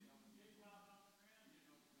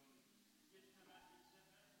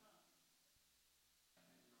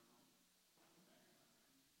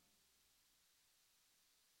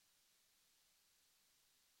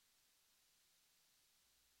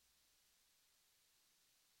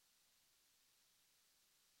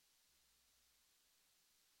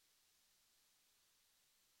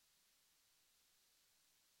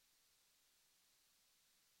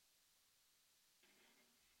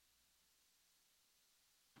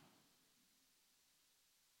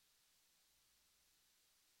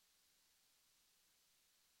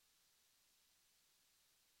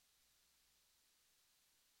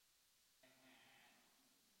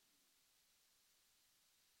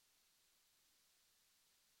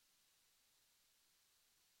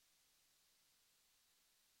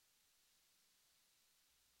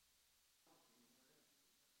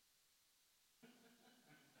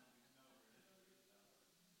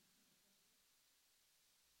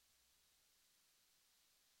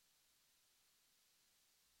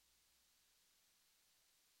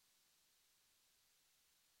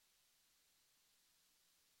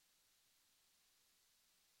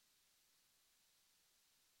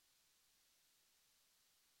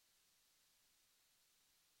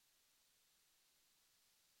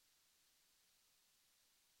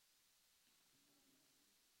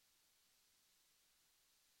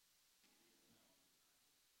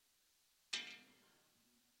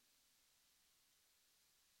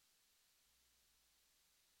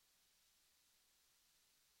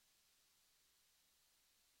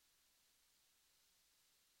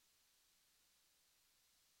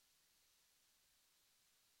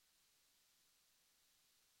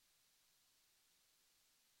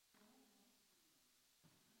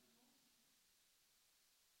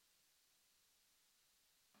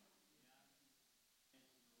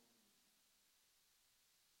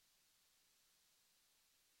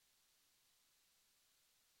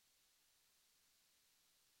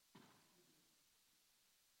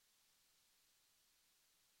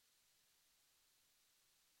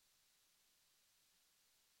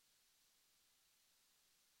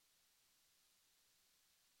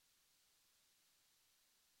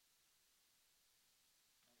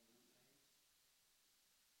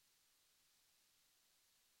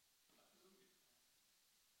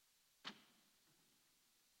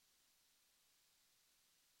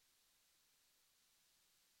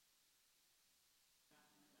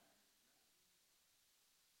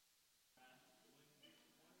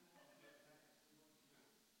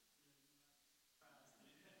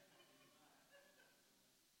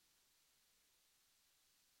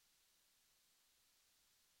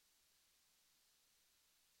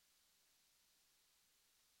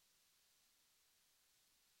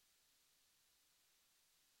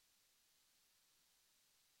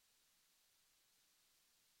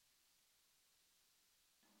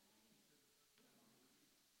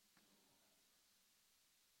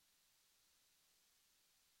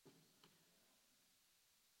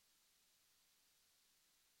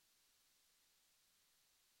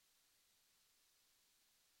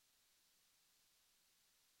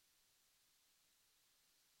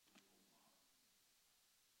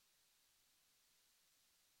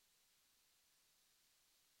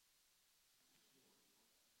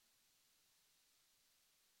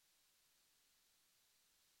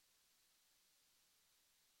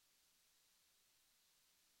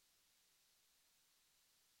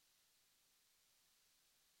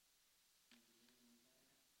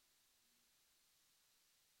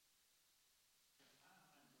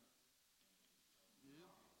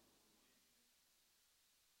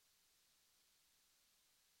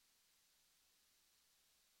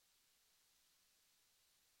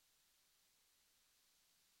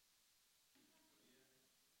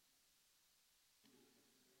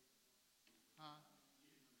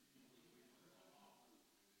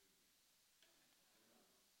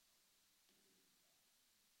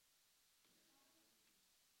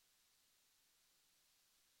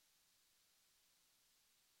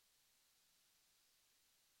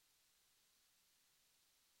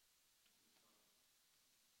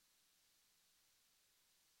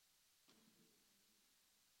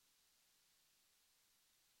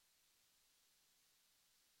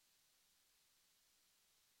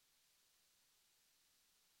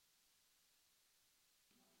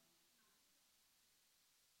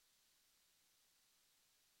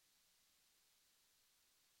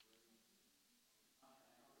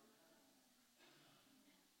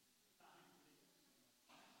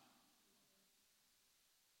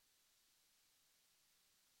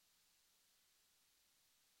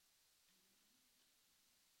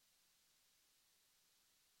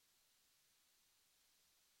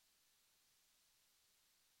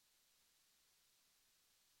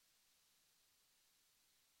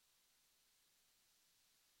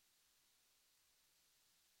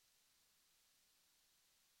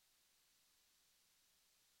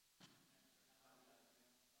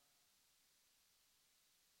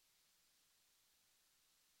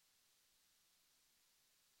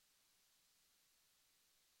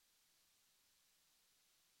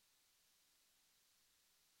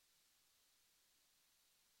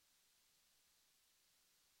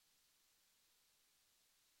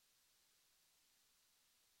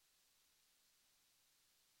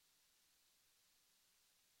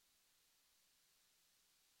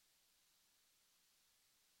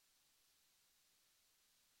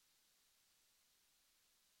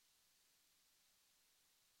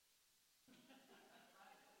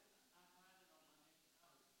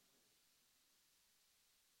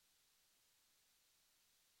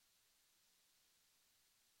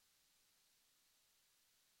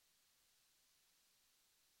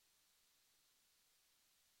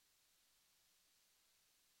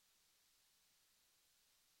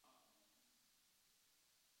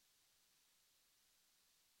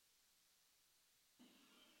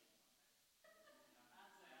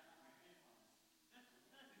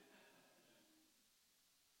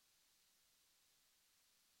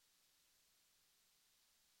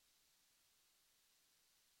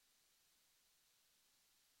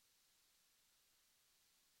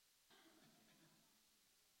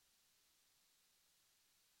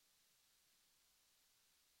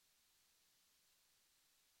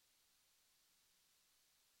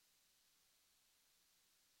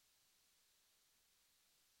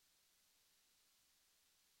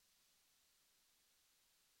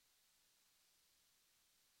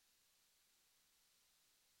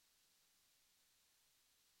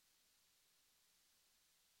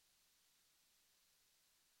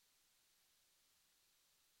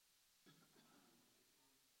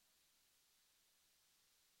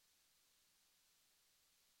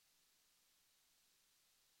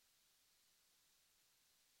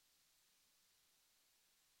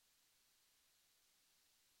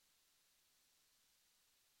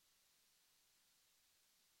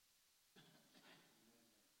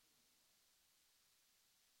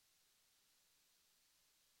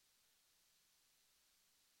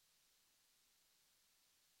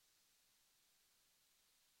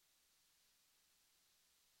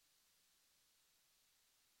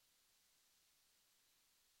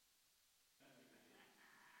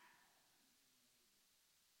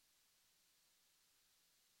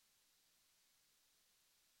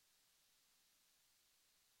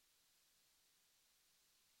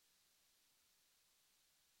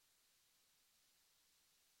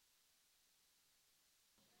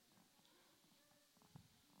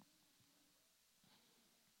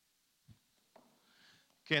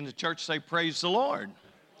Can the church say praise the Lord?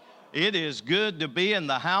 It is good to be in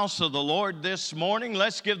the house of the Lord this morning.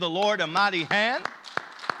 Let's give the Lord a mighty hand.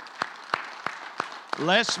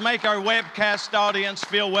 Let's make our webcast audience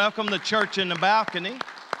feel welcome, the church in the balcony.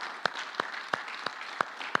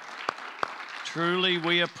 Truly,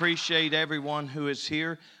 we appreciate everyone who is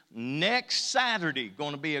here. Next Saturday,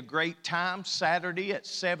 going to be a great time. Saturday at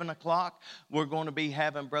 7 o'clock, we're going to be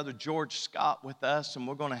having Brother George Scott with us, and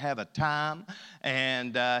we're going to have a time.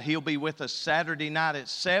 And he'll be with us Saturday night at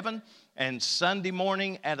 7 and Sunday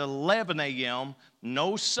morning at 11 a.m.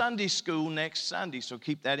 No Sunday school next Sunday, so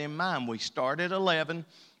keep that in mind. We start at 11,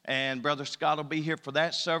 and Brother Scott will be here for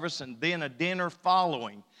that service, and then a dinner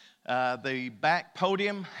following. The back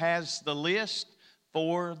podium has the list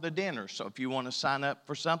for the dinner. So if you want to sign up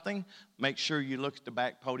for something, make sure you look at the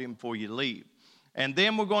back podium before you leave. And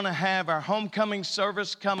then we're going to have our homecoming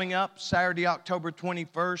service coming up Saturday, October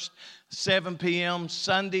 21st, 7 p.m.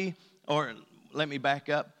 Sunday, or let me back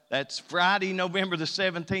up. That's Friday, November the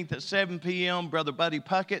 17th at 7 p.m., Brother Buddy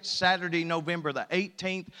Puckett. Saturday, November the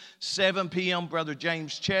 18th, 7 p.m., Brother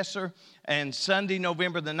James Chesser. And Sunday,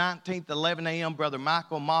 November the 19th, 11 a.m., Brother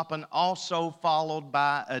Michael Maupin, also followed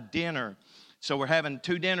by a dinner. So we're having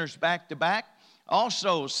two dinners back to back.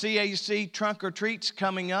 Also, CAC Trunk or Treats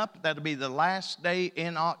coming up. That'll be the last day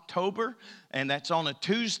in October, and that's on a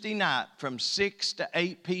Tuesday night from 6 to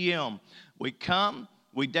 8 p.m. We come,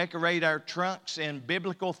 we decorate our trunks in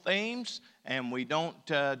biblical themes, and we don't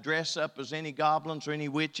dress up as any goblins or any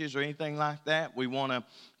witches or anything like that. We want to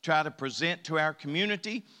try to present to our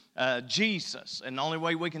community Jesus, and the only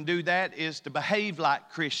way we can do that is to behave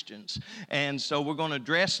like Christians. And so we're going to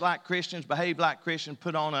dress like Christians, behave like Christians,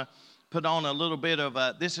 put on a little bit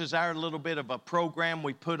of this is our little bit of a program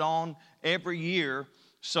we put on every year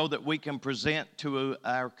so that we can present to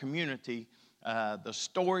our community the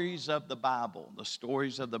stories of the Bible,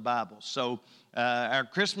 So our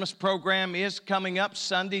Christmas program is coming up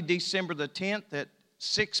Sunday, December the 10th at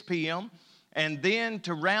 6 p.m., and then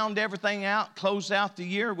to round everything out, close out the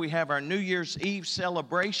year, we have our New Year's Eve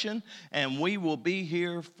celebration, and we will be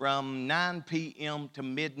here from 9 p.m. to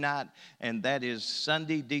midnight, and that is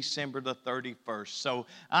Sunday, December the 31st. So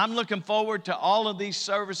I'm looking forward to all of these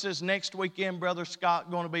services. Next weekend, Brother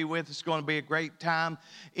Scott going to be with us. It's going to be a great time.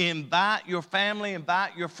 Invite your family,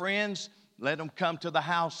 invite your friends. Let them come to the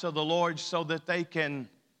house of the Lord so that they can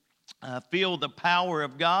feel the power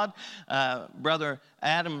of God. Brother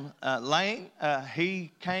Adam Lane,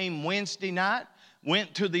 he came Wednesday night,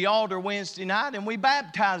 went to the altar Wednesday night, and we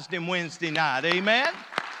baptized him Wednesday night. Amen?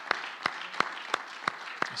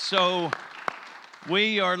 So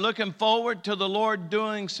we are looking forward to the Lord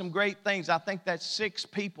doing some great things. I think that's 6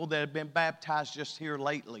 people that have been baptized just here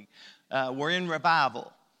lately. We're in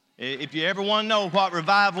revival. If you ever want to know what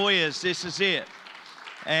revival is, this is it.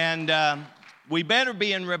 And we better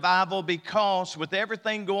be in revival because with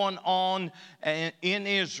everything going on in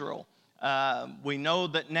Israel, we know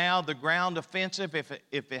that now the ground offensive, if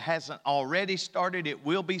it hasn't already started, it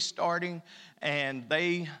will be starting. And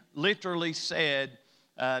they literally said,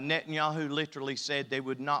 Netanyahu literally said there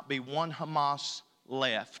would not be one Hamas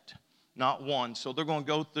left, not one. So they're going to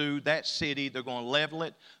go through that city. They're going to level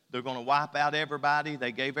it. They're going to wipe out everybody.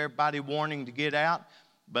 They gave everybody warning to get out.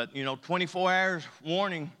 But, 24 hours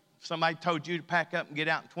warning. Somebody told you to pack up and get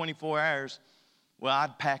out in 24 hours, well,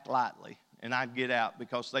 I'd pack lightly and I'd get out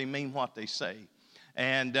because they mean what they say.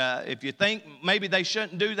 And if you think maybe they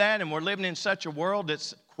shouldn't do that, and we're living in such a world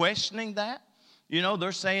that's questioning that,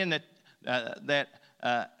 they're saying that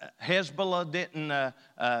Hezbollah didn't,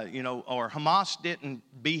 or Hamas didn't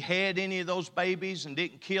behead any of those babies and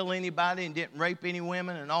didn't kill anybody and didn't rape any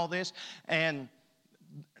women and all this. And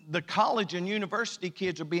the college and university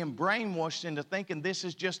kids are being brainwashed into thinking this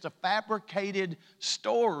is just a fabricated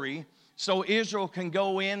story so Israel can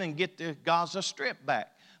go in and get the Gaza Strip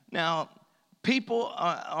back. Now, people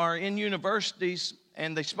are in universities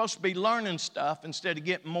and they're supposed to be learning stuff instead of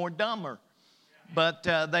getting more dumber. But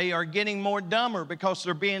they are getting more dumber because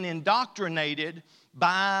they're being indoctrinated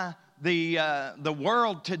by the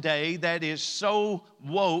world today that is so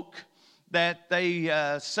woke that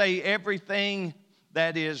they say everything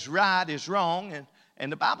that is right is wrong, and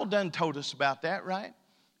the Bible done told us about that, right? It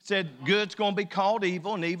said good's going to be called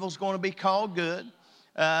evil, and evil's going to be called good.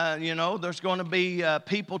 There's going to be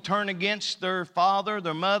people turn against their father,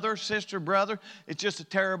 their mother, sister, brother. It's just a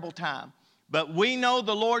terrible time. But we know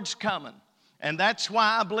the Lord's coming, and that's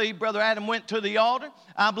why I believe Brother Adam went to the altar.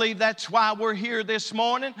 I believe that's why we're here this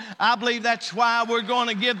morning. I believe that's why we're going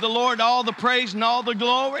to give the Lord all the praise and all the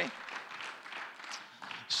glory.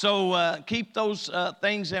 So keep those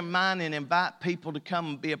things in mind and invite people to come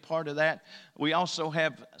and be a part of that. We also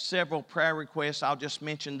have several prayer requests. I'll just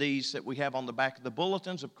mention these that we have on the back of the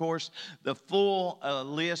bulletins. Of course, the full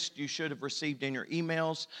list you should have received in your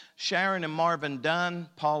emails. Sharon and Marvin Dunn,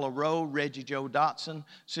 Paula Rowe, Reggie Joe Dotson,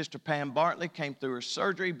 Sister Pam Bartley came through her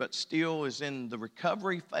surgery but still is in the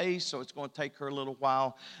recovery phase, so it's going to take her a little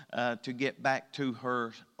while to get back to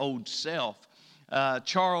her old self.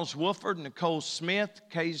 Charles Wolford, Nicole Smith,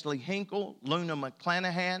 Kaisley Hinkle, Luna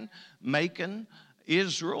McClanahan, Macon,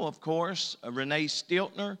 Israel, of course, Renee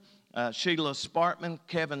Stiltner, Sheila Spartman,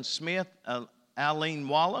 Kevin Smith, Aline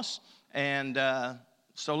Wallace. And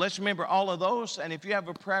so let's remember all of those. And if you have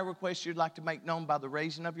a prayer request you'd like to make known by the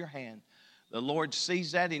raising of your hand, the Lord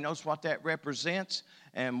sees that. He knows what that represents.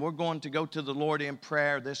 And we're going to go to the Lord in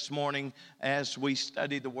prayer this morning as we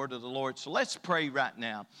study the word of the Lord. So let's pray right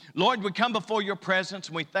now. Lord, we come before your presence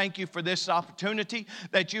and we thank you for this opportunity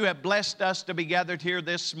that you have blessed us to be gathered here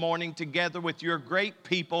this morning together with your great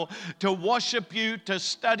people to worship you, to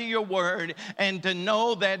study your word, and to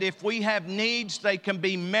know that if we have needs, they can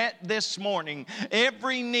be met this morning.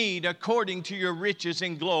 Every need according to your riches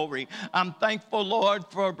and glory. I'm thankful, Lord,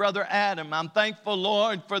 for Brother Adam. I'm thankful,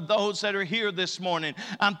 Lord, for those that are here this morning.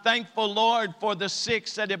 I'm thankful, Lord, for the sick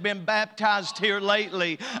that have been baptized here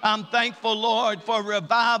lately. I'm thankful, Lord, for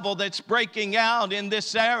revival that's breaking out in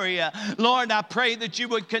this area. Lord, I pray that you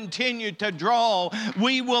would continue to draw.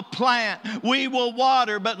 We will plant, we will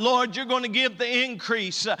water, but Lord, you're going to give the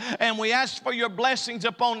increase. And we ask for your blessings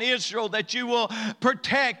upon Israel, that you will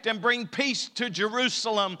protect and bring peace to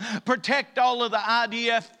Jerusalem, protect all of the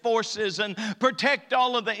IDF forces, and protect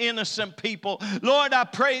all of the innocent people. Lord, I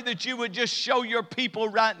pray that you would just show your people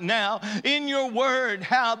right now in your word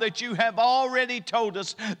how that you have already told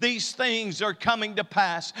us these things are coming to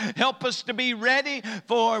pass. Help us to be ready,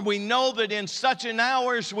 for we know that in such an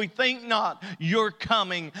hour as we think not, you're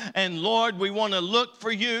coming. And Lord, we want to look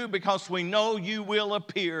for you because we know you will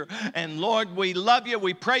appear. And Lord, we love you.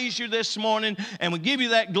 We praise you this morning and we give you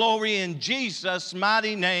that glory in Jesus'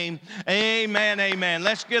 mighty name. Amen, amen.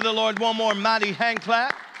 Let's give the Lord one more mighty hand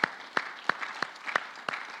clap.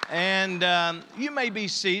 And you may be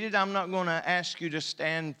seated. I'm not going to ask you to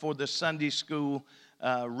stand for the Sunday school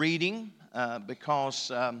reading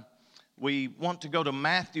because we want to go to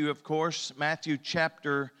Matthew, of course, Matthew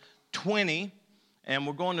chapter 20. And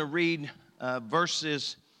we're going to read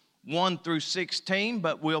verses 1 through 16,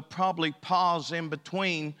 but we'll probably pause in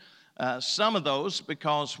between some of those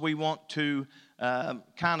because we want to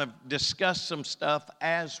kind of discuss some stuff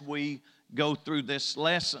as we go through this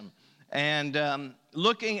lesson. And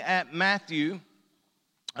looking at Matthew,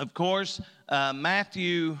 of course,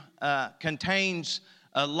 Matthew contains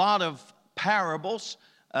a lot of parables.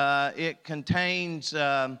 It contains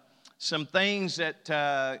some things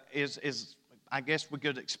that is, I guess we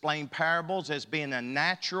could explain parables as being a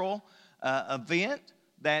natural event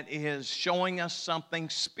that is showing us something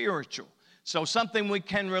spiritual. So something we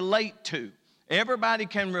can relate to. Everybody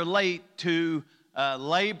can relate to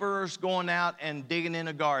laborers going out and digging in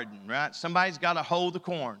a garden, right? Somebody's got to hoe the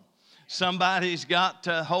corn. Somebody's got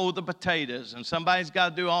to hoe the potatoes, and somebody's got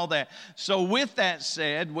to do all that. So with that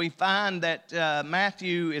said, we find that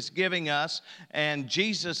Matthew is giving us, and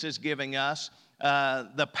Jesus is giving us,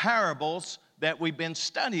 the parables that we've been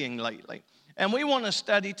studying lately. And we want to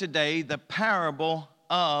study today the parable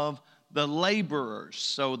of the laborers.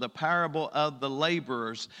 So the parable of the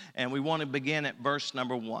laborers, and we want to begin at verse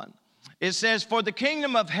number 1. It says, "For the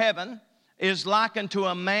kingdom of heaven is likened to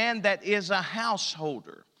a man that is a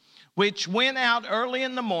householder, which went out early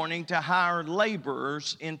in the morning to hire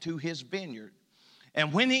laborers into his vineyard.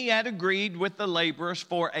 And when he had agreed with the laborers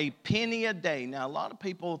for a penny a day." Now, a lot of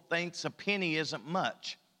people think a penny isn't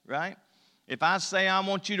much, right? If I say I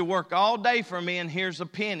want you to work all day for me and here's a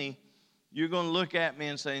penny, you're going to look at me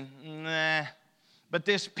and say, nah. But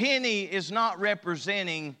this penny is not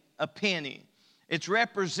representing a penny. It's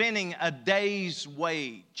representing a day's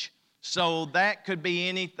wage. So that could be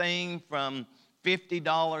anything from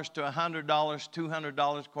 $50 to $100,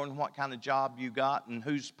 $200, according to what kind of job you got and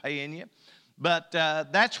who's paying you. But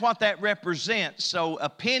that's what that represents. So a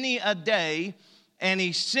penny a day, and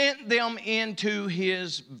he sent them into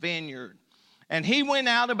his vineyard. And he went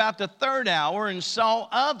out about the third hour and saw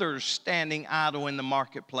others standing idle in the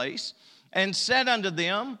marketplace, and said unto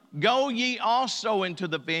them, Go ye also into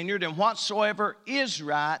the vineyard, and whatsoever is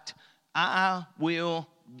right, I will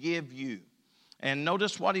give you. And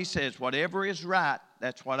notice what he says, whatever is right,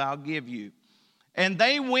 that's what I'll give you. And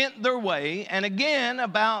they went their way, and again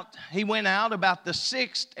he went out about the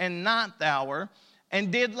 6th and 9th hour,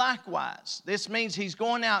 and did likewise. This means he's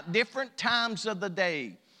going out different times of the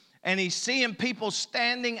day. and he's seeing people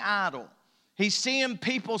standing idle. He's seeing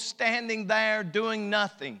people standing there doing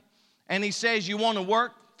nothing. And he says, you want to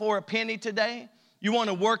work for a penny today? You want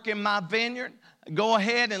to work in my vineyard? Go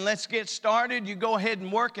ahead and let's get started. You go ahead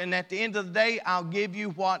and work, and at the end of the day, I'll give you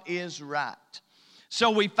what is right. So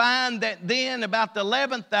we find that then about the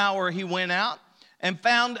 11th hour he went out and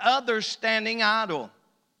found others standing idle,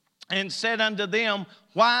 and said unto them,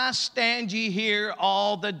 why stand ye here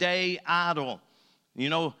all the day idle? You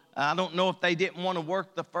know, I don't know if they didn't want to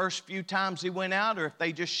work the first few times he went out, or if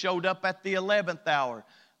they just showed up at the 11th hour.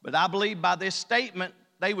 But I believe by this statement,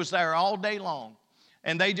 they was there all day long.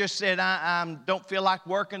 And they just said, I don't feel like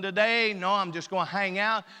working today. No, I'm just going to hang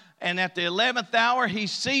out. And at the 11th hour, he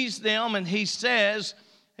sees them, and he says,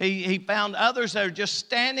 he found others that are just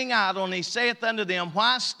standing idle, and he saith unto them,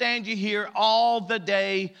 why stand ye here all the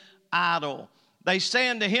day idle? They say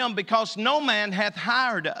unto him, because no man hath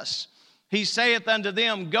hired us. He saith unto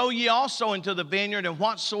them, go ye also into the vineyard, and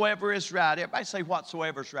whatsoever is right. Everybody say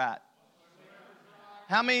whatsoever's right.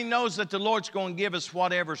 How many knows that the Lord's going to give us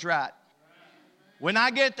whatever's right? When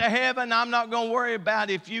I get to heaven, I'm not going to worry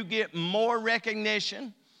about if you get more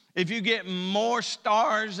recognition, if you get more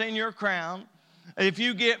stars in your crown, if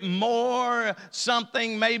you get more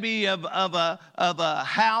something maybe of a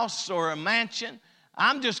house or a mansion.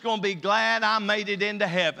 I'm just going to be glad I made it into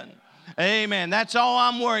heaven. Amen. That's all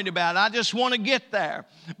I'm worried about. I just want to get there.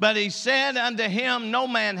 But he said unto him, no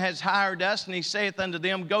man has hired us. And he saith unto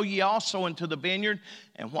them, go ye also into the vineyard,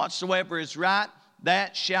 and whatsoever is right,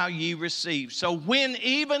 that shall ye receive. So when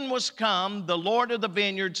even was come, the Lord of the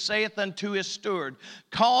vineyard saith unto his steward,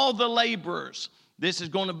 call the laborers. This is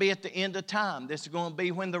going to be at the end of time. This is going to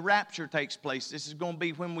be when the rapture takes place. This is going to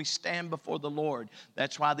be when we stand before the Lord.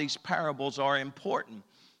 That's why these parables are important.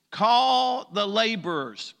 Call the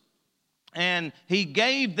laborers. And he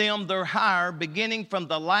gave them their hire, beginning from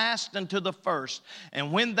the last unto the first.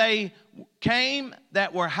 And when they came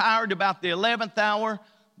that were hired about the 11th hour,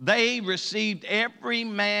 they received every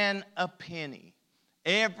man a penny.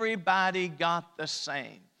 Everybody got the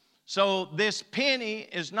same. So this penny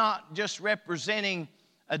is not just representing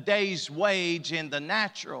a day's wage in the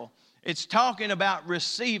natural. It's talking about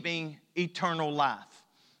receiving eternal life.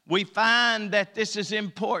 We find that this is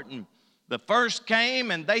important. The first came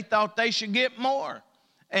and they thought they should get more.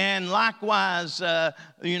 And likewise,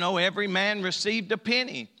 every man received a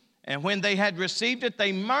penny. And when they had received it,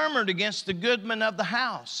 they murmured against the goodman of the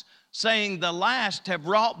house, saying, the last have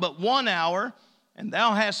wrought but 1 hour, and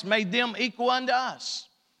thou hast made them equal unto us.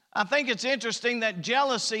 I think it's interesting that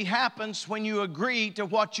jealousy happens when you agree to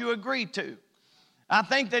what you agree to. I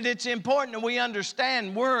think that it's important that we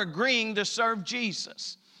understand we're agreeing to serve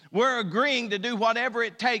Jesus. We're agreeing to do whatever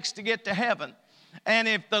it takes to get to heaven. And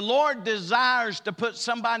if the Lord desires to put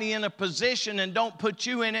somebody in a position and don't put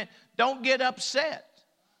you in it, don't get upset.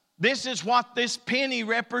 This is what this penny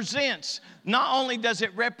represents. Not only does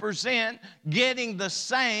it represent getting the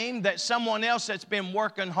same that someone else that's been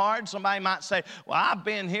working hard. Somebody might say, well, I've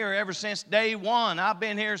been here ever since day one. I've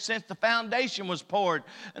been here since the foundation was poured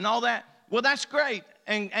and all that. Well, that's great.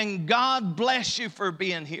 And God bless you for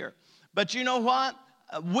being here. But you know what?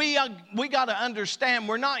 We got to understand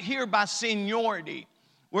we're not here by seniority.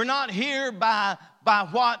 We're not here by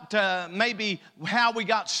what maybe how we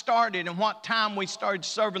got started and what time we started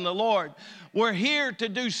serving the Lord. We're here to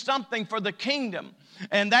do something for the kingdom.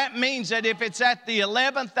 And that means that if it's at the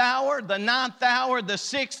 11th hour, the 9th hour, the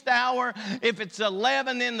 6th hour, if it's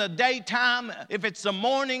 11 in the daytime, if it's the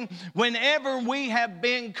morning, whenever we have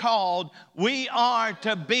been called, we are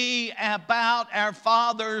to be about our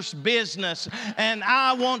Father's business. And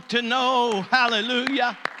I want to know,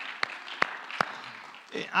 hallelujah,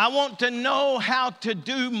 I want to know how to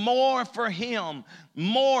do more for Him,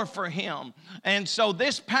 more for Him. And so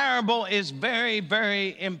this parable is very,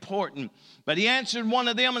 very important. But he answered one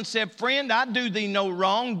of them and said, friend, I do thee no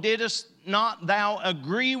wrong. Didst not thou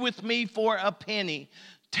agree with me for a penny?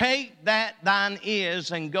 Take that thine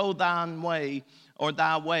is and go thine way, or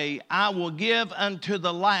thy way. I will give unto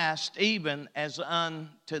the last even as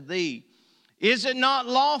unto thee. Is it not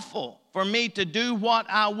lawful for me to do what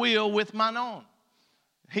I will with mine own?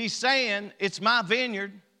 He's saying, it's my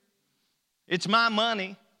vineyard. It's my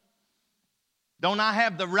money. Don't I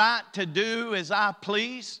have the right to do as I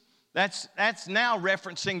please? That's now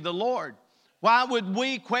referencing the Lord. Why would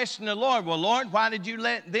we question the Lord? Well, Lord, why did you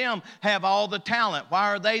let them have all the talent? Why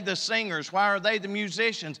are they the singers? Why are they the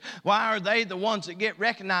musicians? Why are they the ones that get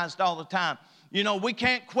recognized all the time? You know, we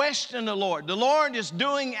can't question the Lord. The Lord is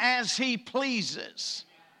doing as He pleases.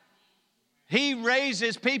 He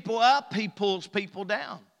raises people up. He pulls people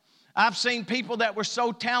down. I've seen people that were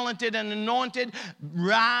so talented and anointed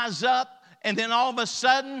rise up, and then all of a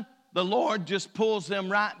sudden, the Lord just pulls them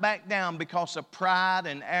right back down because of pride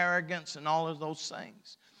and arrogance and all of those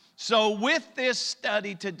things. So with this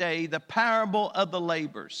study today, the parable of the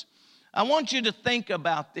laborers, I want you to think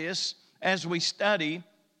about this as we study.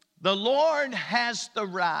 The Lord has the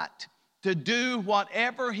right to do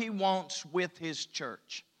whatever He wants with His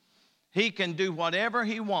church. He can do whatever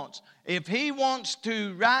He wants. If He wants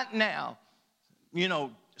to right now,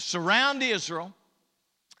 surround Israel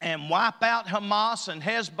and wipe out Hamas and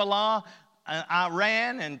Hezbollah,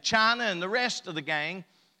 Iran and China and the rest of the gang,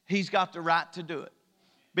 He's got the right to do it.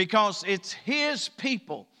 Because it's His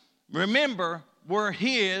people. Remember, we're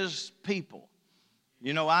His people.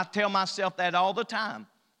 I tell myself that all the time.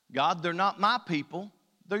 God, they're not my people,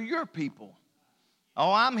 they're your people.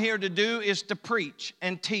 All I'm here to do is to preach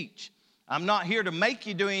and teach. I'm not here to make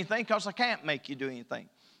you do anything because I can't make you do anything.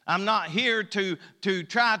 I'm not here to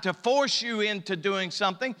try to force you into doing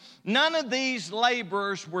something. None of these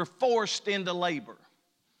laborers were forced into labor.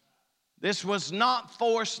 This was not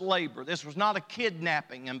forced labor. This was not a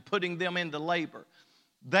kidnapping and putting them into labor.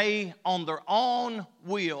 They, on their own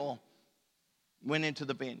will, went into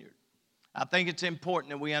the vineyard. I think it's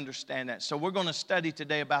important that we understand that. So we're going to study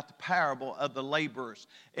today about the parable of the laborers.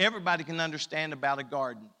 Everybody can understand about a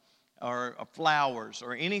garden or flowers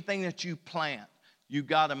or anything that you plant. You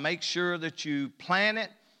got to make sure that you plant it,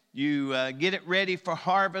 you get it ready for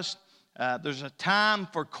harvest. There's a time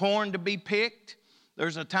for corn to be picked.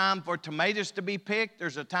 There's a time for tomatoes to be picked.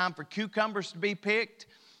 There's a time for cucumbers to be picked.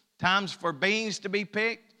 Times for beans to be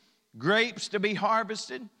picked. Grapes to be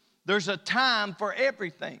harvested. There's a time for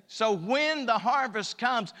everything. So when the harvest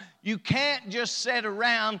comes, you can't just sit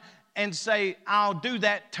around and say, I'll do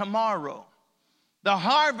that tomorrow. The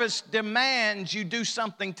harvest demands you do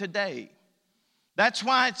something today. That's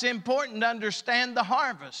why it's important to understand the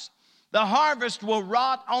harvest. The harvest will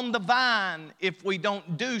rot on the vine if we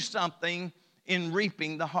don't do something in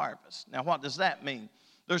reaping the harvest. Now, what does that mean?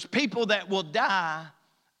 There's people that will die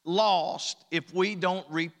lost if we don't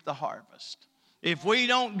reap the harvest. If we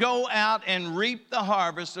don't go out and reap the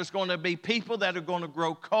harvest, there's going to be people that are going to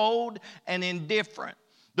grow cold and indifferent.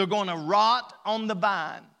 They're going to rot on the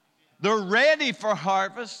vine. They're ready for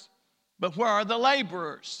harvest, but where are the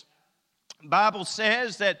laborers? The Bible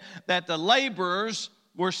says that the laborers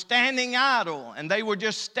were standing idle, and they were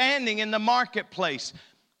just standing in the marketplace.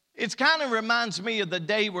 It kind of reminds me of the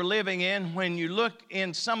day we're living in when you look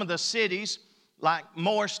in some of the cities, like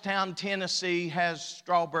Morristown, Tennessee has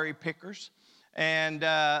strawberry pickers, and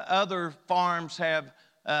other farms have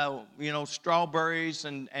strawberries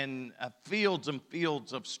and fields and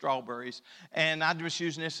fields of strawberries. And I'm just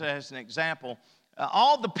using this as an example.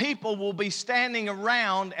 All the people will be standing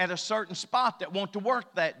around at a certain spot that want to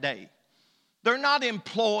work that day. They're not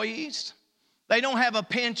employees. They don't have a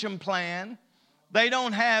pension plan. They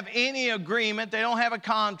don't have any agreement. They don't have a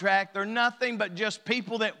contract. They're nothing but just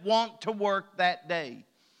people that want to work that day.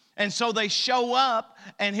 And so they show up,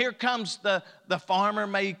 and here comes the farmer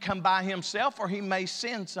may come by himself, or he may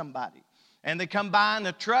send somebody. And they come by in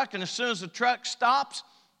the truck, and as soon as the truck stops,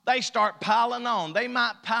 they start piling on. They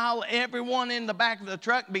might pile everyone in the back of the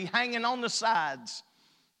truck, be hanging on the sides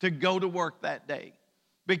to go to work that day.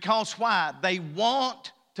 Because why? They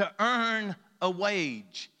want to earn a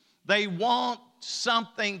wage. They want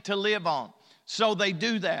something to live on. So they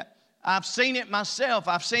do that. I've seen it myself.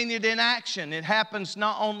 I've seen it in action. It happens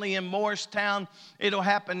not only in Morristown. It'll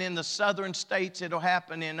happen in the southern states. It'll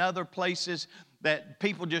happen in other places that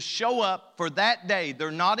people just show up for that day. They're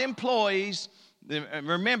not employees.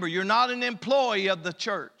 Remember, you're not an employee of the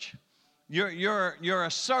church. You're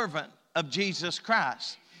a servant of Jesus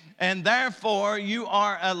Christ. And therefore, you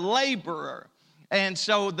are a laborer. And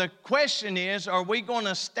so the question is, are we going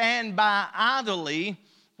to stand by idly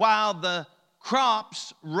while the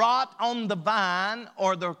crops rot on the vine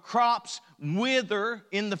or the crops wither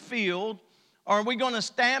in the field? Or are we going to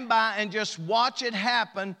stand by and just watch it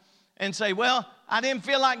happen and say, well, I didn't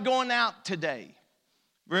feel like going out today?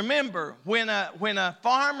 Remember, when a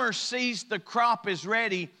farmer sees the crop is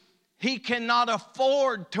ready, he cannot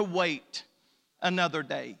afford to wait another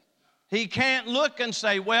day. He can't look and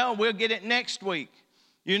say, well, we'll get it next week.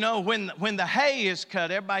 You know, when the hay is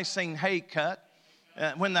cut, everybody's seen hay cut.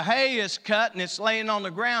 When the hay is cut and it's laying on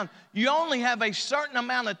the ground, you only have a certain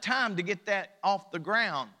amount of time to get that off the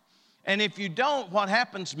ground. And if you don't, what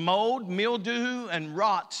happens? Mold, mildew, and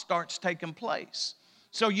rot starts taking place.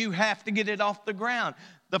 So you have to get it off the ground.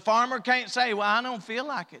 The farmer can't say, well, I don't feel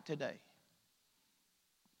like it today.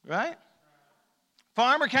 Right?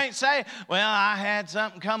 Farmer can't say, well, I had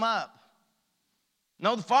something come up.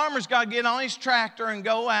 No, the farmer's got to get on his tractor and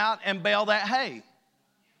go out and bale that hay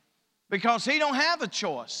because he don't have a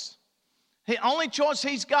choice. The only choice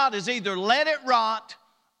he's got is either let it rot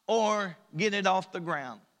or get it off the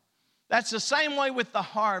ground. That's the same way with the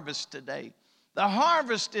harvest today. The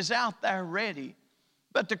harvest is out there ready.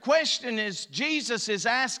 But the question is, Jesus is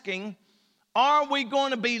asking, are we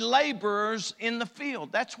going to be laborers in the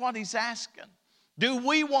field? That's what he's asking. Do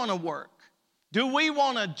we want to work? Do we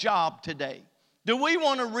want a job today? Do we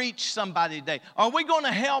want to reach somebody today? Are we going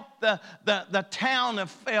to help the town of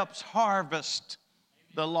Phelps harvest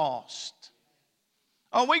the lost?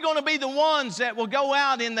 Are we going to be the ones that will go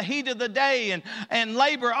out in the heat of the day and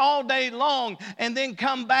labor all day long and then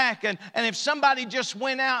come back? And if somebody just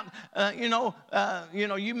went out,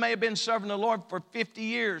 you may have been serving the Lord for 50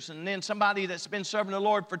 years, and then somebody that's been serving the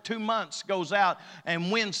Lord for 2 months goes out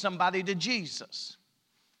and wins somebody to Jesus.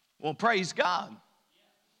 Well, praise God.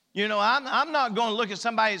 You know, I'm not going to look at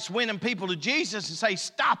somebody that's winning people to Jesus and say,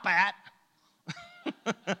 stop that.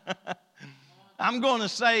 I'm going to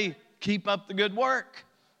say, keep up the good work.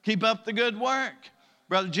 Keep up the good work.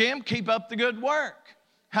 Brother Jim, keep up the good work.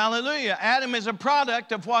 Hallelujah. Adam is a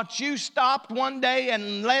product of what you stopped one day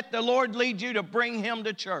and let the Lord lead you to bring him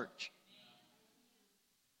to church.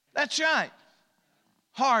 That's right.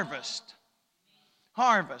 Harvest.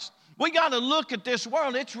 Harvest. We got to look at this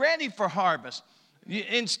world. It's ready for harvest.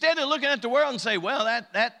 Instead of looking at the world and say, well,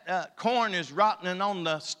 that corn is rotting on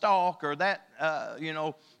the stalk, or that,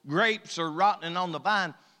 grapes are rotting on the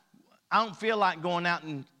vine, I don't feel like going out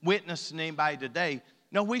and witnessing anybody today.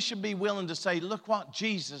 No, we should be willing to say, look what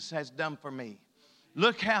Jesus has done for me.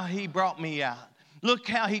 Look how he brought me out. Look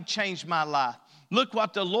how he changed my life. Look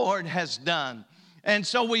what the Lord has done. And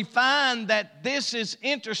so we find that this is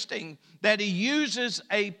interesting, that he uses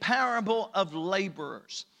a parable of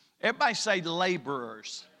laborers. Everybody say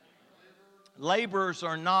laborers. Laborers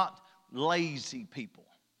are not lazy people.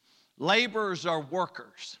 Laborers are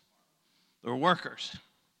workers. They're workers.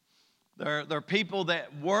 They're people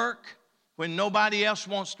that work when nobody else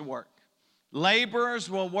wants to work.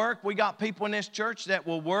 Laborers will work. We got people in this church that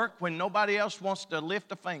will work when nobody else wants to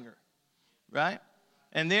lift a finger, right?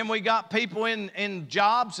 And then we got people in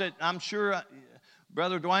jobs that I'm sure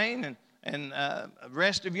Brother Dwayne and the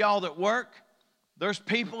rest of y'all that work, there's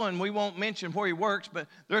people, and we won't mention where he works, but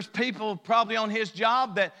there's people probably on his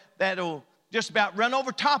job that'll just about run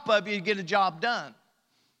over top of you to get a job done.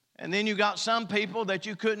 And then you got some people that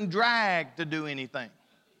you couldn't drag to do anything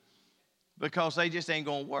because they just ain't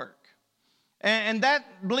going to work. And that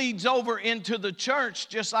bleeds over into the church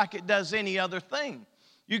just like it does any other thing.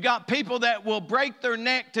 You got people that will break their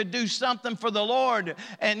neck to do something for the Lord.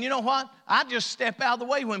 And you know what? I just step out of the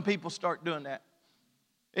way when people start doing that.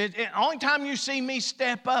 Only time you see me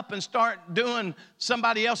step up and start doing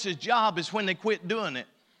somebody else's job is when they quit doing it.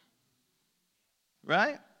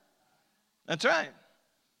 Right? That's right.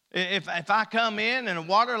 If I come in and a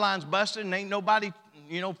water line's busted and ain't nobody,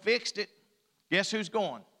 fixed it, guess who's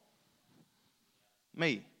going?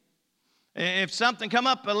 Me. If something come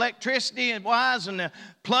up electricity wise and the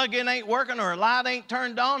plug-in ain't working or a light ain't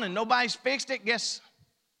turned on and nobody's fixed it, guess?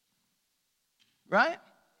 Right?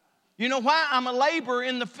 You know why? I'm a laborer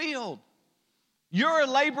in the field. You're a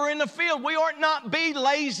laborer in the field. We ought not be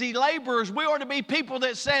lazy laborers. We ought to be people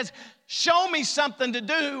that says, show me something to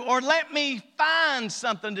do or let me find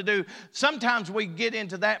something to do. Sometimes we get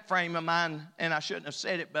into that frame of mind, and I shouldn't have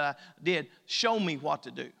said it, but I did. Show me what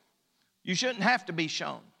to do. You shouldn't have to be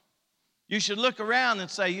shown. You should look around and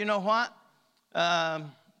say, you know what?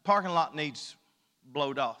 Parking lot needs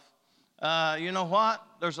blowed off. You know what?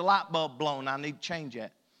 There's a light bulb blown. I need to change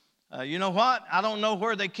that. You know what? I don't know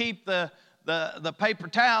where they keep the paper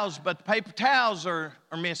towels, but the paper towels are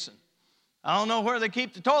missing. I don't know where they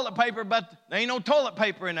keep the toilet paper, but there ain't no toilet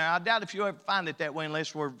paper in there. I doubt if you ever find it that way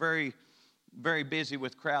unless we're very, very busy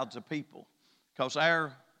with crowds of people. Because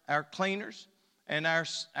our cleaners and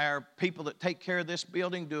our people that take care of this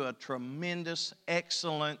building do a tremendous,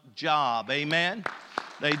 excellent job. Amen?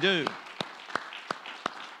 They do.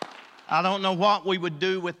 I don't know what we would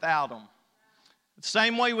do without them.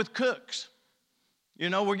 Same way with cooks.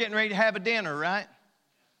 We're getting ready to have a dinner, right?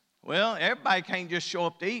 Well, everybody can't just show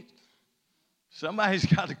up to eat. Somebody's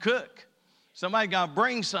got to cook. Somebody's got to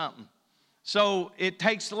bring something. So it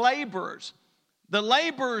takes laborers. The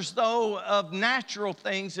laborers, though, of natural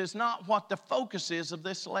things is not what the focus is of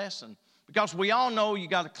this lesson. Because we all know you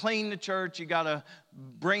got to clean the church, you got to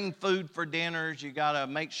bring food for dinners, you got to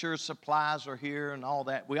make sure supplies are here and all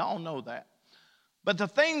that. We all know that. But the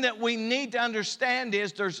thing that we need to understand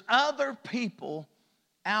is there's other people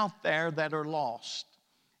out there that are lost,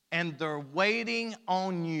 and they're waiting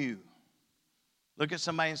on you. Look at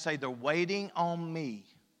somebody and say, they're waiting on me.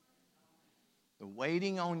 They're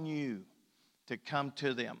waiting on you to come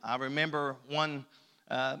to them. I remember one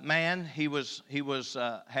man, he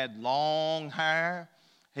had long hair.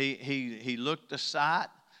 He looked the sight,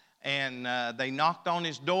 and they knocked on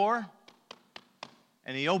his door,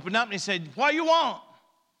 and he opened up and he said, "What do you want?"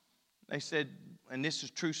 They said, and this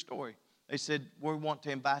is a true story, they said, "We want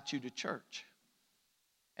to invite you to church."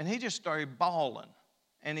 And he just started bawling.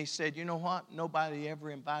 And he said, "You know what? Nobody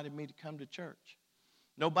ever invited me to come to church.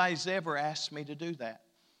 Nobody's ever asked me to do that."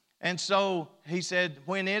 And so he said,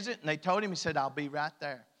 "When is it?" And they told him. He said, "I'll be right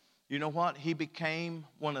there." You know what? He became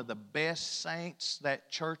one of the best saints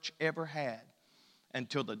that church ever had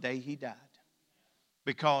until the day he died.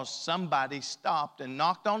 Because somebody stopped and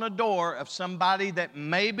knocked on a door of somebody that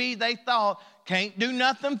maybe they thought can't do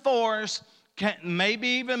nothing for us, can't maybe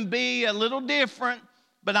even be a little different,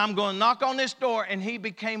 but I'm going to knock on this door. And he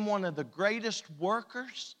became one of the greatest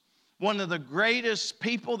workers, one of the greatest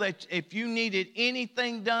people that if you needed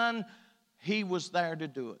anything done, he was there to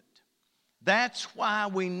do it. That's why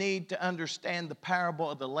we need to understand the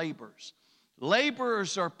parable of the laborers.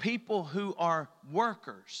 Laborers are people who are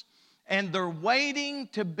workers, and they're waiting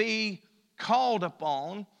to be called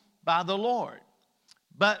upon by the Lord.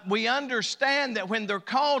 But we understand that when they're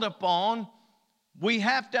called upon, we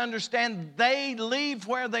have to understand they leave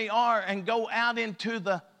where they are and go out into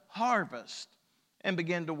the harvest and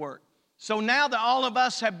begin to work. So now that all of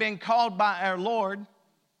us have been called by our Lord,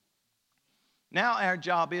 now our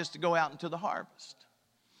job is to go out into the harvest.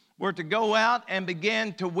 We're to go out and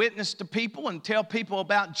begin to witness to people and tell people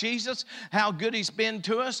about Jesus, how good He's been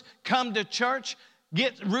to us. Come to church,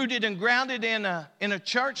 get rooted and grounded in a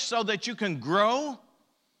church so that you can grow,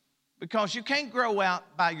 because you can't grow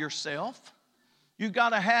out by yourself. You've got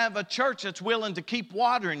to have a church that's willing to keep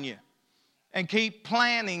watering you and keep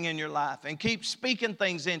planting in your life and keep speaking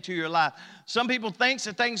things into your life. Some people think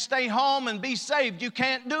that they can stay home and be saved. You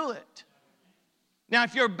can't do it. Now,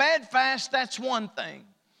 if you're bedfast, that's one thing.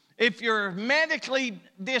 If you're medically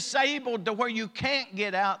disabled to where you can't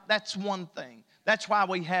get out, that's one thing. That's why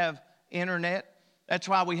we have internet. That's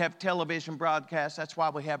why we have television broadcasts. That's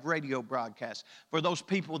why we have radio broadcasts. For those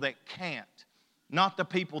people that can't, not the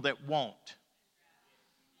people that won't.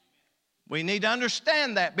 We need to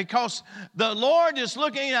understand that, because the Lord is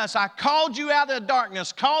looking at us. I called you out of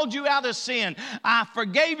darkness, called you out of sin. I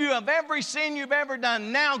forgave you of every sin you've ever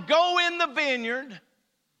done. Now go in the vineyard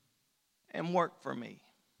and work for me.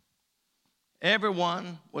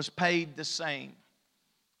 Everyone was paid the same.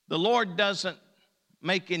 The Lord doesn't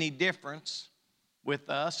make any difference with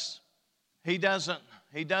us. He doesn't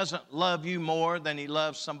love you more than He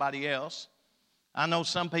loves somebody else. I know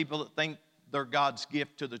some people that think they're God's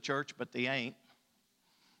gift to the church, but they ain't.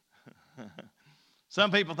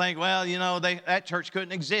 Some people think, well, you know, that church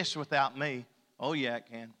couldn't exist without me. Oh, yeah, it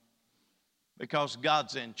can. Because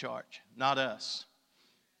God's in charge, not us.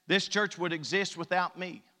 This church would exist without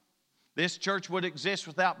me. This church would exist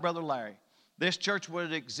without Brother Larry. This church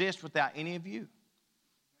would exist without any of you.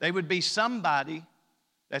 They would be somebody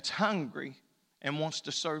that's hungry and wants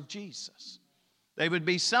to serve Jesus. They would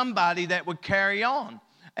be somebody that would carry on.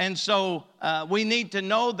 And so we need to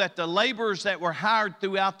know that the laborers that were hired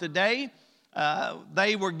throughout the day,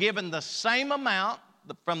 they were given the same amount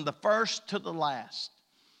from the first to the last.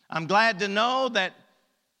 I'm glad to know that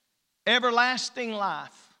everlasting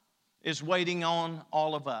life is waiting on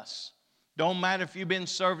all of us. Don't matter if you've been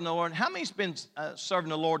serving the Lord. How many's been serving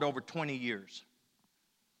the Lord over 20 years?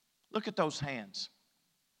 Look at those hands.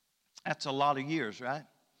 That's a lot of years, right?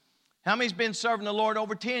 How many's been serving the Lord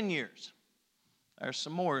over 10 years? There's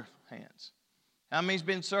some more hands. How many's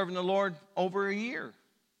been serving the Lord over a year?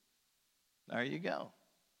 There you go.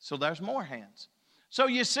 So there's more hands. So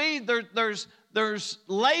you see, there's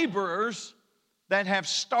laborers that have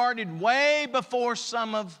started way before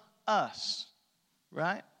some of us,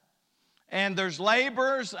 right? And there's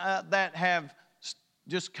laborers that have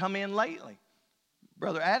just come in lately.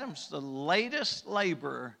 Brother Adam's the latest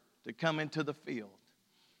laborer to come into the field.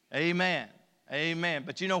 Amen. Amen.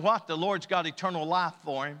 But you know what? The Lord's got eternal life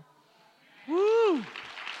for him. Woo!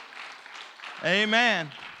 Amen.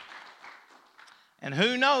 And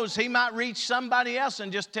who knows, he might reach somebody else and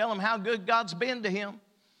just tell them how good God's been to him.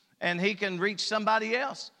 And he can reach somebody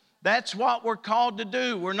else. That's what we're called to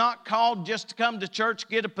do. We're not called just to come to church,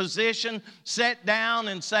 get a position, sit down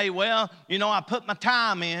and say, well, you know, I put my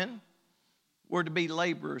time in. We're to be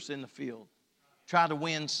laborers in the field. Try to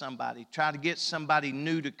win somebody. Try to get somebody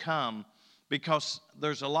new to come. Because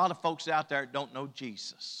there's a lot of folks out there that don't know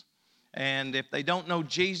Jesus. And if they don't know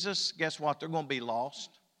Jesus, guess what? They're going to be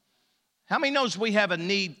lost. How many knows we have a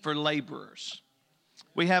need for laborers?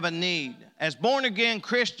 We have a need. As born-again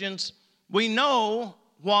Christians, we know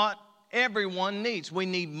what everyone needs. We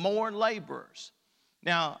need more laborers.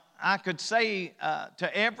 Now, I could say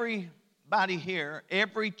to everybody here,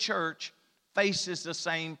 every church faces the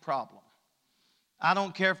same problem. I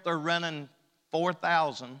don't care if they're running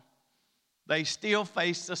 4,000, they still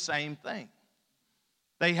face the same thing.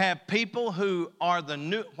 They have people who are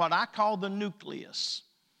what I call the nucleus,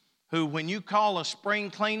 who when you call a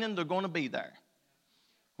spring cleaning, they're going to be there.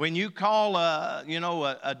 When you call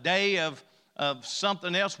a day of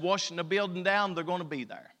something else, washing the building down, they're going to be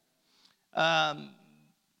there.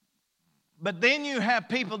 But then you have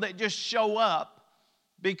people that just show up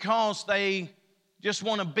because they just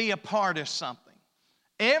want to be a part of something.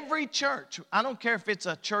 Every church, I don't care if it's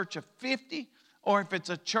a church of 50 or if it's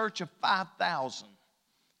a church of 5,000,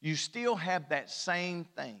 you still have that same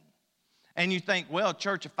thing. And you think, well, a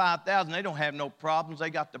church of 5,000, they don't have no problems. They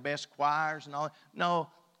got the best choirs and all that. No,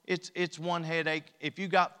 it's one headache. If you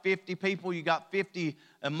got 50 people, you got 50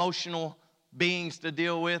 emotional beings to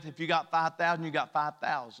deal with. If you got 5,000, you got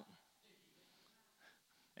 5,000.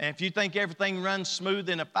 And if you think everything runs smooth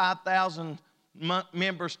in a 5,000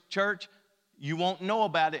 members church, you won't know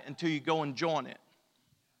about it until you go and join it.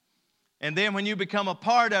 And then when you become a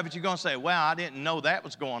part of it, you're going to say, wow, I didn't know that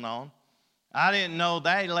was going on. I didn't know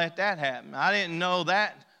they let that happen. I didn't know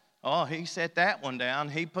that. Oh, he set that one down.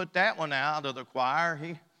 He put that one out of the choir.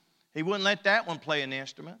 He wouldn't let that one play an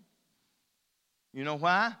instrument. You know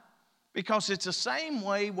why? Because it's the same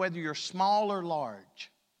way whether you're small or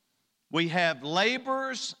large. We have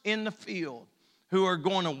laborers in the field who are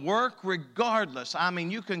going to work regardless. I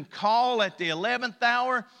mean, you can call at the 11th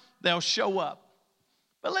hour, they'll show up.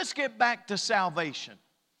 But let's get back to salvation.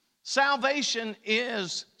 Salvation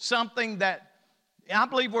is something that I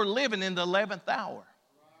believe we're living in the 11th hour.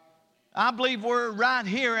 I believe we're right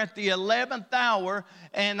here at the 11th hour,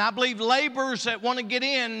 and I believe laborers that want to get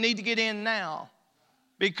in need to get in now.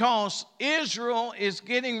 Because Israel is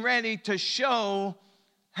getting ready to show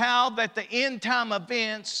how that the end time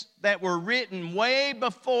events that were written way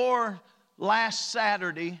before last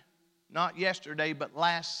Saturday, not yesterday, but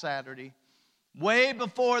last Saturday, way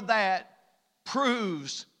before that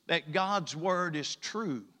proves that God's word is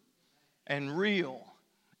true and real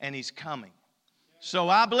and He's coming. So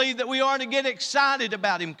I believe that we are to get excited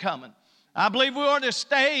about Him coming. I believe we are to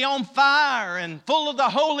stay on fire and full of the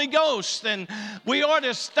Holy Ghost, and we are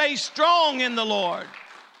to stay strong in the Lord.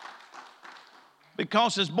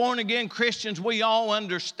 Because as born-again Christians, we all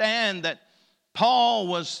understand that Paul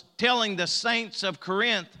was telling the saints of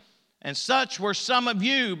Corinth, and such were some of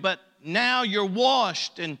you, but now you're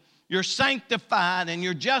washed and you're sanctified and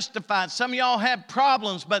you're justified. Some of y'all had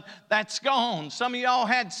problems, but that's gone. Some of y'all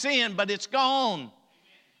had sin, but it's gone.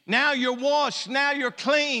 Now you're washed. Now you're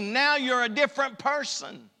clean. Now you're a different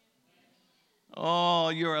person. Oh,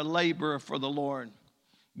 you're a laborer for the Lord.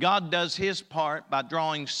 God does His part by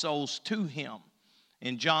drawing souls to Him.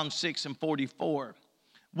 In John 6:44,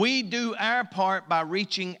 we do our part by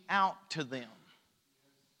reaching out to them.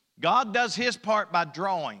 God does His part by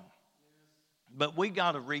drawing, but we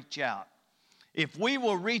got to reach out. If we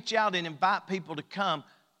will reach out and invite people to come,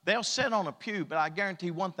 they'll sit on a pew, but I guarantee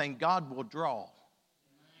one thing, God will draw.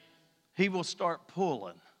 He will start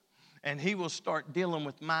pulling, and He will start dealing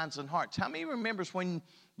with minds and hearts. How many remembers when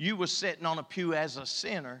you were sitting on a pew as a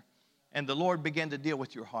sinner and the Lord began to deal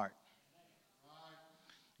with your heart?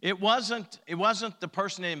 It wasn't the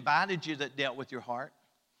person that invited you that dealt with your heart.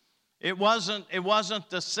 It wasn't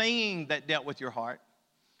the singing that dealt with your heart.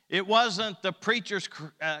 It wasn't the preacher's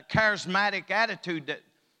charismatic attitude that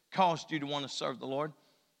caused you to want to serve the Lord.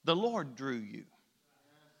 The Lord drew you.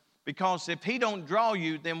 Because if He don't draw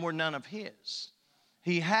you, then we're none of His.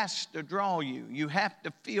 He has to draw you. You have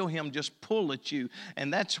to feel Him just pull at you.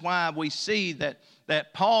 And that's why we see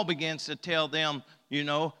that Paul begins to tell them, you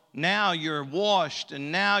know, now you're washed,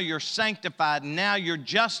 and now you're sanctified, and now you're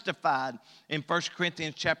justified in 1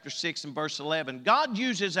 Corinthians chapter 6 and verse 11. God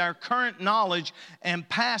uses our current knowledge and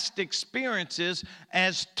past experiences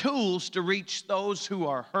as tools to reach those who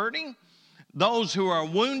are hurting, those who are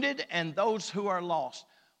wounded, and those who are lost.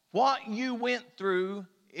 What you went through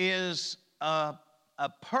is a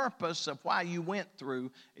purpose of why you went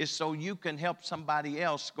through is so you can help somebody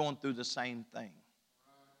else going through the same thing.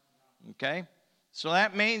 Okay? So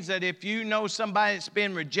that means that if you know somebody that's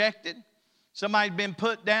been rejected, somebody's been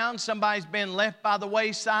put down, somebody's been left by the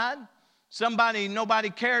wayside, somebody nobody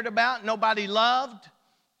cared about, nobody loved,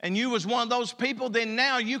 and you was one of those people, then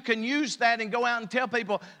now you can use that and go out and tell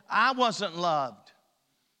people, I wasn't loved.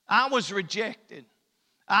 I was rejected.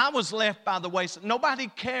 I was left by the wayside. Nobody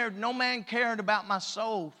cared. No man cared about my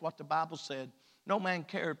soul, what the Bible said. no man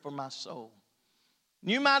cared for my soul.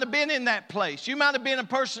 You might have been in that place. You might have been a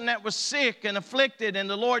person that was sick and afflicted, and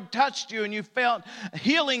the Lord touched you and you felt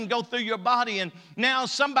healing go through your body, and now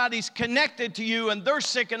somebody's connected to you and they're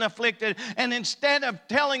sick and afflicted, and instead of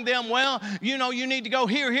telling them, well, you know, you need to go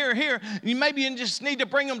here, maybe you just need to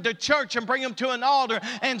bring them to church and bring them to an altar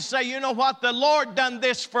and say, you know what, the Lord done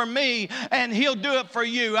this for me and He'll do it for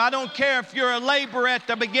you. I don't care if you're a laborer at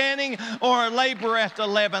the beginning or a laborer at the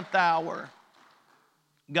 11th hour.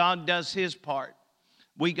 God does His part.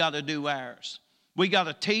 We got to do ours. We got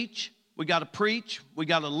to teach. We got to preach. We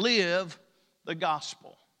got to live the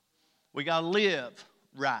gospel. We got to live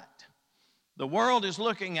right. The world is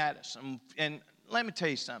looking at us. And let me tell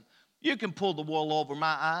you something. You can pull the wool over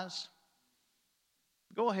my eyes.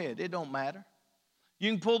 Go ahead. It don't matter.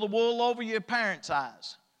 You can pull the wool over your parents'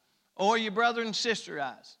 eyes or your brother and sister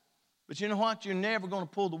eyes. But you know what? You're never going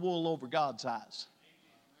to pull the wool over God's eyes.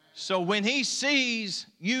 So when He sees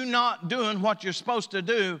you not doing what you're supposed to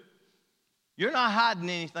do, you're not hiding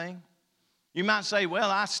anything. You might say,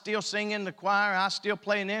 well, I still sing in the choir, I still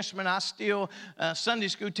play an instrument, I still Sunday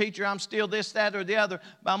school teacher, I'm still this, that, or the other.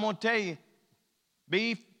 But I'm going to tell you,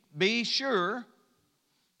 be sure,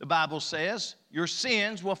 the Bible says, your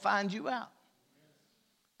sins will find you out.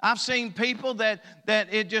 I've seen people that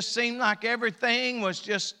it just seemed like everything was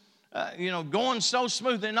just, going so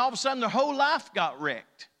smooth, and all of a sudden their whole life got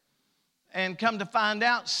wrecked. And come to find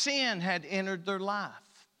out, sin had entered their life.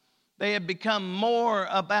 They had become more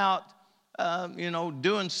about,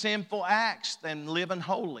 doing sinful acts than living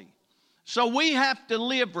holy. So we have to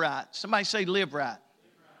live right. Somebody say live right.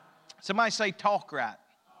 Somebody say talk right.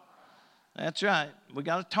 That's right. We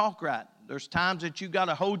got to talk right. There's times that you got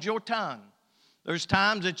to hold your tongue. There's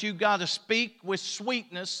times that you got to speak with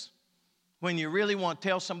sweetness when you really want to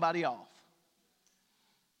tell somebody off.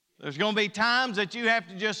 There's going to be times that you have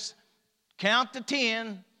to just count to 10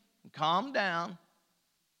 and calm down.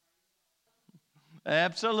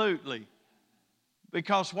 Absolutely.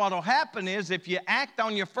 Because what will happen is if you act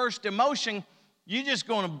on your first emotion, you're just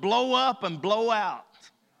going to blow up and blow out.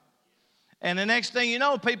 And the next thing you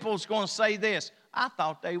know, people's going to say this, I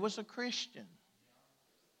thought they was a Christian.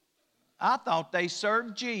 I thought they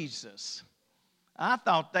served Jesus. I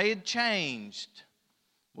thought they had changed.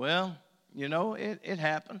 Well, it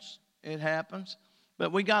happens. It happens.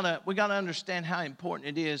 But we gotta understand how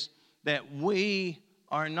important it is that we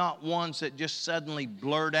are not ones that just suddenly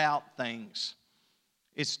blurt out things.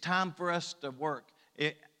 It's time for us to work.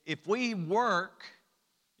 If we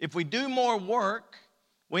do more work,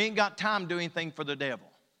 we ain't got time to do anything for the devil.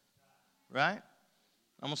 Right?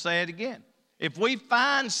 I'm going to say it again. If we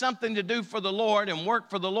find something to do for the Lord and work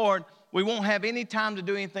for the Lord, we won't have any time to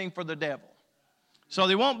do anything for the devil. So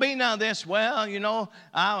there won't be none of this, well,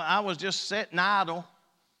 I was just sitting idle.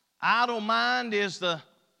 Idle mind is there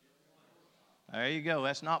you go.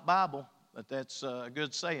 That's not Bible, but that's a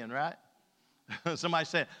good saying, right? Somebody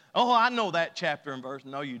said, oh, I know that chapter and verse.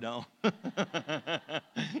 No, you don't.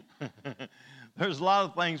 There's a lot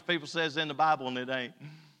of things people says in the Bible and it ain't.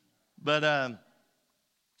 But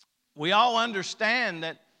we all understand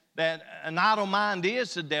that an idle mind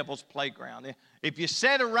is the devil's playground. If you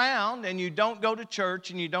sit around and you don't go to church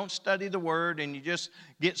and you don't study the Word and you just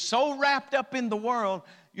get so wrapped up in the world,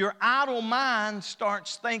 your idle mind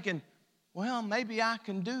starts thinking, well, maybe I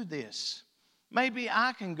can do this. Maybe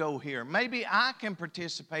I can go here. Maybe I can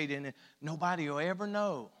participate in it. Nobody will ever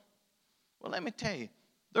know. Well, let me tell you,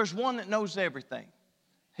 there's one that knows everything.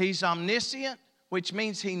 He's omniscient, which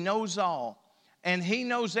means He knows all. And He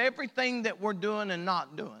knows everything that we're doing and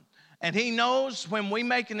not doing. And He knows when we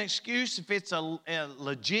make an excuse, if it's a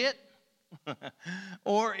legit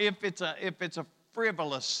or if it's a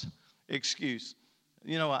frivolous excuse.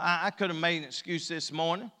 I could have made an excuse this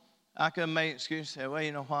morning. I could have made an excuse and say, well,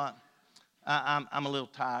 you know what? I'm a little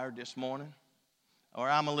tired this morning. Or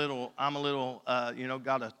I'm a little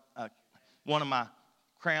got one of my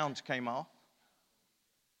crowns came off.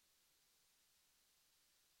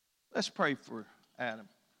 Let's pray for Adam.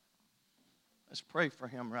 Let's pray for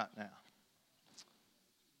him right now.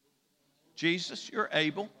 Jesus, you're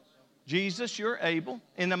able. Jesus, you're able.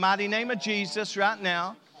 In the mighty name of Jesus right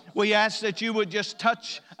now, we ask that you would just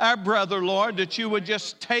touch our brother, Lord, that you would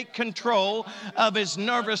just take control of his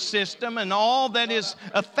nervous system and all that is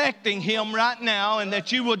affecting him right now, and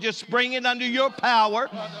that you will just bring it under your power.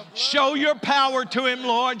 Show your power to him,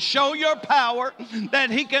 Lord. Show your power that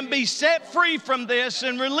he can be set free from this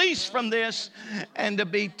and released from this and to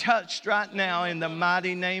be touched right now in the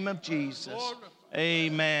mighty name of Jesus.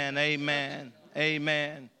 Amen, amen,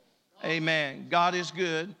 amen, amen. God is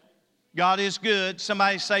good. God is good.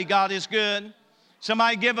 Somebody say God is good.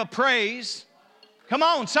 Somebody give a praise. Come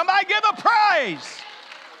on, somebody give a praise.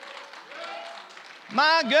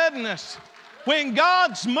 My goodness. When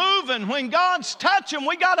God's moving, when God's touching,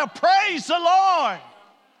 we got to praise the Lord.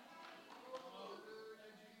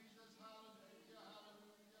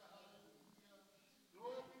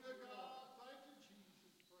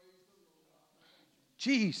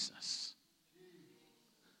 Jesus,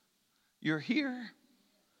 you're here.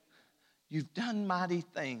 You've done mighty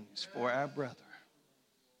things for our brother.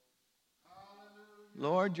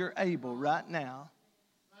 Lord, you're able right now.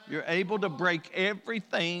 You're able to break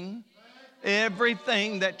everything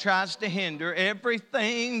that tries to hinder,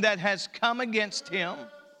 everything that has come against him.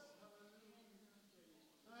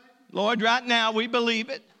 Lord, right now we believe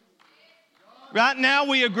it. Right now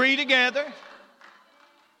we agree together.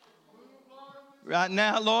 Right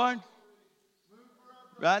now, Lord.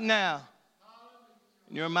 Right now.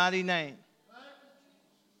 In your mighty name.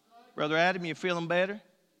 Brother Adam, you feeling better?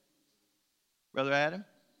 Brother Adam?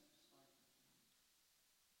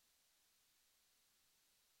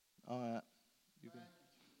 All right.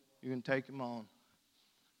 You can take him on.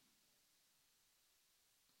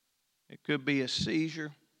 It could be a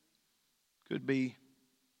seizure. Could be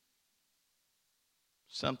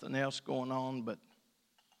something else going on, but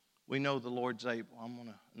we know the Lord's able. I'm going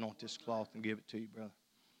to anoint this cloth and give it to you, brother.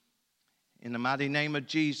 In the mighty name of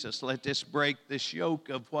Jesus, let this break this yoke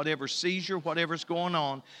of whatever seizure, whatever's going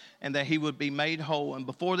on, and that he would be made whole. And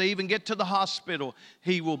before they even get to the hospital,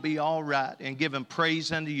 he will be all right. And give him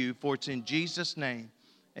praise unto you, for it's in Jesus' name.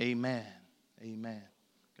 Amen. Amen.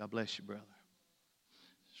 God bless you, brother.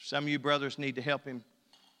 Some of you brothers need to help him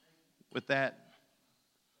with that.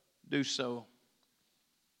 Do so.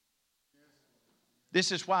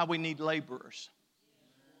 This is why we need laborers.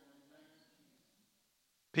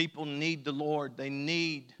 People need the Lord. They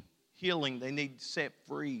need healing. They need set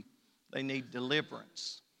free. They need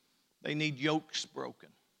deliverance. They need yokes broken.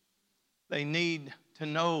 They need to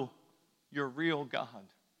know your real God.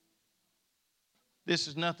 This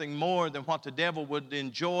is nothing more than what the devil would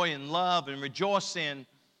enjoy and love and rejoice in,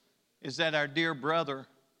 is that our dear brother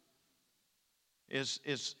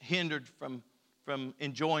is hindered from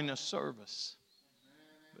enjoying a service.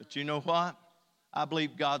 But you know what? I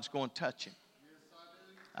believe God's going to touch him.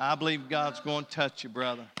 I believe God's going to touch you,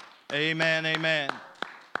 brother. Amen, amen.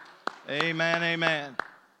 Amen, amen.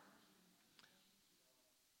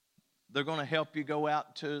 They're going to help you go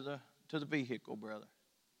out to the vehicle, brother.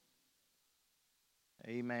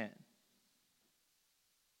 Amen.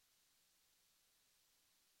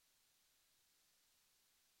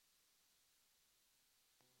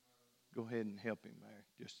 Go ahead and help him there.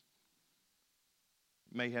 Just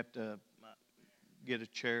you may have to get a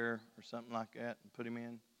chair or something like that and put him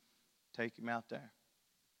in. Take him out there.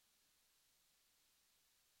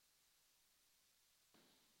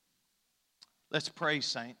 Let's pray,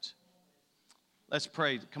 saints. Let's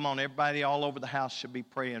pray. Come on, everybody all over the house should be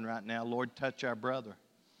praying right now. Lord, touch our brother.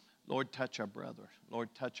 Lord, touch our brother.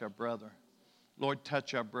 Lord, touch our brother. Lord,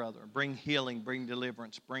 touch our brother. Bring healing, bring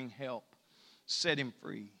deliverance, bring help. Set him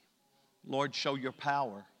free. Lord, show your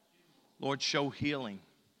power. Lord, show healing.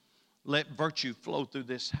 Let virtue flow through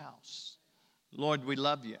this house. Lord, we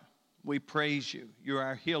love you. We praise you. You're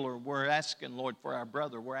our healer. We're asking, Lord, for our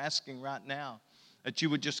brother. We're asking right now that you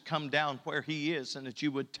would just come down where he is and that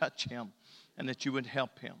you would touch him and that you would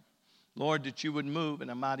help him. Lord, that you would move in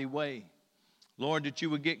a mighty way. Lord, that you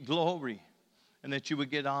would get glory and that you would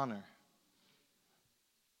get honor.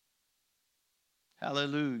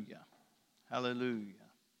 Hallelujah. Hallelujah.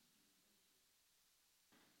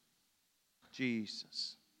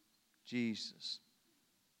 Jesus. Jesus.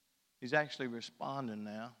 He's actually responding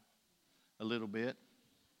now a little bit.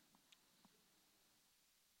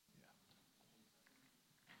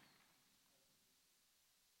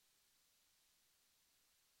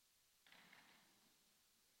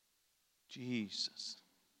 Jesus.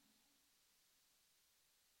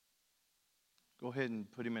 Go ahead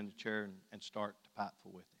and put him in the chair and start to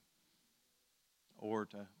Pikeville with him. Or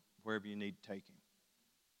to wherever you need to take him.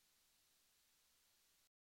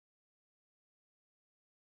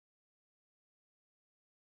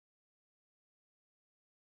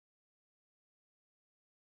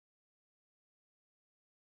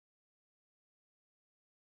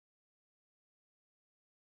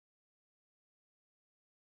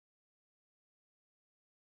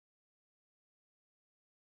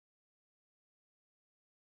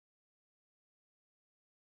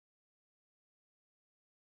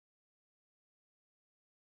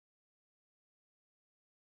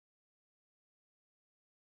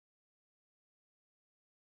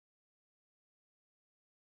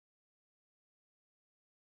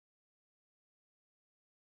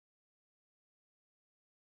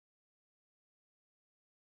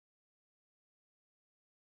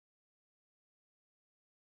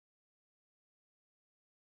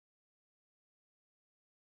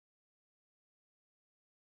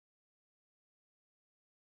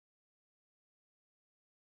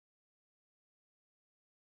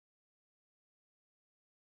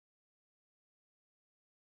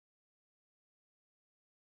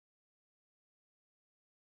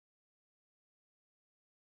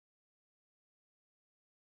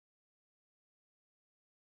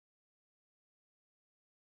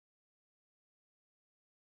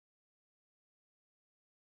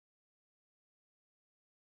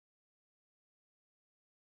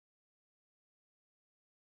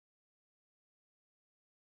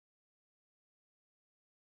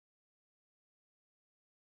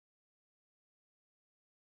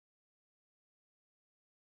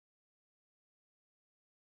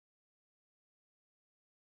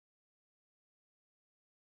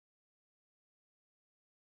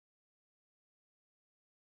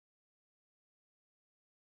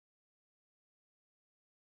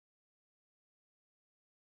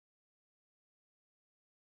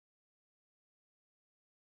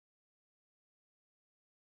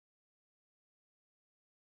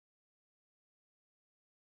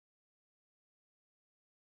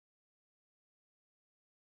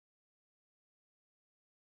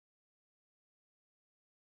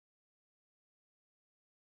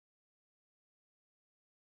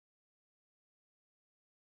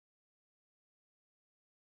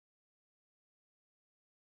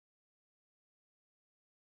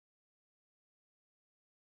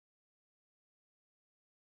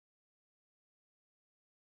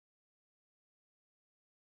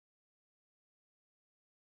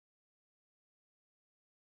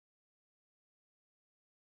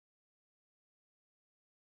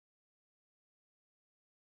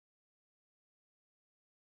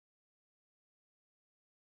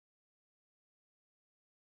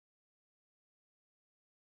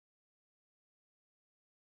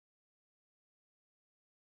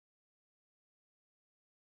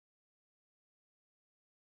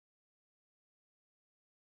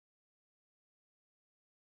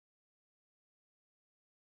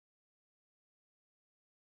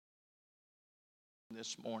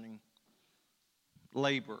 this morning.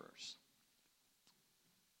 Laborers.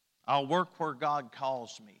 I'll work where God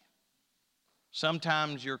calls me.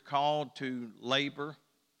 Sometimes you're called to labor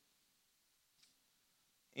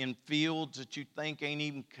in fields that you think ain't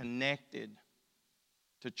even connected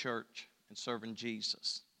to church and serving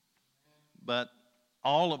Jesus. But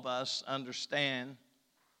all of us understand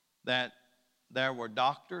that there were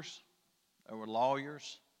doctors, there were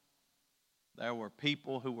lawyers, there were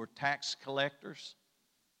people who were tax collectors.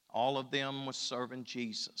 All of them was serving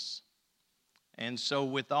Jesus. And so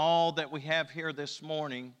with all that we have here this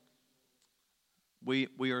morning, we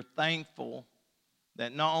are thankful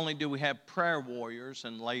that not only do we have prayer warriors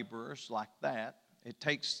and laborers like that, it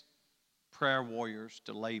takes prayer warriors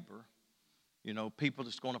to labor. You know, people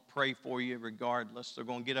that's going to pray for you regardless. They're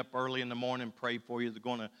going to get up early in the morning and pray for you. They're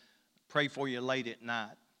going to pray for you late at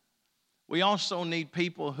night. We also need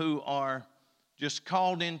people who are just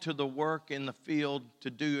called into the work in the field to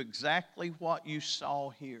do exactly what you saw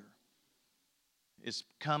here. Is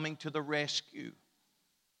coming to the rescue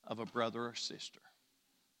of a brother or sister.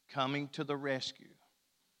 Coming to the rescue.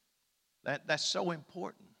 That's so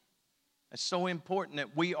important. It's so important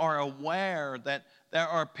that we are aware that there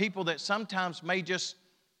are people that sometimes may just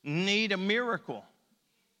need a miracle.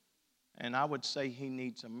 And I would say he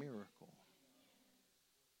needs a miracle.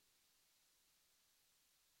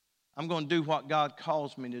 I'm going to do what God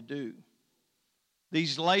calls me to do.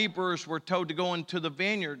 These laborers were told to go into the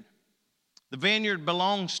vineyard. The vineyard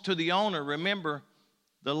belongs to the owner. Remember,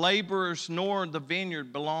 the laborers nor the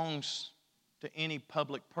vineyard belongs to any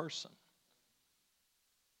public person.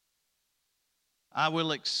 I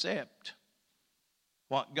will accept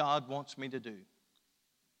what God wants me to do.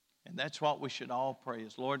 And that's what we should all pray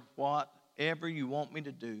is, Lord, whatever you want me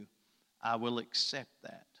to do, I will accept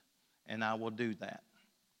that. And I will do that.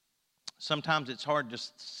 Sometimes it's hard to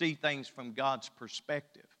see things from God's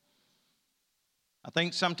perspective. I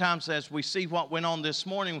think sometimes as we see what went on this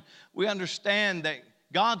morning, we understand that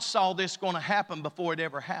God saw this going to happen before it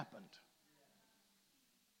ever happened.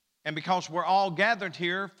 And because we're all gathered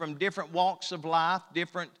here from different walks of life,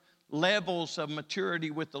 different levels of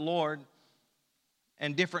maturity with the Lord,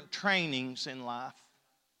 and different trainings in life,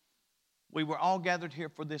 we were all gathered here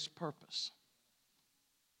for this purpose.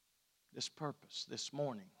 This purpose, this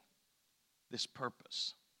morning, this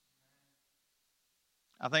purpose.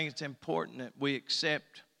 I think it's important that we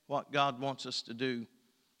accept what God wants us to do.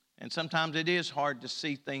 And sometimes it is hard to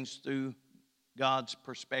see things through God's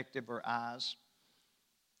perspective or eyes.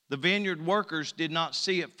 The vineyard workers did not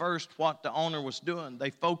see at first what the owner was doing.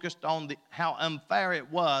 They focused on how unfair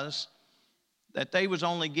it was that they was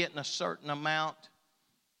only getting a certain amount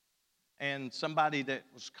and somebody that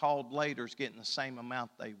was called later is getting the same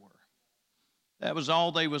amount they were. That was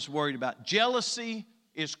all they was worried about. Jealousy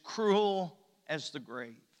is cruel as the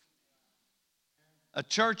grave. A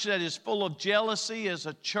church that is full of jealousy is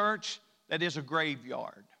a church that is a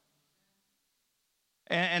graveyard.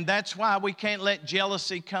 And that's why we can't let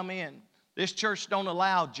jealousy come in. This church don't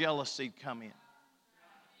allow jealousy to come in.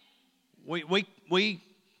 We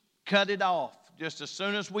cut it off just as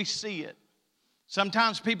soon as we see it.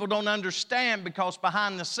 Sometimes people don't understand because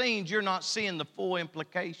behind the scenes you're not seeing the full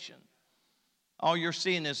implication. All you're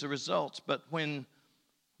seeing is the results. But when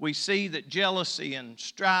we see that jealousy and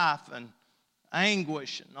strife and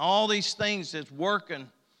anguish and all these things is working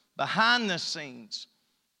behind the scenes,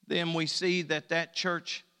 then we see that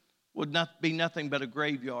church would not be nothing but a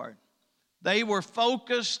graveyard. They were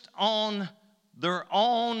focused on their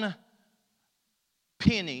own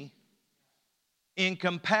penny in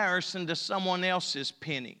comparison to someone else's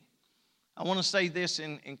penny. I want to say this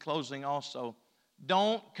in closing also.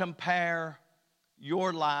 Don't compare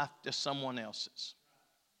your life to someone else's.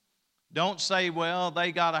 Don't say, well,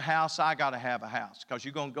 they got a house, I got to have a house, because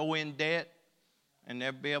you're going to go in debt and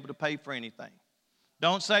never be able to pay for anything.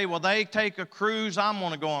 Don't say, well, they take a cruise, I'm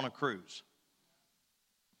going to go on a cruise.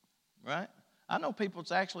 Right? I know people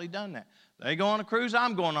that's actually done that. They go on a cruise,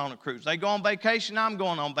 I'm going on a cruise. They go on vacation, I'm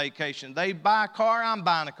going on vacation. They buy a car, I'm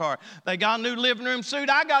buying a car. They got a new living room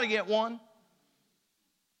suite, I got to get one.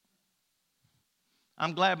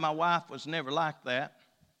 I'm glad my wife was never like that.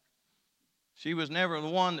 She was never the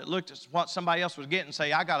one that looked at what somebody else was getting and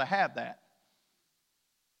say, I got to have that.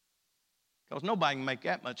 Because nobody can make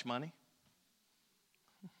that much money.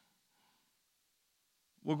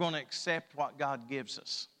 We're going to accept what God gives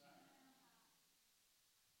us.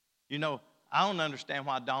 You know, I don't understand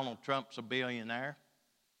why Donald Trump's a billionaire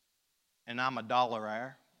and I'm a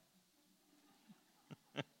dollaraire.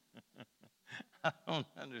 I don't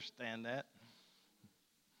understand that.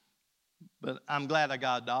 But I'm glad I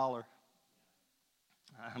got a dollar.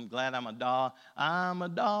 I'm glad I'm a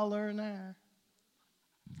dollar an hour.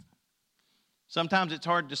 Sometimes it's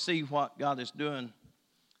hard to see what God is doing.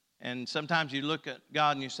 And sometimes you look at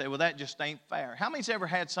God and you say, well, that just ain't fair. How many's ever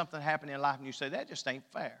had something happen in life and you say, that just ain't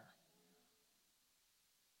fair?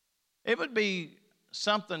 It would be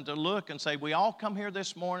something to look and say, we all come here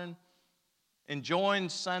this morning enjoying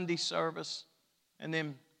Sunday service, and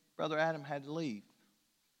then Brother Adam had to leave.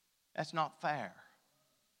 That's not fair.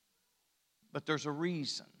 But there's a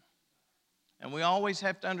reason. And we always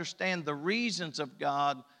have to understand the reasons of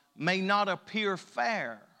God may not appear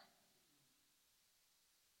fair.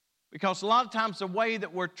 Because a lot of times the way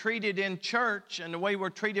that we're treated in church and the way we're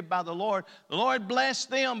treated by the Lord blessed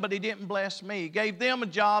them, but He didn't bless me. He gave them a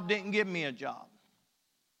job, didn't give me a job.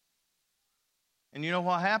 And you know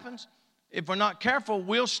what happens? If we're not careful,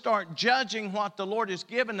 we'll start judging what the Lord has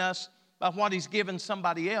given us by what He's given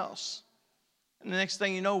somebody else. And the next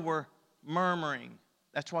thing you know, we're murmuring.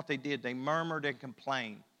 That's what they did. They murmured and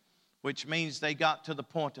complained, which means they got to the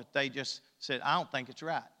point that they just said, I don't think it's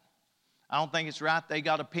right. I don't think it's right they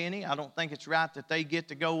got a penny. I don't think it's right that they get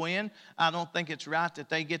to go in. I don't think it's right that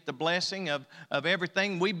they get the blessing of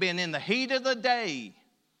everything. We've been in the heat of the day.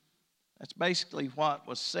 That's basically what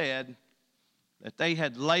was said, that they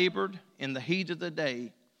had labored in the heat of the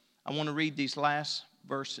day. I want to read these last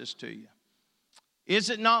verses to you. Is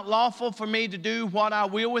it not lawful for me to do what I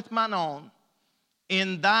will with mine own?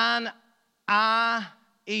 In thine eye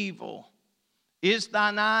evil. Is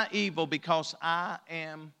thine eye evil because I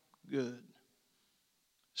am good?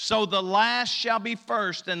 So the last shall be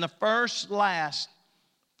first, and the first last.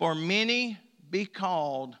 For many be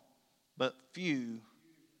called, but few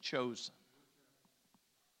chosen.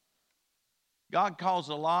 God calls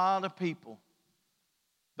a lot of people,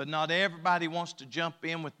 but not everybody wants to jump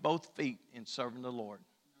in with both feet in serving the Lord.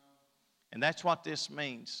 And that's what this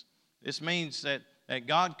means. This means that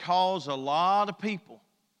God calls a lot of people,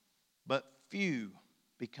 but few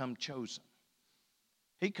become chosen.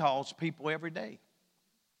 He calls people every day.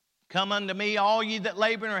 Come unto me, all ye that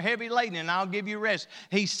labor and are heavy laden, and I'll give you rest.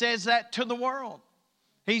 He says that to the world.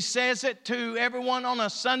 He says it to everyone on a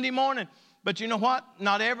Sunday morning. But you know what?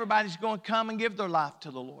 Not everybody's going to come and give their life to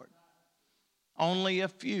the Lord. Only a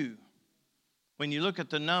few. When you look at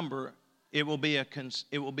the number, it will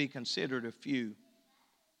be considered a few.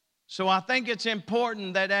 So I think it's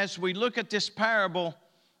important that as we look at this parable,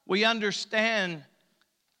 we understand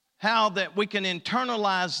how that we can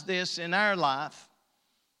internalize this in our life,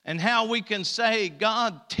 and how we can say,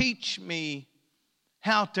 God, teach me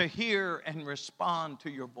how to hear and respond to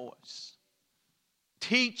your voice.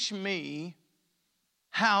 Teach me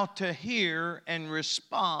how to hear and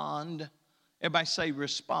respond. Everybody say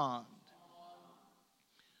respond.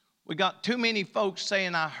 We got too many folks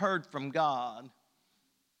saying, I heard from God,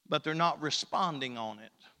 but they're not responding on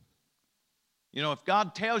it. You know, if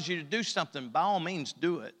God tells you to do something, by all means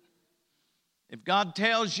do it. If God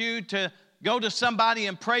tells you to go to somebody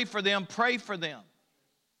and pray for them, pray for them.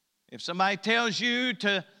 If somebody tells you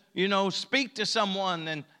to, speak to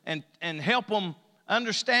someone and help them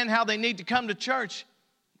understand how they need to come to church,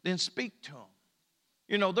 then speak to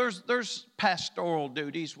them. There's pastoral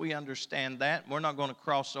duties. We understand that. We're not going to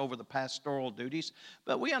cross over the pastoral duties,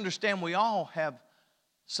 but we understand we all have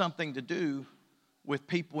something to do with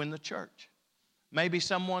people in the church. Maybe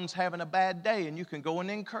someone's having a bad day and you can go and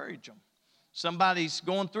encourage them. Somebody's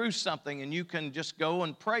going through something and you can just go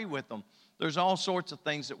and pray with them. There's all sorts of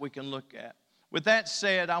things that we can look at. With that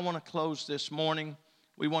said, I want to close this morning.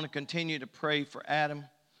 We want to continue to pray for Adam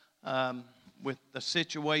with the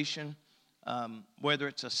situation, whether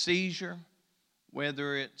it's a seizure,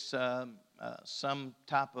 whether it's some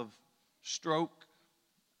type of stroke.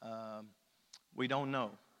 We don't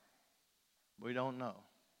know. We don't know.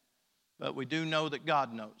 But we do know that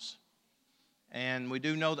God knows. And we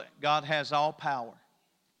do know that God has all power.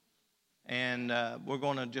 And we're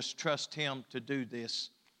going to just trust Him to do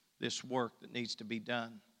this work that needs to be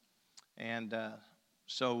done. And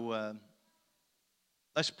so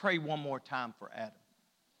let's pray one more time for Adam.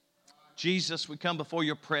 Jesus, we come before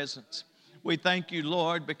your presence. We thank you,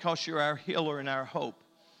 Lord, because you're our healer and our hope.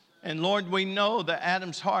 And Lord, we know that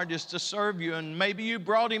Adam's heart is to serve you. And maybe you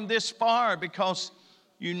brought him this far because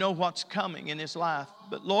you know what's coming in his life.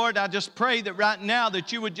 But Lord, I just pray that right now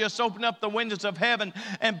that you would just open up the windows of heaven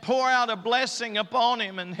and pour out a blessing upon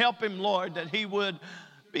him and help him, Lord, that he would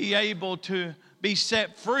be able to be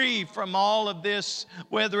set free from all of this,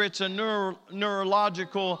 whether it's a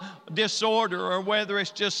neurological disorder or whether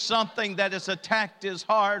it's just something that has attacked his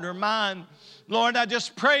heart or mind. Lord, I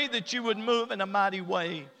just pray that you would move in a mighty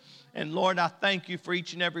way. And Lord, I thank you for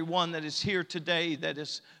each and every one that is here today that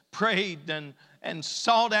has prayed and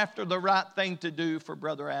sought after the right thing to do for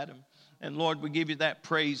Brother Adam. And Lord, we give you that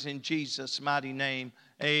praise in Jesus' mighty name.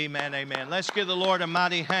 Amen, amen. Let's give the Lord a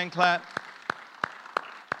mighty hand clap.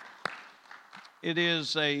 It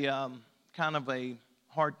is a kind of a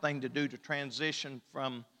hard thing to do to transition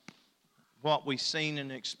from what we've seen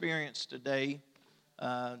and experienced today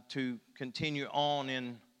to continue on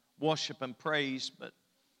in worship and praise, but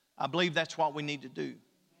I believe that's what we need to do.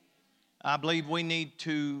 I believe we need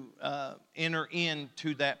to enter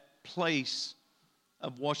into that place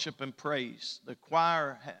of worship and praise. The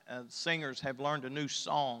choir singers have learned a new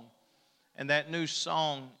song, and that new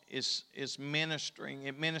song is ministering.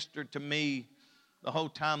 It ministered to me the whole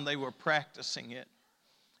time they were practicing it,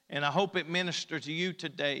 and I hope it ministered to you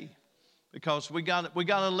today, because we got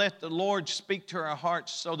to let the Lord speak to our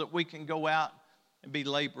hearts so that we can go out and be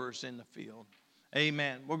laborers in the field.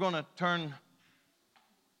 Amen. We're going to turn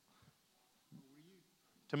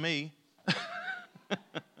to me. Has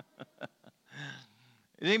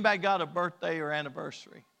anybody got a birthday or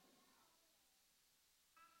anniversary?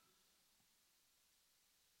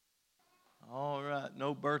 All right.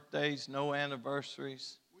 No birthdays, no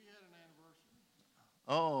anniversaries. We had an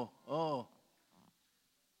anniversary. Oh.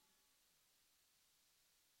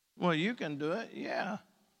 Well, you can do it, yeah.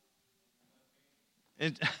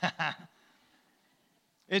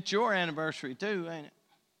 It's your anniversary too, ain't it?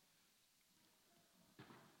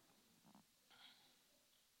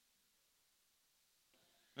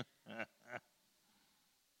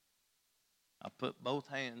 I put both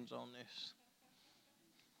hands on this.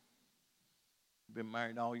 You've been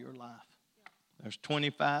married all your life. There's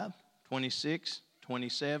 25, 26,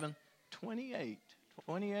 27, 28.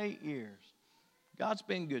 28 years. God's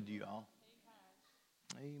been good to you all.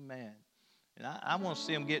 Amen. And I want to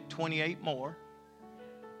see them get 28 more.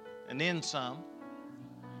 And then some.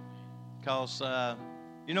 Because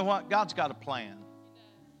you know what? God's got a plan.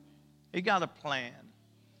 He got a plan.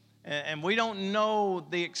 And we don't know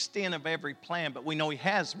the extent of every plan, but we know He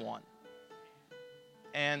has one.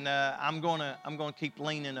 And I'm gonna keep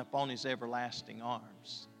leaning upon His everlasting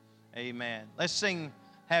arms. Amen. Let's sing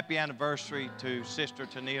happy anniversary to Sister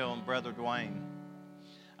Tennille and Brother Dwayne.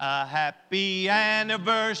 A happy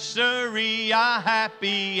anniversary, a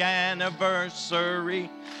happy anniversary.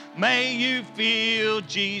 May you feel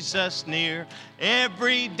Jesus near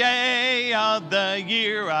every day of the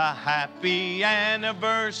year. A happy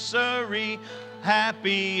anniversary,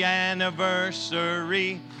 happy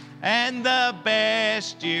anniversary, and the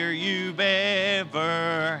best year you've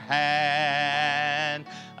ever had.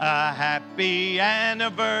 A happy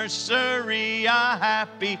anniversary, a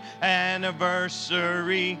happy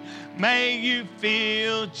anniversary. May you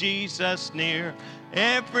feel Jesus near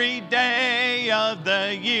every day of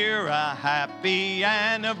the year. A happy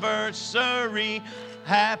anniversary,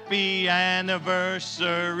 happy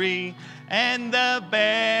anniversary, and the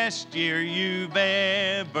best year you've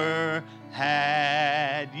ever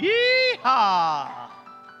had. Yeehaw!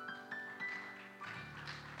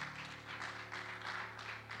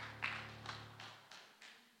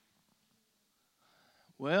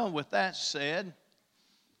 Well, with that said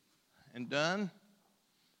and done,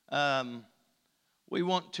 we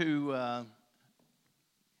want to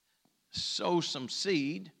sow some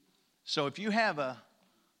seed. So if you have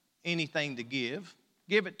anything to give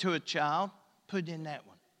it to a child. Put it in that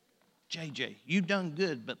one. JJ, you done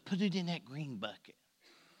good, but put it in that green bucket.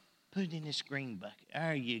 Put it in this green bucket.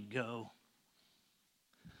 There you go.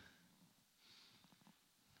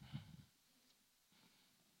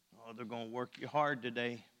 Oh, they're going to work you hard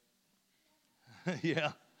today.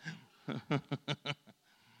 Yeah.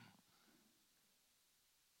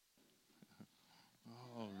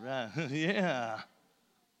 All right. Yeah.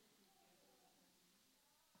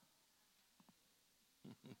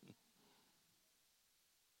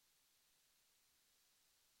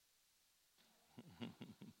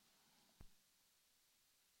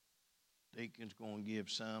 Deacon's going to give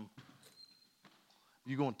some.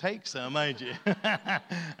 You're going to take some, ain't you?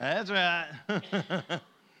 That's right.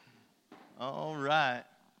 All right.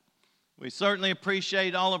 We certainly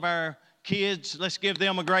appreciate all of our kids. Let's give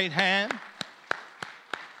them a great hand.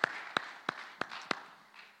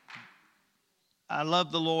 I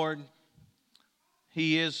love the Lord.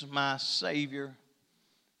 He is my Savior.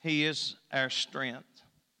 He is our strength.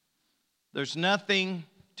 There's nothing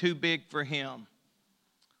too big for Him.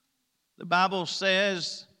 The Bible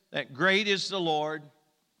says that great is the Lord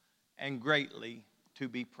and greatly to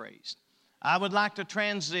be praised. I would like to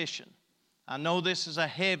transition. I know this is a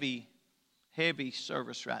heavy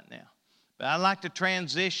service right now, but I'd like to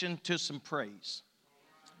transition to some praise.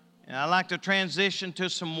 And I'd like to transition to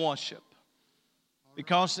some worship.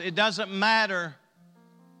 Because it doesn't matter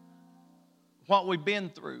what we've been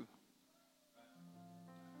through.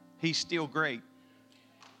 He's still great.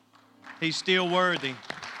 He's still worthy.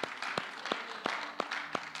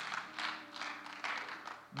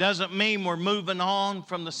 Doesn't mean we're moving on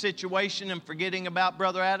from the situation and forgetting about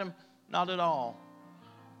Brother Adam. Not at all.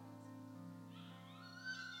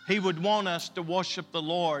 He would want us to worship the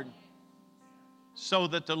Lord so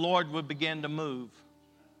that the Lord would begin to move.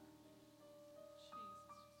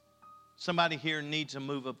 Somebody here needs a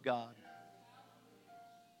move of God.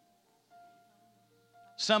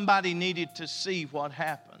 Somebody needed to see what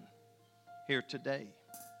happened here today.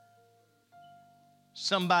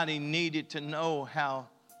 Somebody needed to know how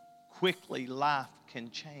quickly life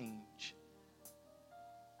can change.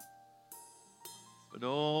 But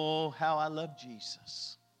oh, how I love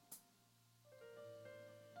Jesus.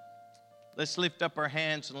 Let's lift up our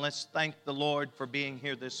hands and let's thank the Lord for being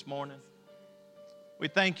here this morning. We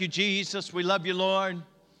thank you, Jesus. We love you, Lord.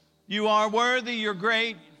 You are worthy. You're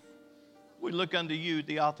great. We look unto you,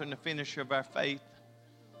 the author and the finisher of our faith.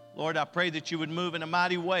 Lord, I pray that you would move in a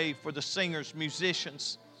mighty way for the singers,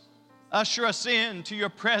 musicians. Usher us into your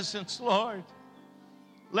presence, Lord.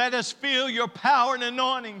 Let us feel your power and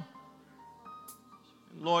anointing.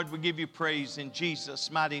 And Lord, we give you praise in Jesus'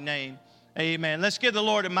 mighty name. Amen. Let's give the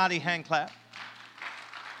Lord a mighty hand clap.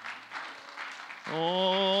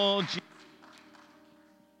 Oh, Jesus.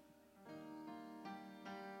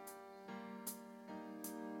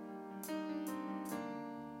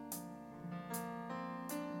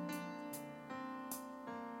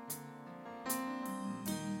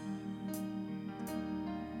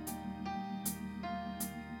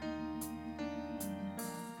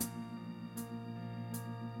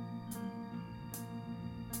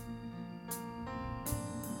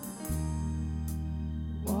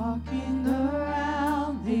 Walking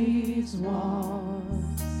around these walls,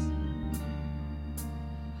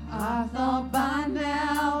 I thought by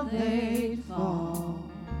now they'd fall,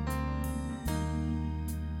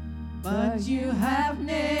 but you have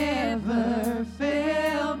never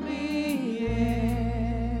failed me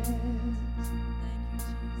yet.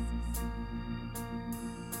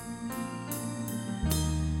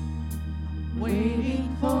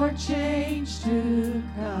 Waiting for change to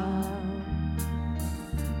come,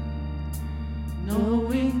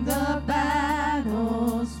 knowing the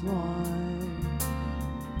battle's won,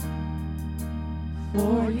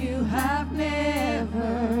 for you have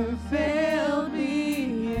never failed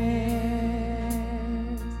me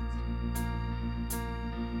yet.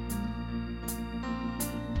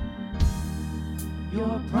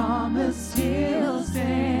 Your promise still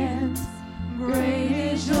stands, great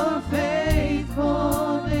is your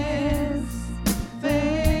faithfulness,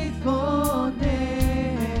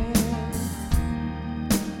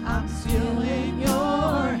 I'm still in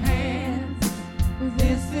your hands.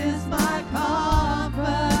 This is my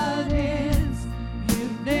confidence.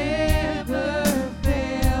 You've never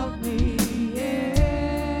failed me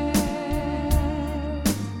yet.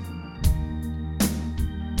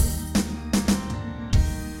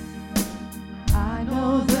 I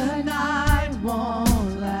know the night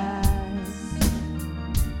won't last.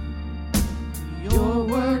 Your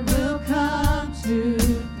word will come to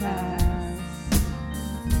pass.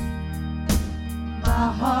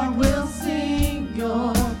 My heart will sing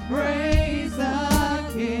your praise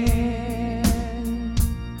again.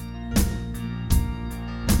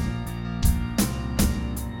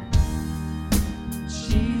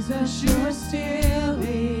 Jesus, you're still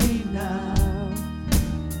enough.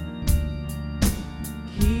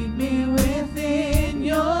 Keep me within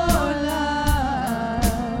your love.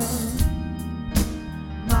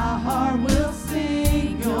 My heart will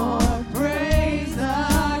sing your praise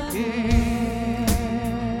again.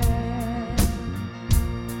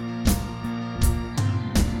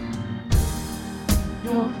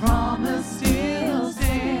 Your promise still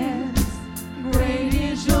stands. Great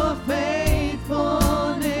is your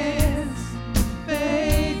faithfulness,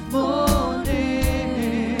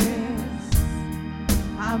 faithfulness.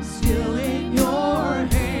 I'm still in your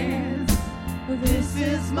hands. This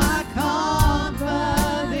is my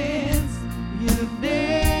confidence. You've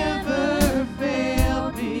never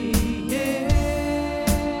failed me yet.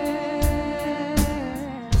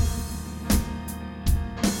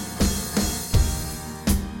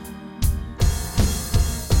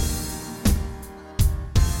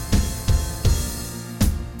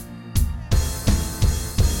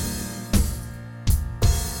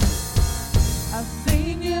 I've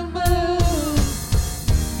seen you move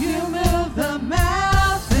the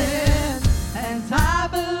mountain, and I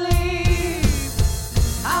believe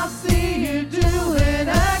I'll see you do it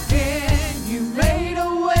again. You made a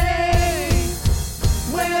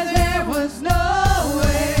there was no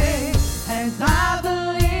way. And I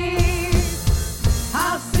believe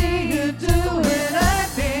I'll see you do it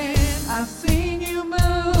again. I've seen you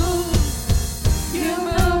move. You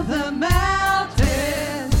move the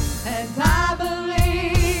mountains. And I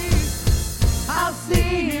believe I'll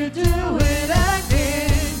see you do it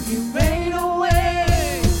again. You made a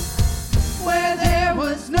way where there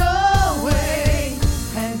was no way.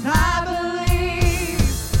 And I believe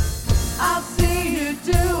I'll see you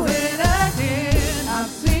do it again. I've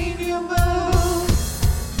seen you move.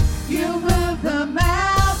 You move the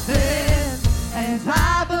mountains. And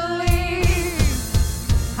I believe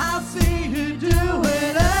I'll see you do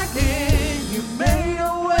it again. You made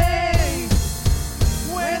a way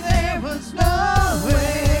where there was no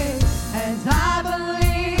way. And I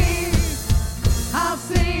believe I'll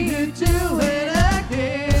see you do it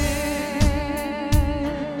again.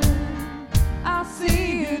 I'll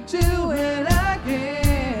see you do it again.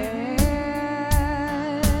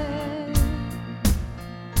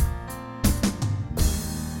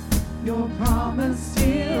 Your promise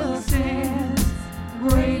still stands.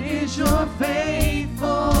 Great is your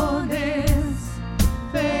faithfulness,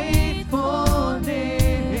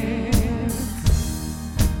 faithfulness.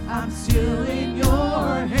 I'm still in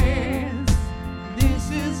your hands. This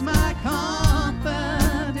is my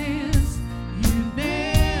confidence. You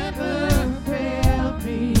never failed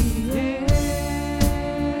me yet.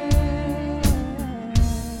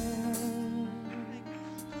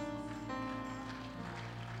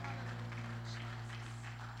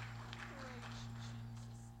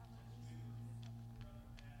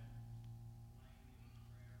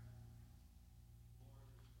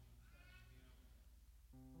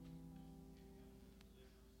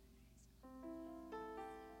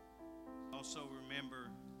 Also remember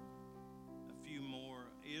a few more.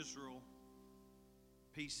 Israel,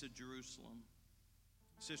 Peace of Jerusalem,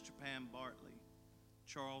 Sister Pam Bartley,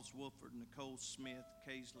 Charles Wolford, Nicole Smith,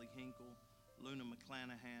 Kaisley Hinkle, Luna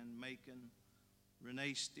McClanahan, Macon,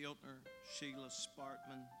 Renee Stiltner, Sheila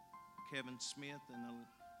Spartman, Kevin Smith, and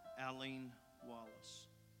Aline Wallace.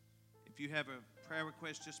 If you have a prayer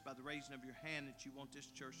request just by the raising of your hand that you want this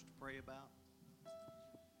church to pray about,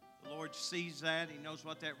 the Lord sees that. He knows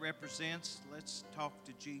what that represents. Let's talk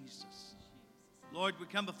to Jesus. Lord, we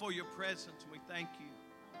come before your presence and we thank you.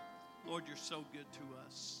 Lord, you're so good to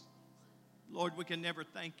us. Lord, we can never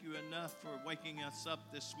thank you enough for waking us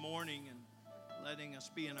up this morning and letting us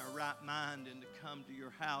be in our right mind and to come to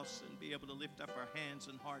your house and be able to lift up our hands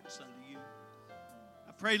and hearts unto you.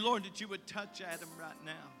 I pray, Lord, that you would touch Adam right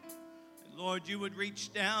now. And Lord, you would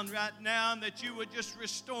reach down right now and that you would just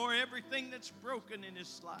restore everything that's broken in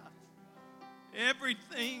his life.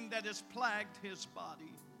 Everything that has plagued his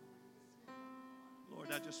body.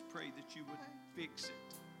 Lord, I just pray that you would fix it.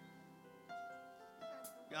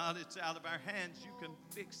 God, it's out of our hands. You can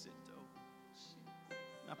fix it, though.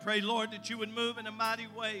 I pray, Lord, that you would move in a mighty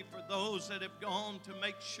way for those that have gone to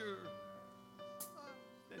make sure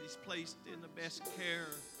that he's placed in the best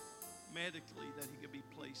care medically that he could be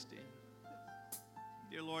placed in.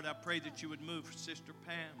 Dear Lord, I pray that you would move for Sister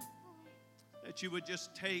Pam, that you would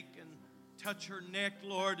just take and touch her neck,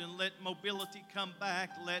 Lord, and let mobility come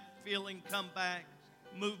back, let feeling come back,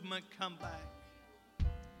 movement come back.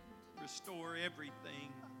 Restore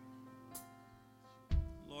everything.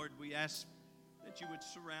 Lord, we ask that you would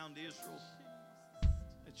surround Israel,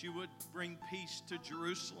 that you would bring peace to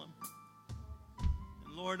Jerusalem.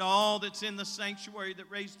 And Lord, all that's in the sanctuary that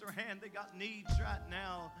raised their hand, they got needs right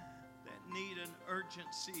now that need an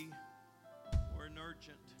urgency or an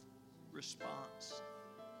urgent response.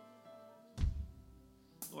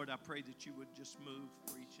 Lord, I pray that you would just move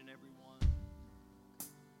for each and every one.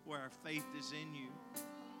 Where our faith is in you,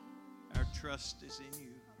 our trust is in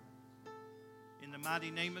you. In the mighty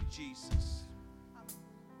name of Jesus,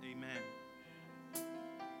 amen.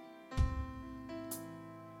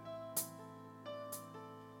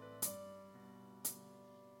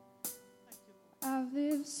 I've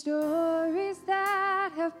lived stories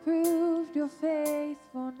that have proved your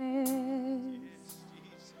faithfulness. Yes,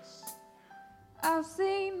 Jesus. I've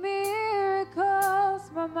seen miracles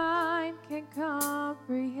my mind can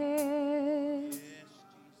comprehend. Yes,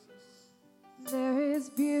 Jesus. There is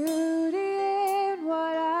beauty in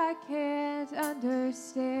what I can't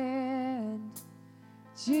understand.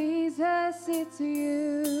 Jesus, it's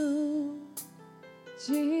you.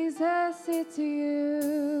 Jesus, it's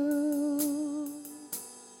you.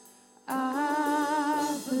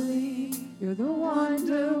 I believe you're the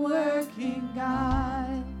wonder-working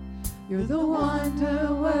God. You're the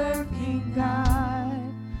wonder-working God.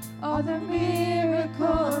 All the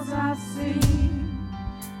miracles I've seen,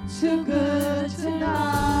 too good to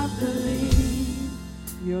not believe.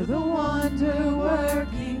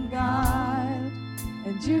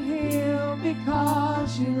 and you heal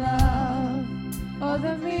because you love. All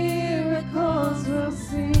the miracles we'll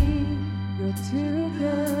see. You're too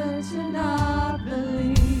good to not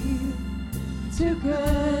believe. Too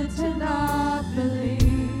good to not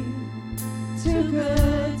believe. Too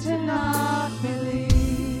good to not believe.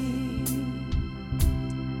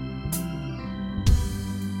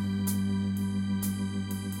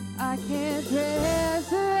 I can't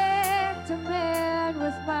resurrect a man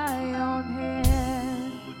with my own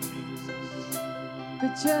hands,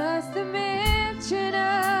 but just the mention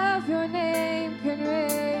of your name can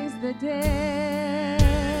raise the dead.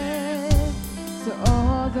 So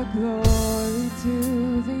all the glory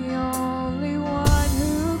to the only one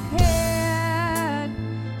who can.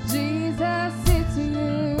 Jesus, it's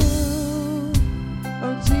you.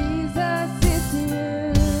 Oh, Jesus, it's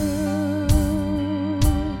you.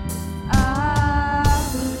 I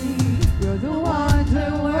believe you're the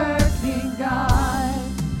wonder-working God.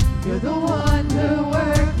 You're the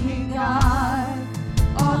wonder-working God.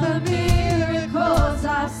 All the miracles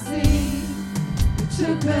I've seen, you're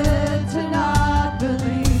too good to not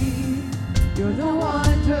believe. You're the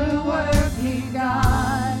wonder-working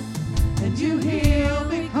God, and you heal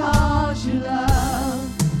because you love.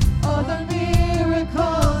 All the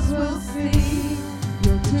miracles we'll see.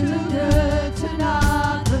 You're too good to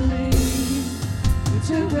not believe. You're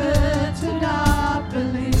too good to not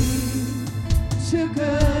believe. Too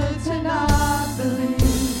good to not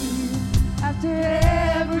believe. After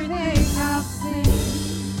everything I've seen,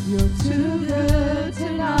 you're too good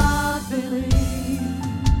to not believe.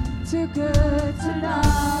 Too good to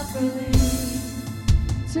not believe.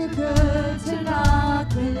 Too good to not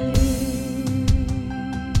believe.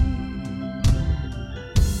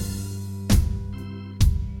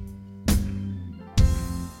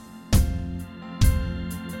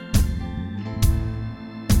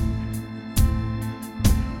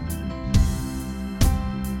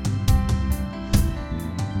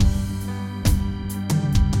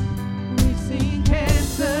 We've seen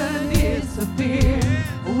cancer disappear.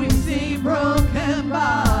 We've seen broken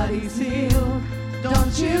bodies healed.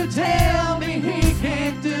 Don't you tell me he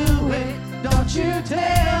can't do it. Don't you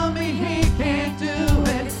tell me he can't do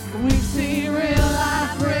it. We've seen real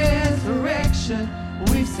life resurrection.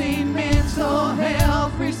 We've seen mental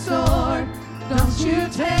health restored. Don't you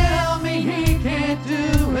tell me he can't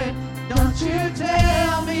do it. Don't you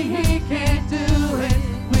tell me he can't do it.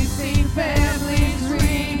 We've seen families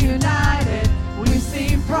reunited. We've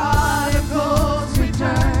seen prodigals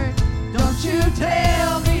return. Don't you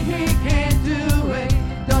tell me he can't do it.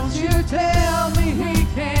 Don't you tell me he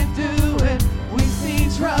can't do it. We've seen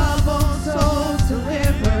troubled souls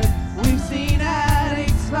delivered. We've seen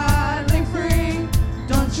addicts finally free.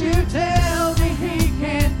 Don't you tell me he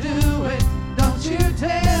can't do it. Don't you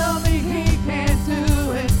tell me he can't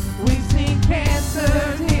do it. We've seen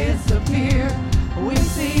cancer disappear. We've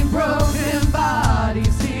seen broken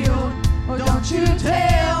bodies healed. Oh, don't you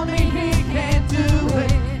tell me he can't do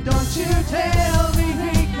it. Don't you tell me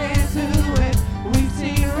he can't do it. We've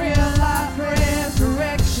seen real life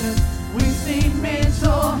resurrection. We've seen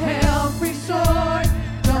mental health restored.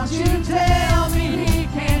 Don't you tell me he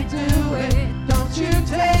can't do it. Don't you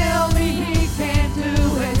tell me he can't do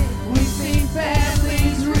it. We've seen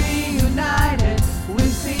families reunited.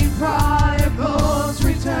 We've seen prodigals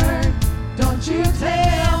return. Don't you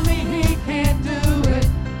tell me he can't do it.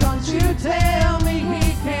 Don't you tell me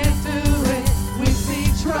he can't do it. We've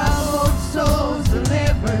seen troubled souls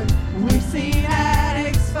delivered. We've seen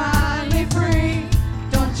addicts finally free.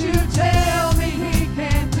 Don't you tell me he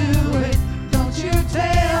can't do it. Don't you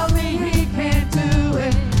tell me he can't do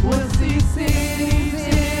it. We'll see cities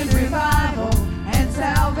in revival and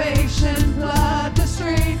salvation flood the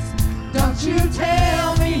streets. Don't you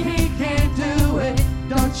tell me he can't do it.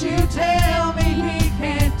 Don't you tell me he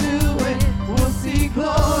can't do it. We'll see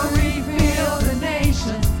glory fill the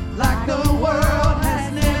nations like the world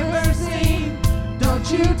has never seen. Don't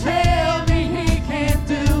you tell me he can't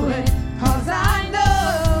do it, 'cause I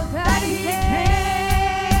know that he can.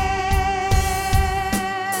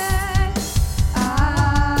 I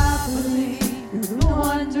believe you're the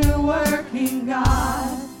wonder-working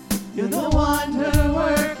God. You're the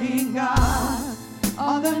wonder-working God.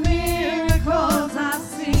 All the miracles I've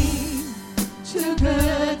seen, too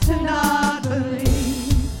good to not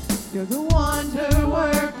believe. You're the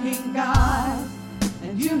wonder-working God,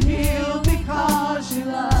 and you heal because you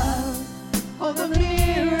love. All the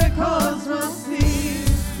miracles we'll see.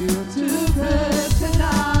 You're too good to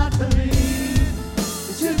not believe.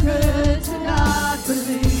 Too good to not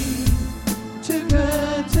believe. Too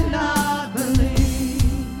good to not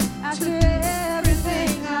believe. After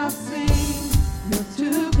everything I've seen, you're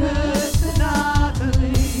too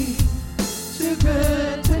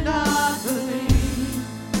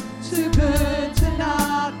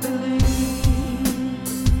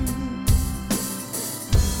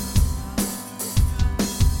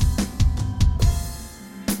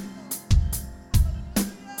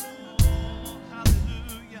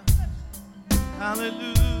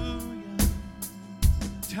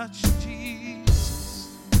Jesus.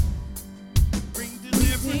 Bring We've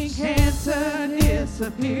deliverance. seen cancer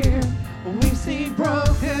disappear. We've seen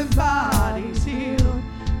broken bodies healed.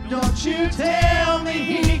 Don't you tell me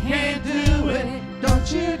he can't do it.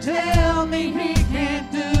 Don't you tell me he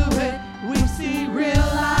can't do it. We've seen real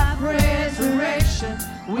life resurrection.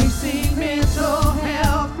 We've seen mental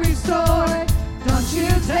health restored. Don't you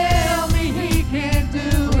tell me he can't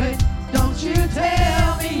do it. Don't you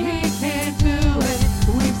tell me he can't do it.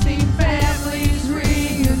 We've seen families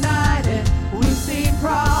reunited. We've seen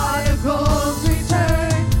prodigals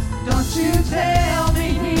return. Don't you tell me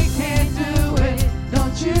he can't do it.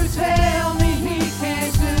 Don't you tell me he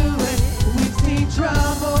can't do it. We've seen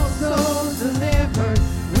troubled souls delivered.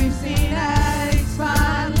 We've seen addicts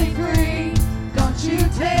finally free. Don't you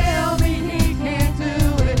tell me he can't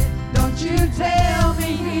do it. Don't you tell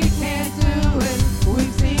me he can't do it.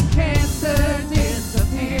 We've seen cancer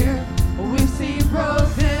disappear. We've seen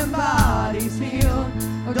broken bodies healed.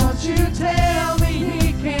 Don't you tell me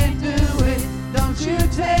he can't do it. Don't you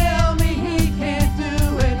tell me he can't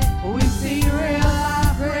do it. We've seen real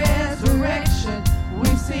life resurrection.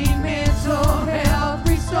 We've seen mental health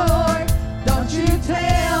restored. Don't you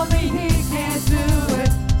tell me he can't do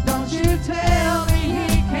it. Don't you tell me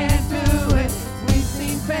he can't do it. We've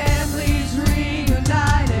seen families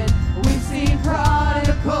reunited. We've seen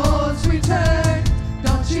prodigals return.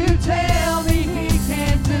 Don't you tell me he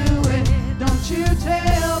can't do it. Don't you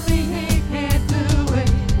tell me he can't do it.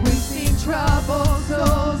 We've seen troubled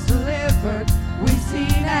souls delivered. We've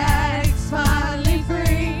seen addicts finally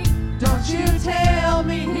free. Don't you tell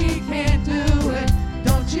me he can't do it.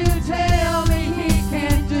 Don't you tell me he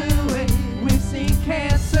can't do it. We've seen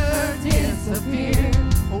cancer disappear.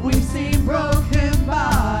 We've seen broken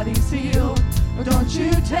bodies healed. Don't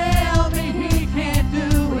you tell me he can't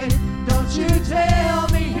do it. Don't you tell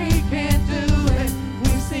me he can't do it.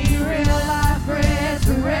 We've seen real life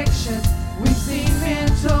resurrection. We've seen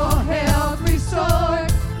mental health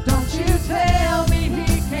restored. Don't you tell me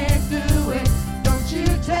he can't do it. Don't you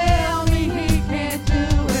tell me he can't do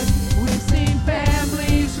it. We've seen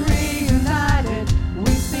families reunited.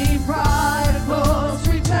 We've seen prodigals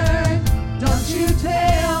return. Don't you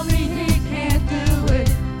tell me he can't do it.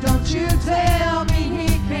 Don't you tell me he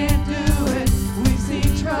can't do it. We've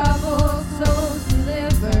seen troubled souls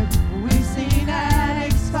delivered. We've seen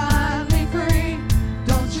addicts finally free.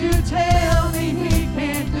 Don't you tell me he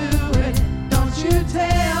can't do it. Don't you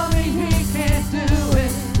tell me he can't do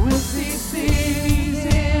it. We'll see cities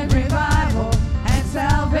in revival and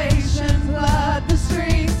salvation flood the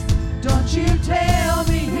streets. Don't you tell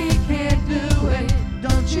me he can't do it.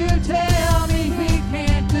 Don't you tell me he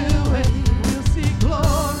can't do it. We'll see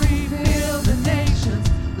glory fill the nations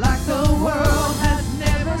like the world has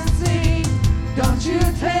never seen. Don't you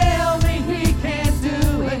tell me he can't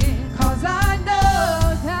do it, 'cause I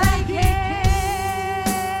know that he can.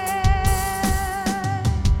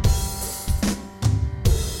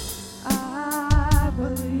 I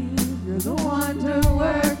believe you're the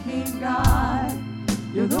wonder-working God.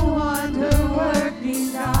 You're the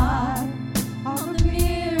wonder-working God. All the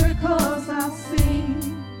miracles I've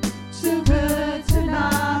seen, too good to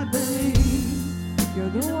not believe. You're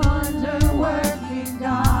the wonder-working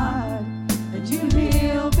God, and you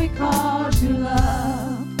heal because you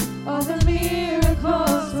love. All the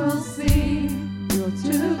miracles we'll see, you're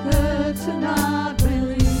too good to not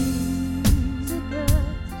believe. Too good.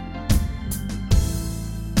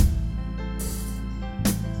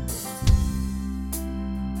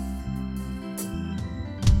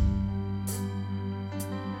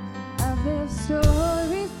 I've lived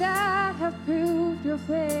stories that have proved your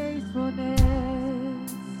faithfulness.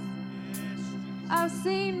 I've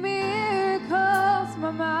seen miracles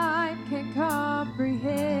my mind can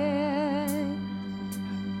comprehend.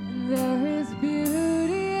 And there is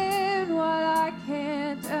beauty in what I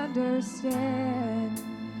can't understand.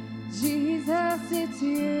 Jesus, it's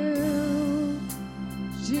you.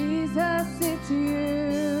 Jesus, it's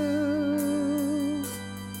you.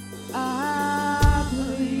 I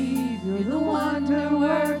believe you're the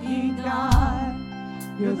wonder-working God.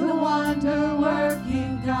 You're the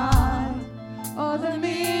wonder-working God. All the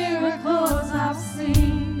miracles I've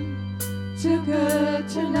seen, too good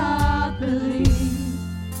to not believe.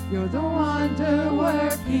 You're the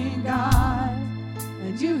wonder-working God,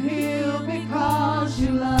 and you heal because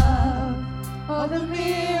you love. All the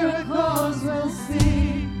miracles we'll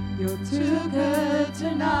see, you're too good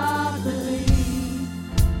to not believe.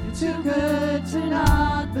 You're too good to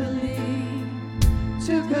not believe.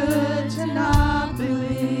 Too good to not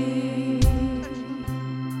believe.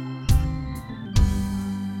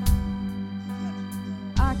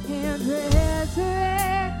 I can't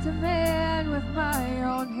resurrect a man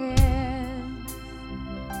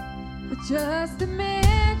Just the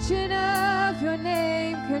mention of your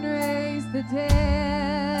name can raise the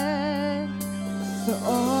dead. So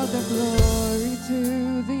all the glory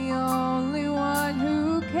to the only one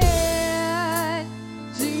who can.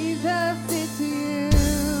 Jesus, it's you.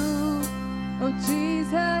 Oh,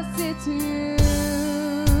 Jesus, it's you.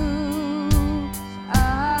 I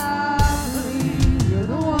believe you're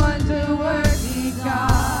the wonder-working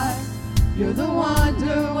God. You're the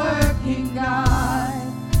wonder-working God.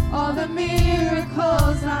 All the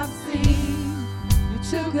miracles I've seen, you're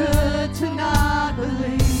too good to not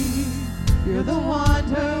believe. You're the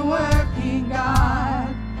wonder-working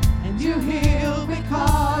God, and you heal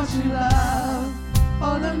because you love.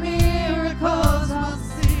 All the miracles I'll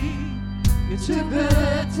see, you're too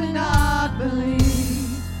good to not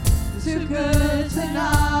believe. You're too good to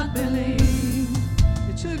not believe.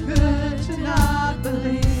 You're too good to not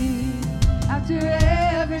believe. After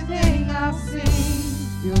everything I've seen,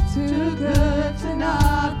 you're too good to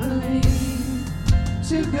not believe.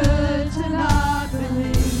 Too good to not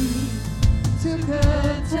believe. Too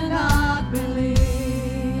good to not believe.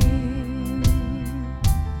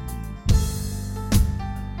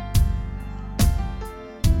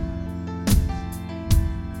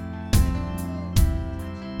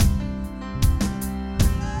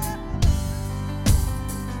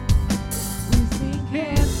 We've seen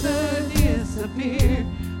cancer disappear.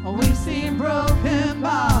 We've seen broken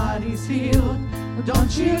bodies healed.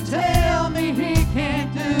 Don't you tell me he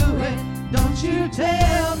can't do it. Don't you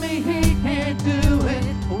tell me he can't do it.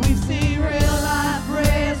 We've seen real life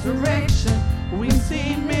resurrection. We've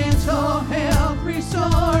seen mental health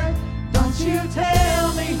restored. Don't you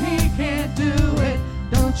tell me he can't do it.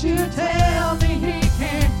 Don't you tell me he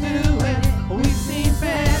can't do it. We've seen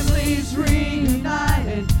families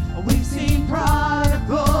reunited. We've seen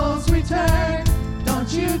prodigals return.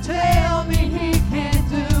 Don't you tell me he can't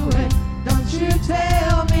do it. Don't you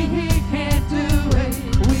tell me he can't do it.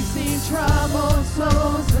 We've seen troubled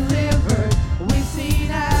souls delivered. We've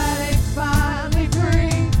seen addicts finally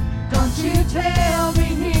free. Don't you tell me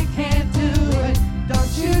he can't do it.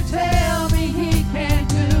 Don't you tell me he can't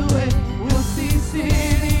do it. We'll see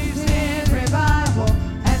cities in revival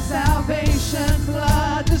and salvation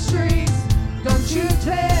flood the streets. Don't you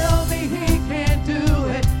tell me he can't do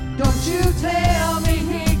it. Don't you tell me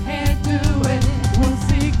he can't do it. We'll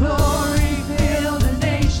see glory fill the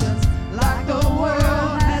nations like the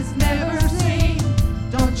world has never seen.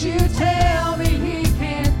 Don't you tell me he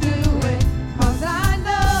can't do it, 'cause I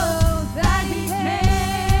know that he can.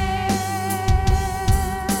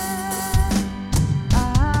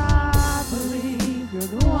 I believe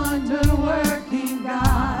you're the wonder-working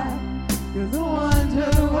God. You're the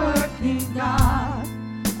wonder-working God.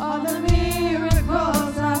 All the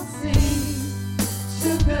miracles I've seen,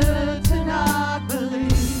 too good to not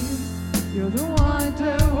believe. You're the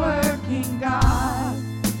wonder-working God,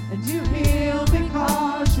 and you heal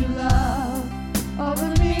because you love. All the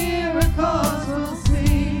miracles we'll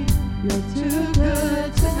see, you're too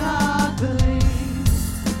good to not believe.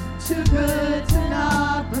 Too good to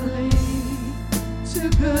not believe. Too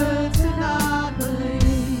good to not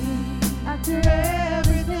believe. After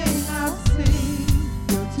everything I've seen,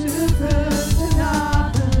 you're too good to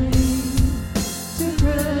not believe. Too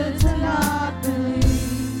good to not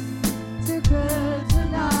believe. Too good to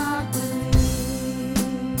not believe.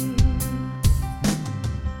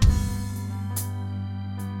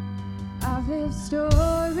 I've lived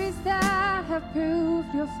stories that have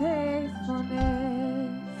proved your faithfulness.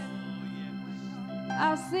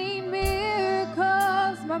 I've seen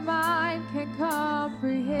miracles my mind can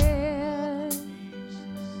comprehend.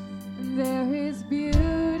 And there is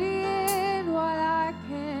beauty in what I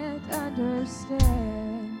can't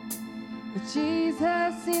understand. But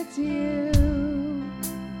Jesus, it's you.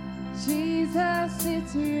 Jesus,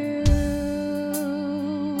 it's you.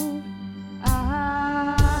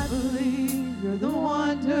 I believe you're the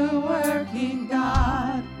wonder-working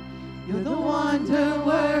God. You're the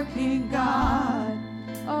wonder-working God.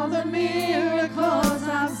 All the miracles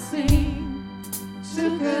I've seen,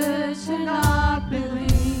 too good to not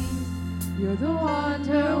believe. You're the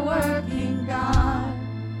wonder-working God,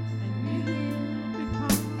 and you heal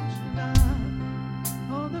because you love.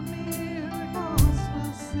 All the miracles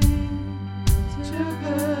we'll see, too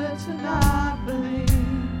good to not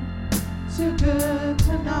believe. Too good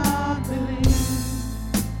to not believe.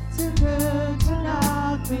 Too good to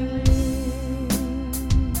not believe.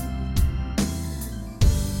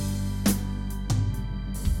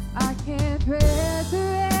 I can't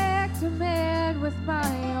resurrect a man with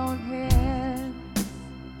my own hands,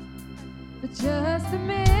 but just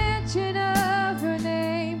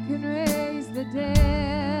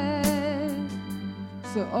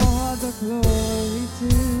All the glory to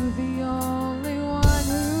the only one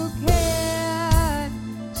who can.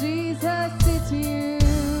 Jesus, it's you.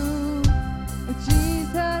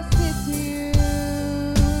 Jesus, it's you.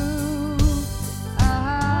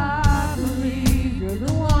 I believe you're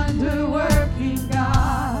the wonder-working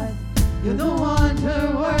God. You're the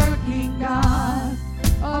wonder-working God.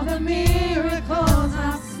 All the miracles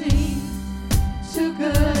I've seen, too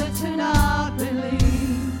good to not believe.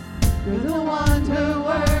 You're the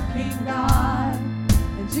wonder-working God,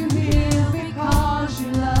 and you heal because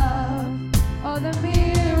you love. All the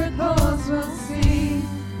miracles we'll see.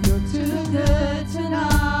 You're too good to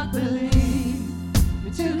not believe.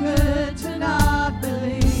 You're too good to not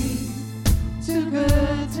believe. Too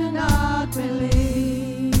good to not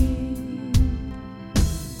believe.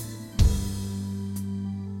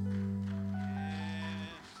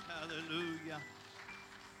 Yes, hallelujah.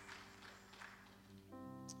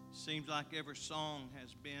 Seems like every song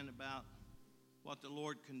has been about what the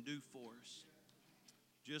Lord can do for us.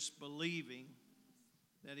 Just believing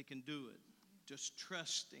that He can do it. Just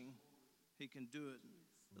trusting He can do it.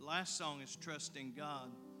 The last song is Trusting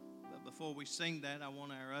God. But before we sing that, I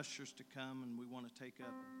want our ushers to come and we want to take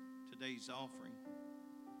up today's offering.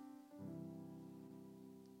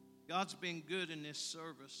 God's been good in this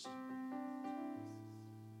service.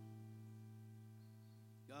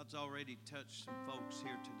 God's already touched some folks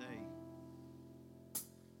here today.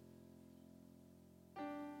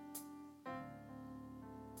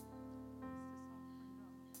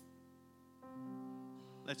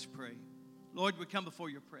 Let's pray. Lord, we come before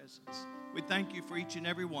your presence. We thank you for each and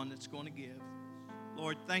every one that's going to give.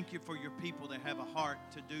 Lord, thank you for your people that have a heart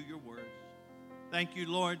to do your word. Thank you,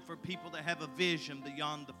 Lord, for people that have a vision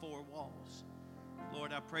beyond the four walls.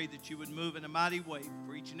 Lord, I pray that you would move in a mighty way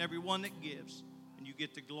for each and every one that gives, and you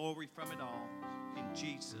get the glory from it all. In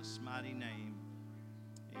Jesus' mighty name,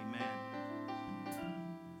 amen.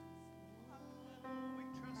 We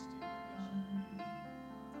trust you, God.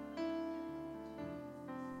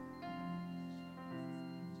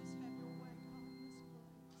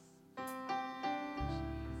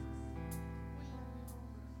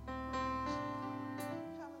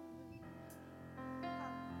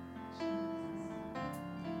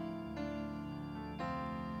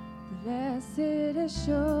 Blessed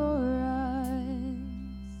assurance,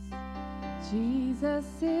 Jesus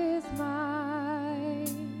is mine.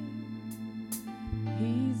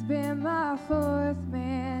 He's been my fourth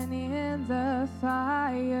man in the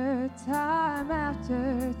fire, time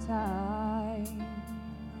after time.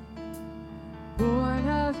 Born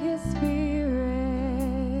of His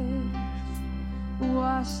Spirit,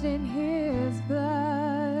 washed in His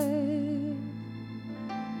blood,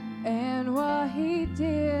 and what He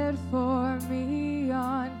did for me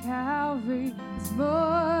on Calvary is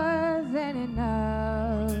more than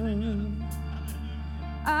enough.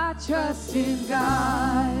 I trust in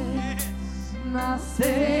God, my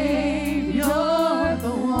Savior,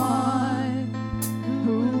 the one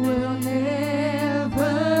who will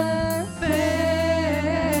never fail.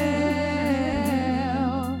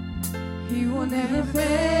 He will never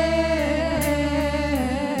fail.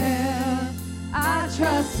 I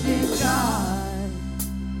trust in God,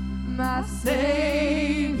 my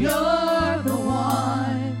Savior, the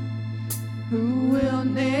one who will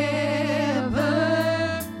never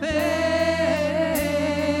fail.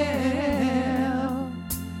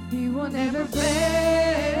 He will never fail.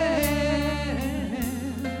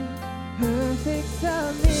 Perfect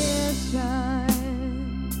submission,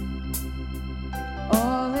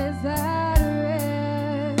 all is at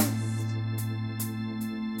rest.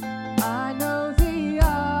 I know the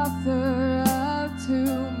author of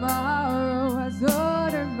tomorrow has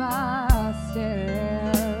ordered my steps.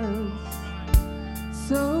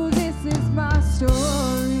 So this is my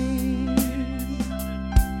story,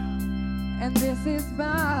 and this is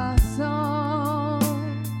my song.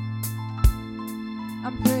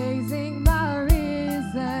 I'm praising my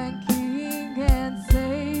risen King and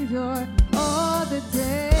Savior all the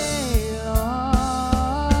day long.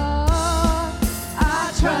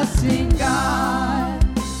 I trust in God,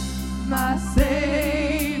 my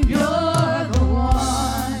Savior, the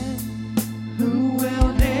one who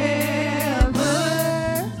will never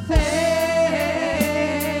fail.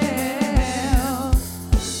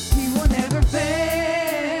 He will never fail.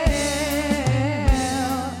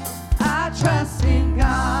 I trust in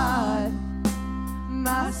God,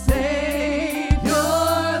 my Savior,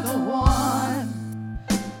 the one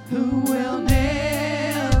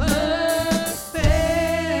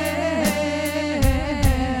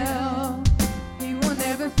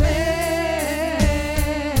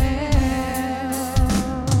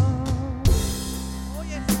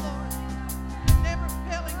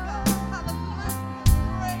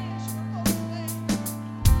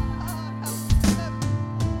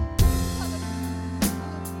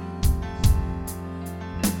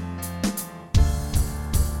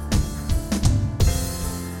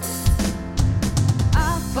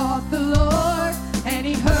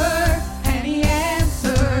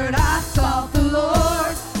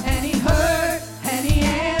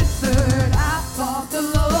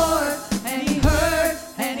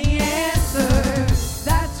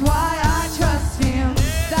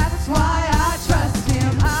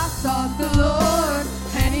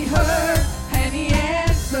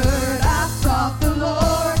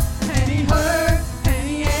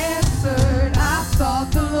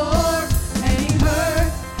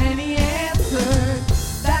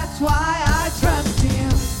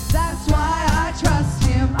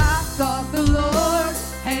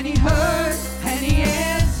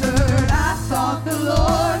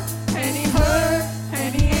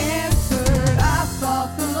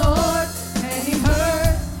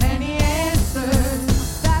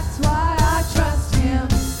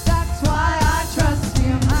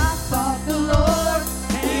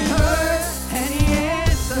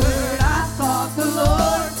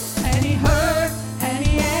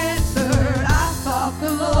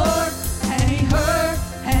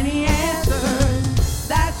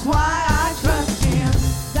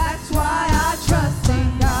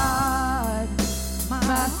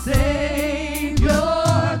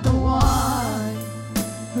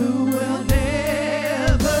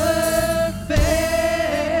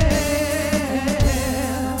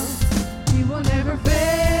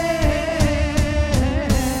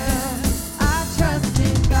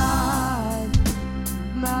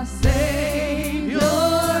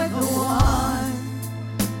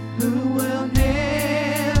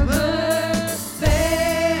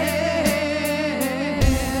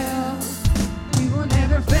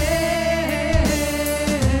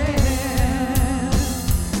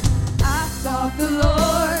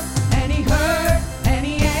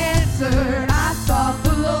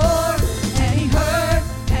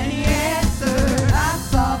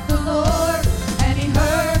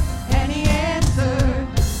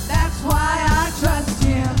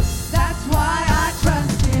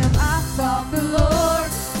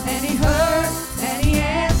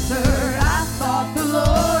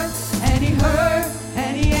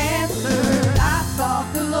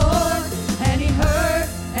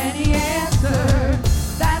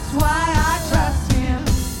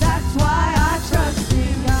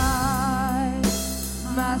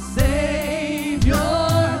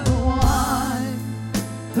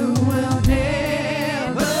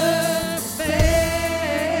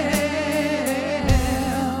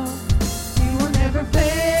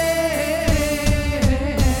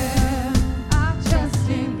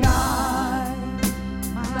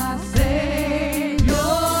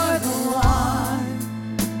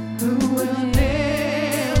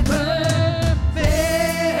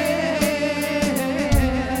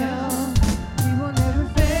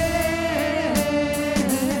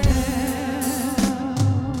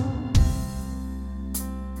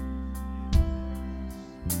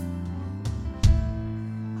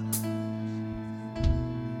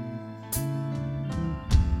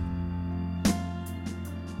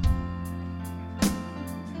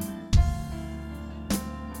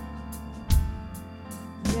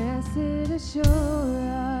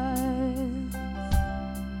assurance,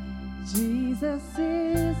 Jesus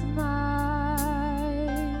is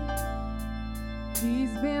mine.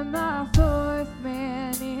 He's been my fourth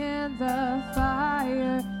man in the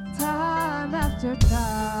fire, time after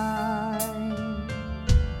time.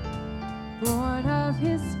 Born of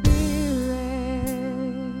His Spirit,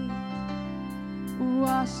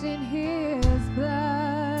 washed in His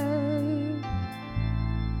blood,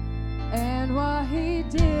 and what He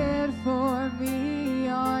did for me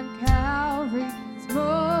on Calvary is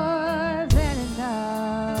more than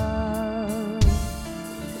enough.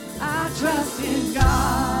 I trust in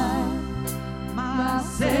God, my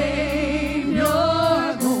Savior,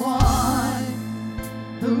 the one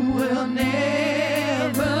who will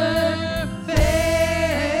never fail.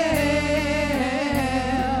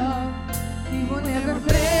 He will never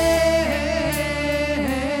fail.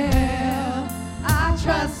 I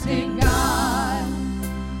trust in God,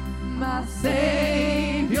 my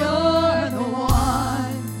Savior, the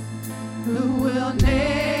one who will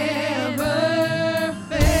never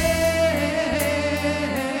fail.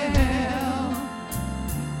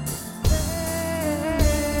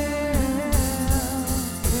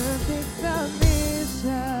 Perfect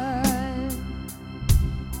submission,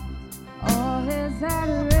 all is at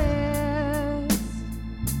rest.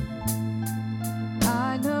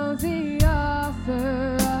 I know the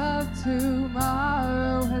author of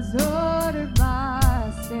tomorrow has ordered my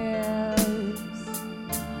steps.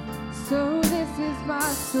 So this is my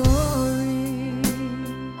story,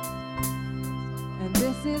 and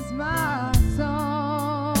this is my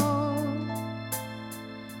song.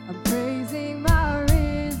 I'm praising my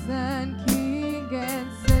risen King and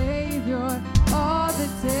Savior all the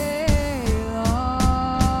day long.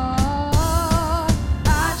 I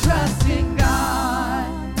trust in God,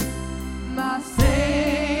 my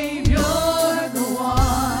Savior, the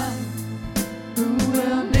one who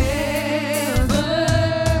will never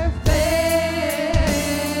fail.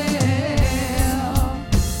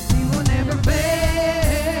 He will never fail.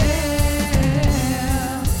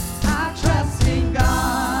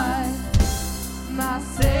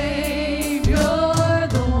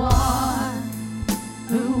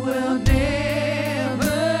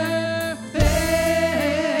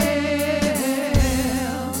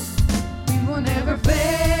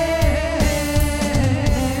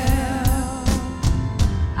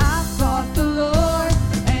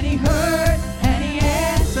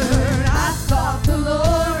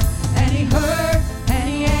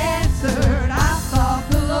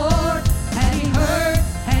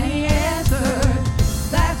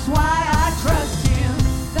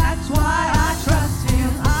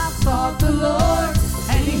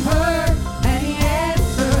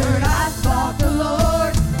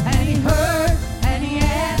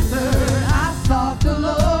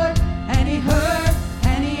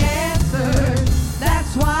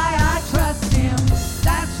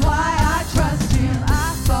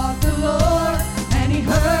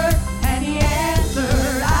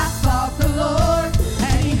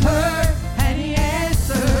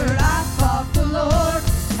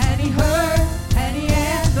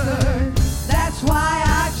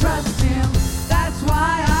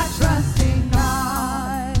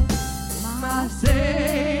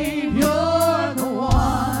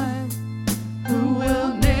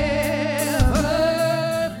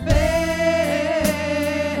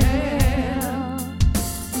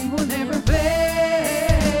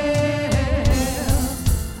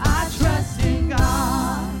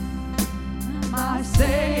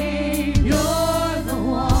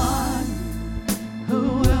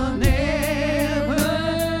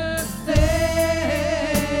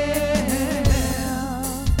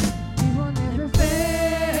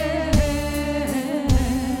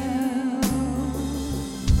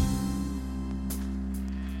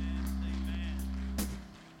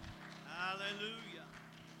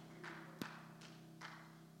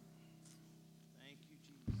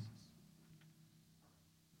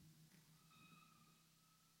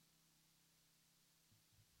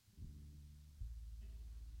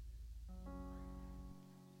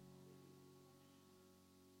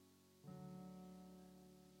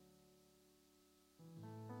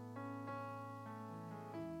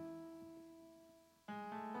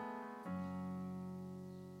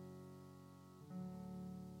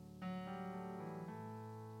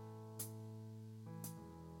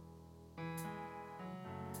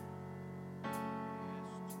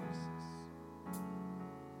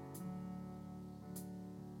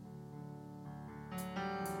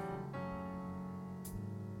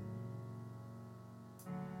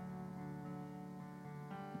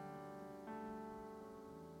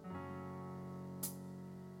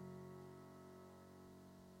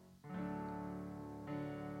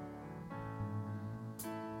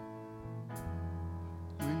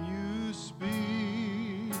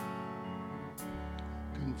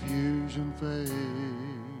 confusion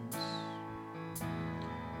fades.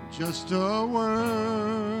 Just a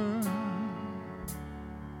word.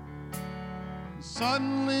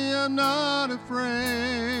 Suddenly I'm not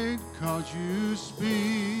afraid, 'cause you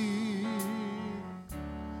speak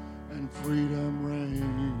and freedom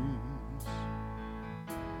reigns.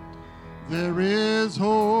 There is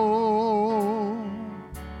hope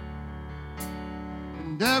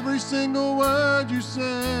in every single word you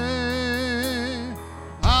say.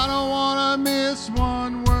 I don't want to miss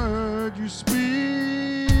one word you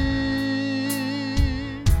speak,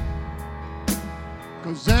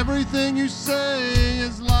 'cause everything you say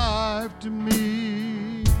is life to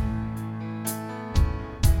me.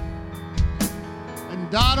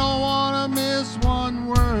 And I don't want to miss one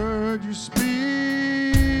word you speak.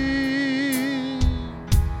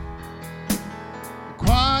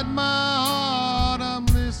 Quiet my heart, I'm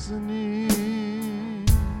listening.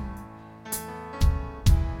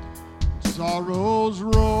 Sorrows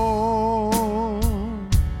roll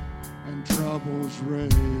and troubles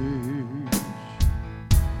rage.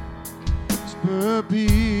 Whisper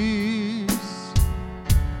peace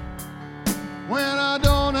when I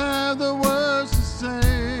don't have the words to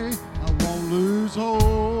say. I won't lose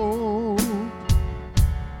hope.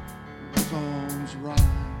 The song's right.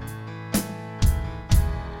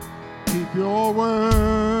 Keep your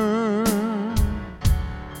word.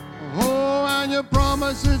 Oh, and your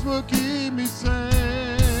promises will keep me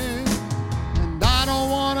safe. And I don't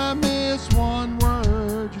want to miss one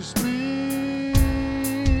word you speak.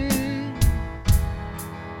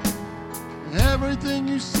 Everything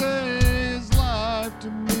you say is life to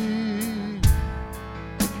me.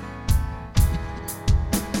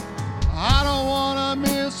 I don't want to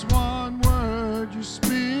miss one word you speak.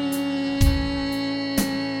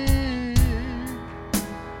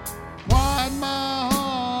 Quiet my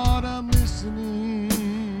heart, I'm listening.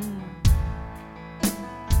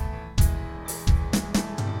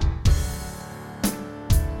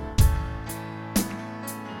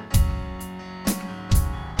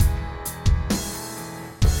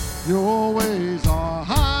 Your ways are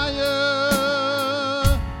higher.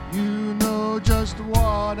 You know just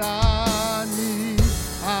what I need.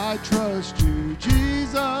 I trust you,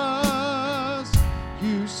 Jesus.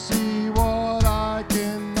 You see what I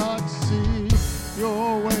cannot see.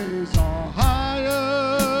 Your ways are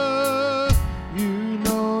higher. You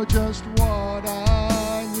know just what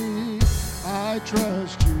I need. I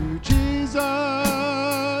trust you,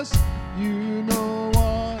 Jesus. You know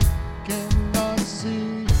what cannot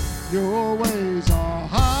see. Your ways are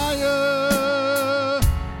higher.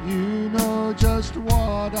 You know just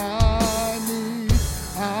what I need.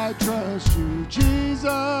 I trust you,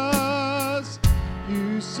 Jesus.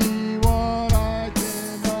 You see what I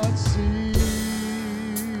cannot see.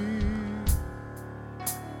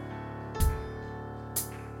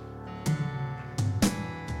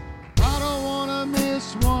 I don't want to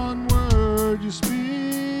miss one word you speak.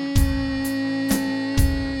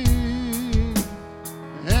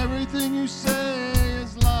 Everything you say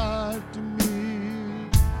is life to me.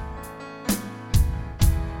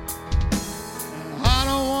 I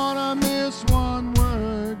don't want to miss one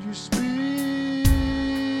word you speak.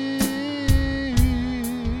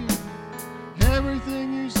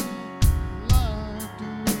 Everything you say is life to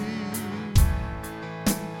me.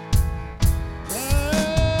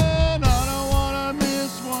 And I don't want to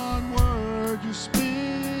miss one word you speak.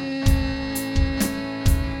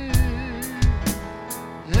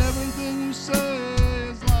 Everything you say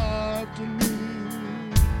is life to me.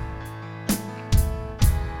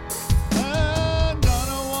 And I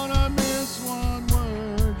don't want to miss one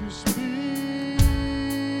word you speak.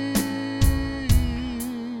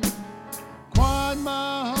 Quiet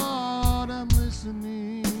my heart, I'm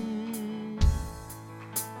listening.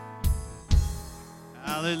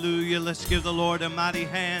 Hallelujah. Let's give the Lord a mighty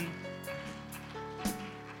hand.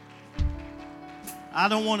 I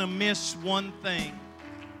don't want to miss one thing.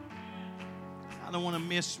 I don't want to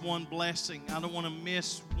miss one blessing. I don't want to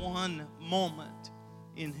miss one moment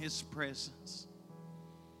in His presence.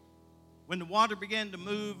 When the water began to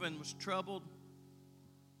move and was troubled,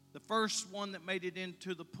 the first one that made it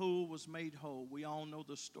into the pool was made whole. We all know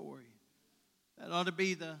the story. That ought to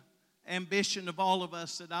be the ambition of all of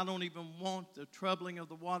us, that I don't even want the troubling of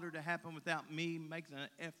the water to happen without me making an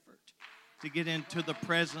effort to get into the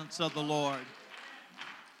presence of the Lord.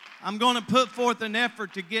 I'm going to put forth an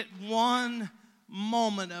effort to get one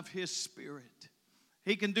moment of His Spirit.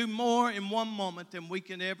 He can do more in one moment than we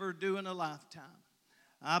can ever do in a lifetime.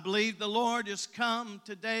 I believe the Lord has come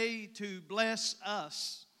today to bless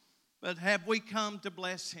us, but have we come to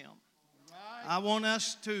bless Him? I want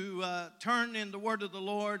us to turn in the Word of the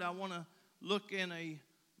Lord. I want to look in a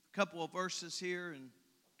couple of verses here and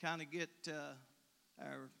kind of get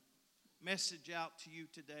our message out to you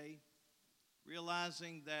today,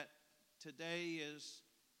 realizing that today is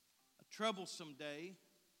a troublesome day,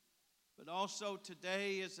 but also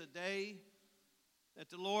today is a day that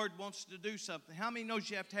the Lord wants to do something. How many knows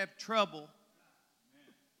you have to have trouble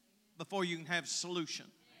before you can have solution?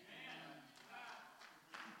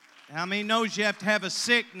 How many knows you have to have a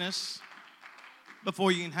sickness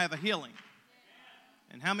before you can have a healing?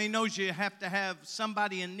 And how many knows you have to have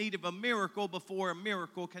somebody in need of a miracle before a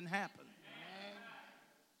miracle can happen?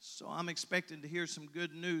 So I'm expecting to hear some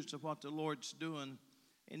good news of what the Lord's doing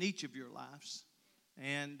in each of your lives.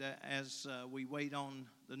 And as we wait on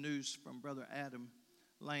the news from Brother Adam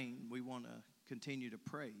Lane, we want to continue to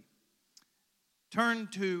pray. Turn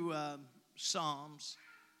to Psalms.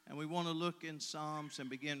 And we want to look in Psalms and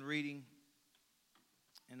begin reading.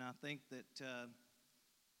 And I think that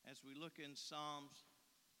as we look in Psalms,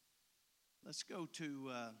 let's go to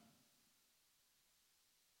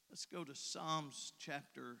Psalms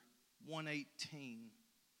chapter 118.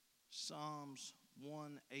 Psalms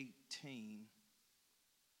 118.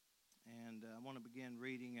 And I want to begin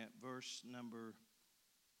reading at verse number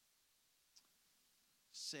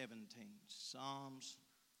 17. Psalms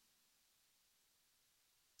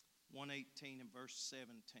 118 and verse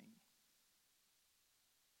 17.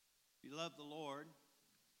 If you love the Lord,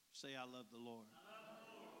 say, I love the Lord.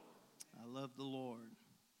 I love the Lord.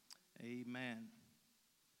 Amen.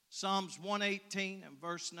 Psalms 118 and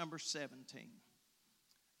verse number 17.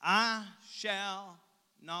 I shall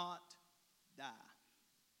not die,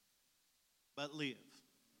 but live.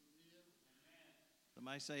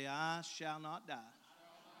 Somebody say, I shall not die,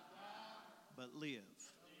 but live.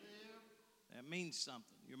 That means something.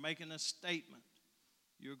 You're making a statement.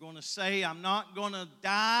 You're going to say, I'm not going to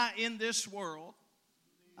die in this world.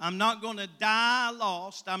 I'm not going to die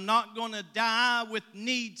lost. I'm not going to die with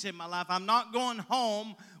needs in my life. I'm not going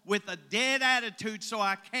home with a dead attitude so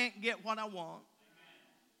I can't get what I want.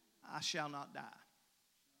 I shall not die,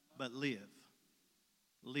 but live.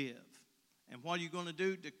 Live. And what are you going to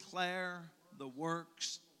do? Declare the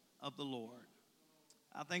works of the Lord.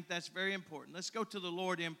 I think that's very important. Let's go to the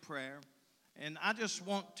Lord in prayer. And I just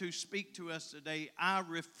want to speak to us today. I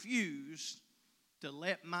refuse to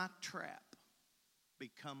let my trap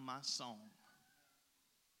become my song.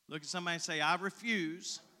 Look at somebody and say, I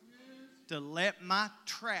refuse to let my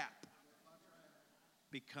trap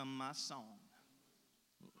become my song.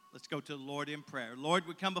 Let's go to the Lord in prayer. Lord,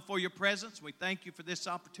 we come before your presence. We thank you for this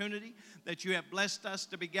opportunity that you have blessed us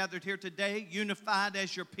to be gathered here today, unified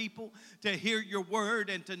as your people, to hear your word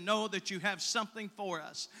and to know that you have something for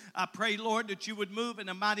us. I pray, Lord, that you would move in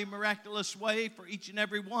a mighty, miraculous way for each and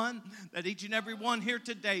every one, that each and every one here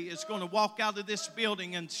today is going to walk out of this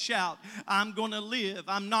building and shout, I'm going to live.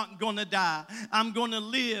 I'm not going to die. I'm going to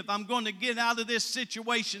live. I'm going to get out of this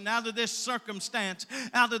situation, out of this circumstance,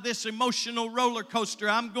 out of this emotional roller coaster.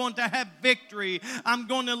 I'm going to have victory. I'm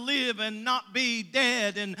going to live and not be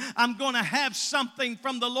dead, and I'm going to have something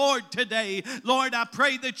from the Lord today. Lord, I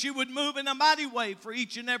pray that you would move in a mighty way for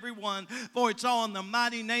each and every one, for it's all in the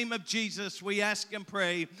mighty name of Jesus we ask and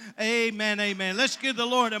pray. Amen, amen. Let's give the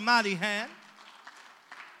Lord a mighty hand.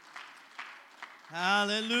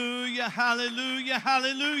 Hallelujah, hallelujah,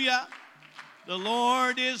 hallelujah. The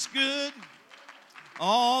Lord is good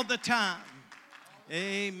all the time.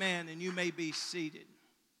 Amen, and you may be seated.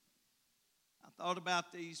 Thought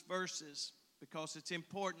about these verses because it's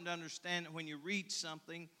important to understand that when you read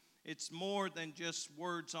something, it's more than just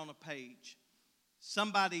words on a page.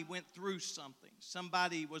 Somebody went through something.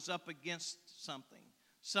 Somebody was up against something.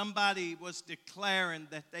 Somebody was declaring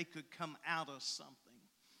that they could come out of something.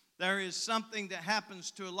 There is something that happens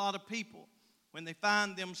to a lot of people when they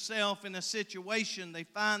find themselves in a situation. They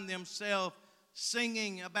find themselves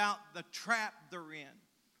singing about the trap they're in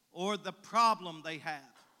or the problem they have,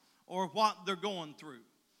 or what they're going through.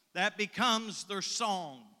 That becomes their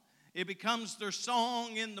song. It becomes their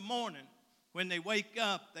song in the morning. When they wake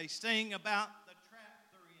up, they sing about the trap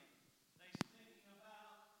they're in. They sing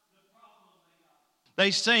about the problem they got.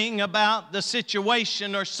 They sing about the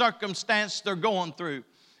situation or circumstance they're going through.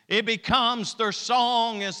 It becomes their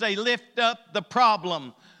song as they lift up the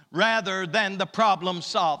problem rather than the problem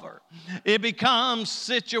solver. It becomes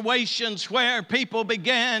situations where people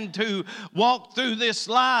begin to walk through this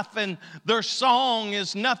life and their song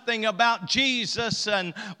is nothing about Jesus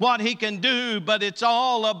and what He can do, but it's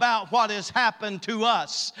all about what has happened to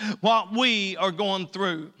us, what we are going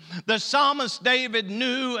through. The psalmist David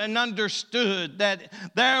knew and understood that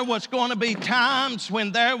there was going to be times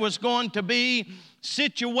when there was going to be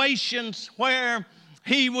situations where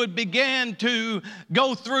he would begin to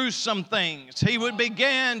go through some things. He would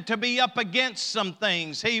begin to be up against some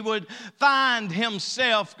things. He would find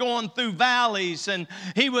himself going through valleys, and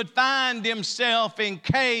he would find himself in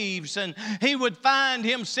caves, and he would find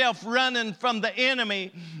himself running from the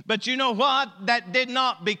enemy. But you know what? That did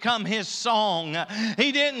not become his song.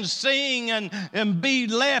 He didn't sing and be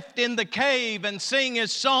left in the cave and sing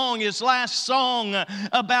his song, his last song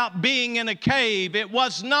about being in a cave. It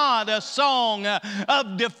was not a song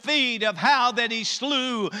of defeat, of how that he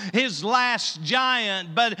slew his last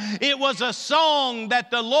giant, but it was a song that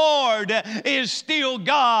the Lord is still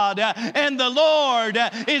God, and the Lord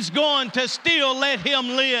is going to still let him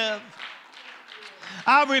live.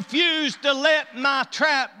 I refuse to let my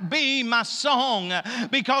trap be my song,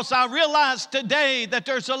 because I realize today that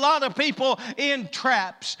there's a lot of people in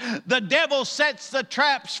traps. The devil sets the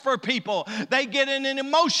traps for people. They get in an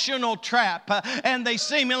emotional trap and they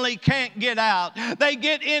seemingly can't get out. They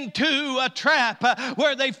get into a trap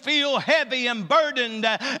where they feel heavy and burdened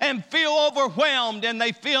and feel overwhelmed, and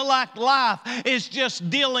they feel like life is just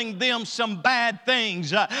dealing them some bad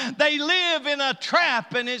things. They live in a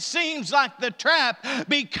trap, and it seems like the trap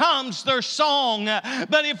becomes their song.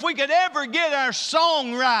 But if we could ever get our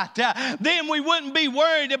song right, then we wouldn't be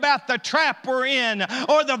worried about the trap we're in,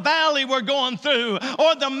 or the valley we're going through,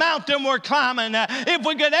 or the mountain we're climbing. If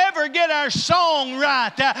we could ever get our song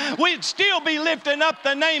right, we'd still be lifting up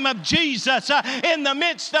the name of Jesus in the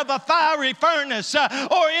midst of a fiery furnace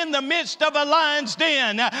or in the midst of a lion's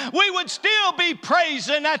den. We would still be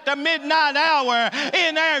praising at the midnight hour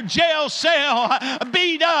in our jail cell,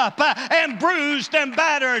 beat up and bruised and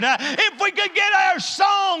battered. If we could get our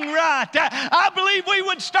song right, I believe we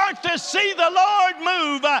would start to see the Lord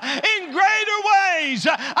move in greater ways.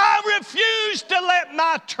 I refuse to let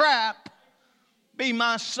my trap be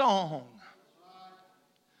my song.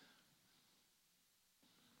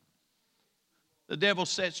 The devil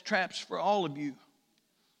sets traps for all of you.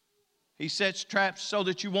 He sets traps so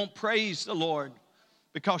that you won't praise the Lord,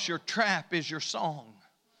 because your trap is your song.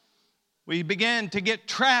 We began to get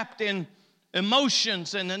trapped in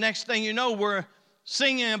emotions, and the next thing you know, we're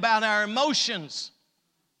singing about our emotions.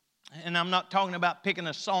 And I'm not talking about picking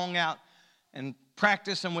a song out and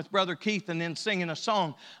practicing with Brother Keith and then singing a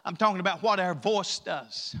song. I'm talking about what our voice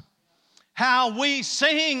does. How we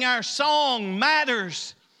sing our song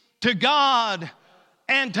matters to God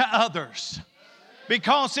and to others.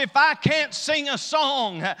 Because if I can't sing a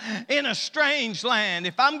song in a strange land,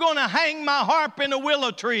 if I'm going to hang my harp in a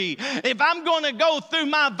willow tree, if I'm going to go through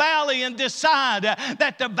my valley and decide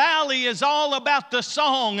that the valley is all about the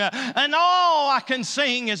song and all I can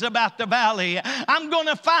sing is about the valley, I'm going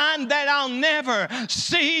to find that I'll never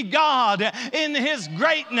see God in His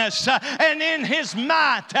greatness and in His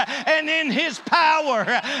might and in His power.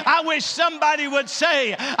 I wish somebody would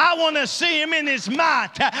say, I want to see Him in His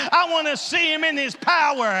might. I want to see Him in His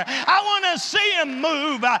power. I want to see Him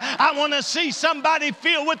move. I want to see somebody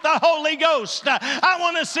filled with the Holy Ghost. I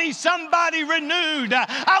want to see somebody renewed.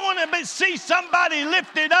 I want to see somebody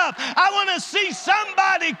lifted up. I want to see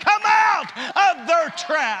somebody come out of their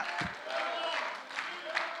trap.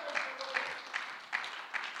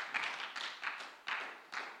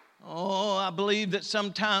 Oh, I believe that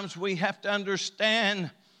sometimes we have to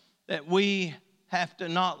understand that we have to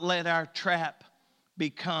not let our trap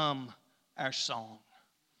become our song.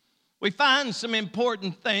 We find some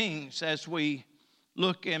important things as we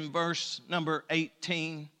look in verse number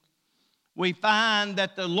 18. We find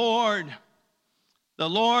that the Lord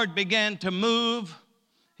began to move.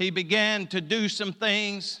 He began to do some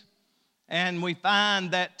things. And we find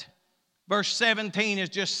that verse 17 is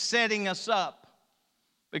just setting us up.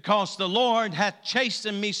 Because the Lord hath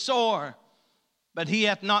chastened me sore, but He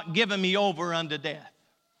hath not given me over unto death.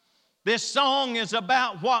 This song is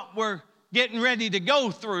about what we're getting ready to go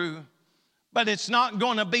through, but it's not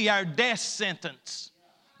going to be our death sentence.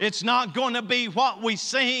 It's not going to be what we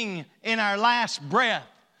sing in our last breath.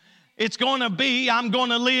 It's going to be, I'm going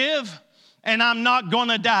to live and I'm not going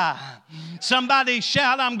to die. Somebody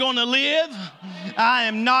shout, I'm going to live. I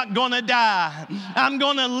am not going to die. I'm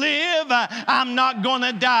going to live. I'm not going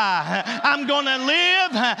to die. I'm going to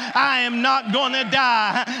live. I am not going to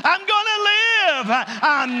die. I'm going to live.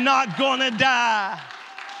 I'm not going to die.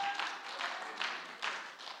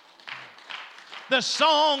 The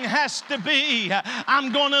song has to be,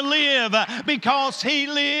 I'm going to live because He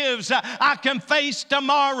lives. I can face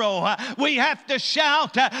tomorrow. We have to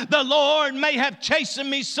shout, the Lord may have chastened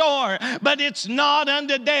me sore, but it's not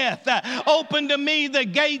unto death. Open to me the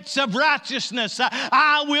gates of righteousness.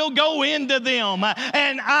 I will go into them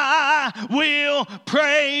and I will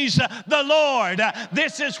praise the Lord.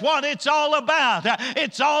 This is what it's all about.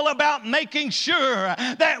 It's all about making sure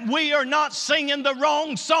that we are not singing the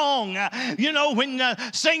wrong song. You know, when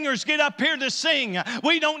singers get up here to sing,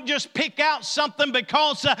 we don't just pick out something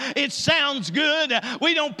because it sounds good.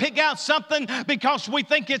 We don't pick out something because we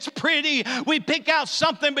think it's pretty. We pick out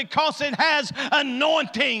something because it has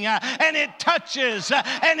anointing and it touches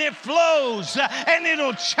and it flows and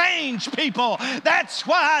it'll change people. That's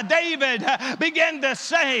why David began to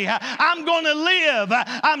say, I'm going to live.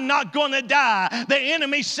 I'm not going to die. The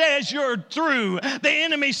enemy says you're through. The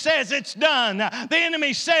enemy says it's done. The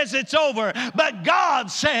enemy says it's over. But God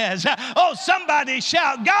says, oh, somebody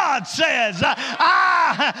shout, God says,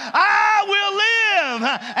 I will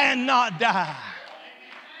live and not die.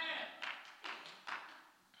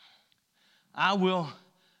 I will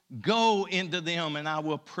go into them and I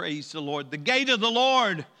will praise the Lord. The gate of the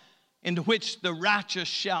Lord into which the righteous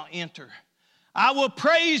shall enter. I will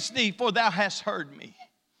praise thee, for thou hast heard me.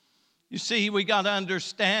 You see, we got to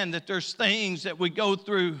understand that there's things that we go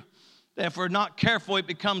through that if we're not careful, it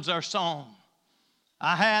becomes our song.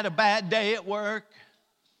 I had a bad day at work.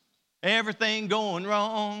 Everything going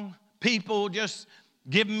wrong. People just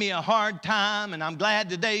giving me a hard time, and I'm glad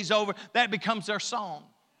the day's over. That becomes our song.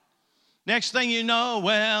 Next thing you know,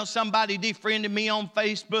 well, somebody defriended me on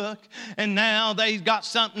Facebook, and now they've got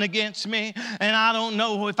something against me, and I don't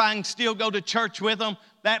know if I can still go to church with them.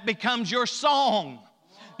 That becomes your song.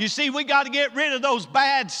 You see, we got to get rid of those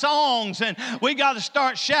bad songs, and we got to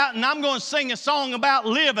start shouting, I'm going to sing a song about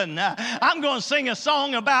living. I'm going to sing a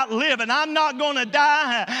song about living. I'm not going to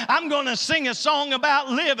die. I'm going to sing a song about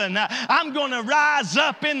living. I'm going to rise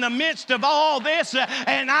up in the midst of all this,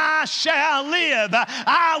 and I shall live.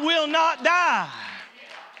 I will not die.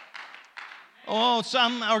 Oh,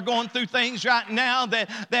 some are going through things right now that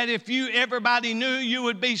if everybody knew, you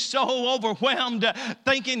would be so overwhelmed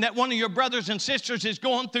thinking that one of your brothers and sisters is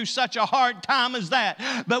going through such a hard time as that.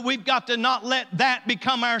 But we've got to not let that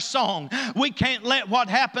become our song. We can't let what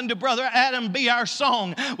happened to Brother Adam be our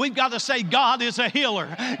song. We've got to say, God is a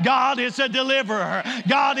healer. God is a deliverer.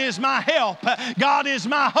 God is my help. God is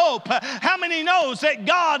my hope. How many knows that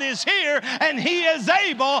God is here and He is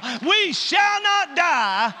able? We shall not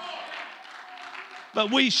die, but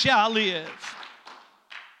we shall live.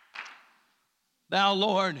 Thou,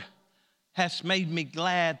 Lord, hast made me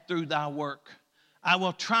glad through thy work. I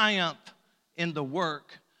will triumph in the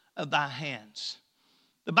work of thy hands.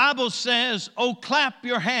 The Bible says, oh, clap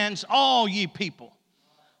your hands, all ye people.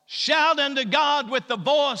 Shout unto God with the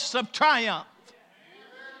voice of triumph.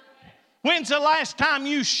 When's the last time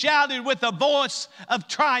you shouted with a voice of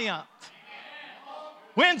triumph?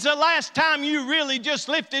 When's the last time you really just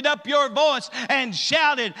lifted up your voice and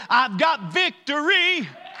shouted, I've got victory?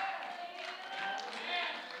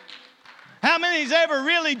 How many's ever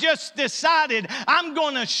really just decided, I'm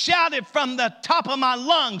going to shout it from the top of my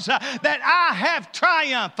lungs, that I have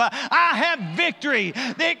triumph, I have victory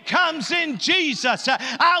that comes in Jesus.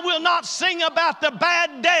 I will not sing about the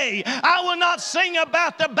bad day. I will not sing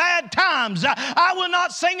about the bad times. I will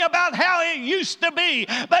not sing about how it used to be,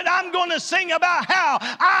 but I'm going to sing about how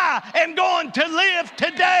I am going to live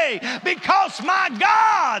today because my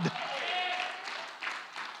God.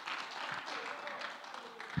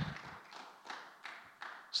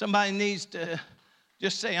 Somebody needs to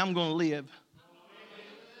just say, I'm going to live.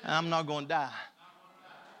 I'm not going to die.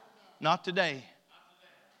 Not today.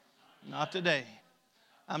 Not today.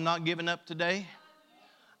 I'm not giving up today.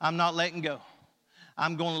 I'm not letting go.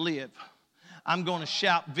 I'm going to live. I'm going to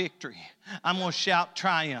shout victory. I'm going to shout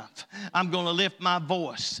triumph. I'm going to lift my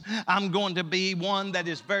voice. I'm going to be one that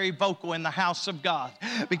is very vocal in the house of God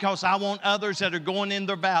because I want others that are going in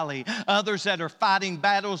their valley, others that are fighting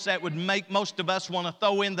battles that would make most of us want to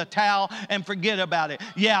throw in the towel and forget about it.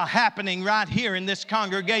 Yeah, happening right here in this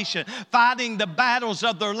congregation, fighting the battles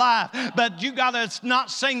of their life. But you got to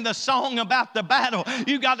not sing the song about the battle.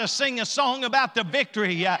 You got to sing a song about the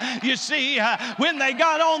victory. You see, when they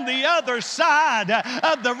got on the other side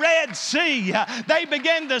of the Red Sea, see. They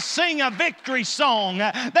begin to sing a victory song.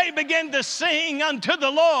 They begin to sing unto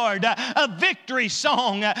the Lord a victory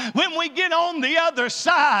song. When we get on the other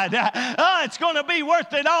side, it's going to be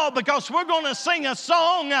worth it all, because we're going to sing a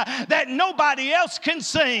song that nobody else can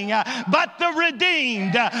sing but the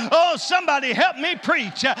redeemed. Oh, somebody help me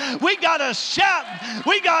preach. We got to shout.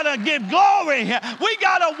 We got to give glory. We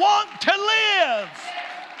got to want to live.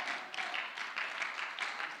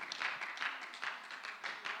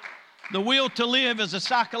 The will to live is a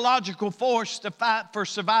psychological force to fight for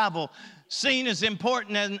survival, seen as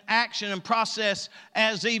important in action and process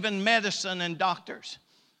as even medicine and doctors.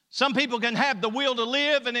 Some people can have the will to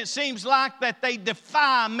live, and it seems like that they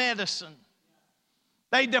defy medicine.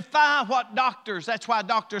 They defy what doctors, that's why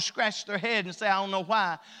doctors scratch their head and say, I don't know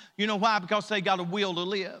why. You know why? Because they got a will to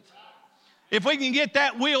live. If we can get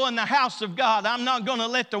that will in the house of God, I'm not going to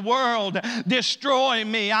let the world destroy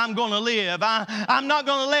me. I'm going to live. I'm not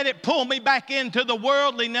going to let it pull me back into the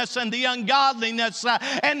worldliness and the ungodliness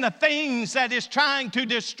and the things that is trying to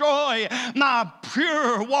destroy my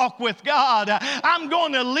pure walk with God. I'm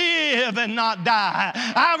going to live and not die.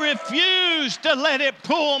 I refuse to let it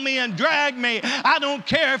pull me and drag me. I don't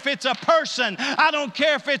care if it's a person. I don't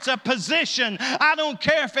care if it's a position. I don't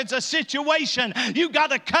care if it's a situation. You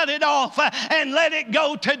got to cut it off and let it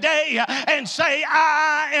go today and say,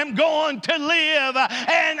 I am going to live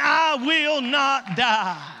and I will not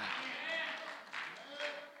die.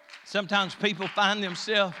 Sometimes people find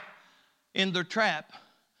themselves in their trap.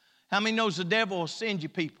 How many knows the devil will send you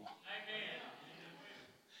people?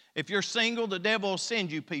 If you're single, the devil will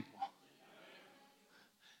send you people.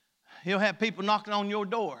 He'll have people knocking on your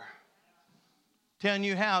door, telling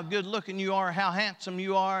you how good looking you are, how handsome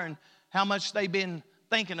you are, and how much they've been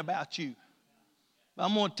thinking about you. But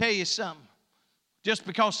I'm going to tell you something. Just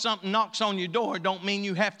because something knocks on your door don't mean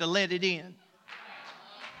you have to let it in.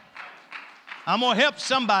 I'm going to help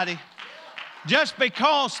somebody. Just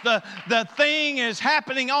because the thing is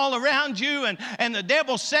happening all around you and the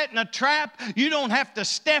devil's setting a trap, you don't have to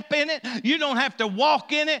step in it. You don't have to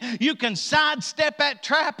walk in it. You can sidestep that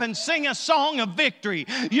trap and sing a song of victory.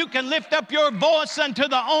 You can lift up your voice unto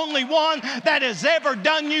the only one that has ever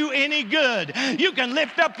done you any good. You can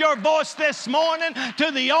lift up your voice this morning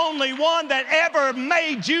to the only one that ever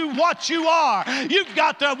made you what you are. You've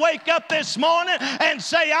got to wake up this morning and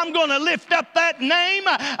say, I'm going to lift up that name.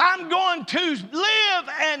 I'm going to live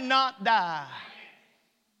and not die.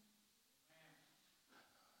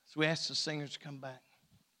 So we ask the singers to come back.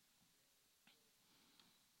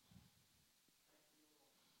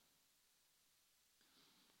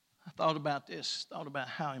 I thought about this, thought about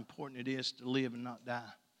how important it is to live and not die.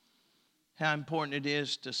 How important it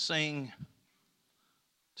is to sing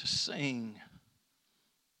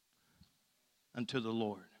unto the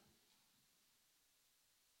Lord.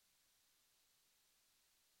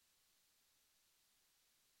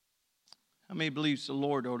 How many believes the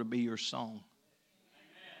Lord ought to be your song?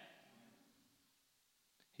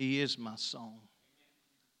 He is my song.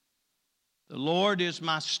 The Lord is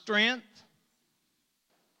my strength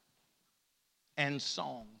and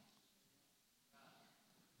song.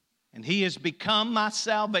 And He has become my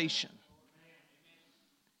salvation.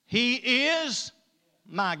 He is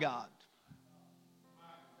my God.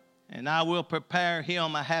 And I will prepare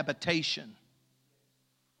Him a habitation.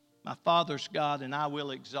 My Father's God, and I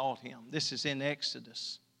will exalt Him. This is in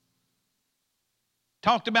Exodus.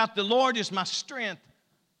 Talked about the Lord is my strength.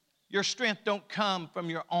 Your strength don't come from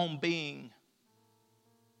your own being.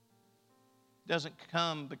 It doesn't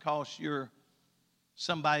come because you're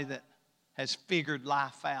somebody that has figured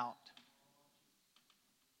life out.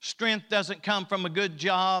 Strength doesn't come from a good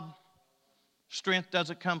job. Strength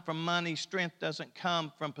doesn't come from money. Strength doesn't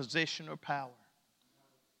come from position or power.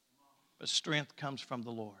 But strength comes from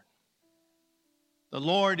the Lord. The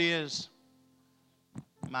Lord is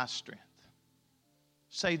my strength.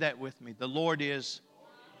 Say that with me. The Lord is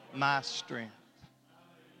my strength.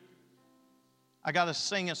 I got to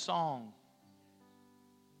sing a song.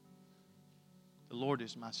 The Lord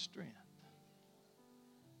is my strength.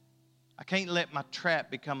 I can't let my trap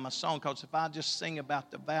become my song, because if I just sing about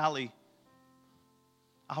the valley,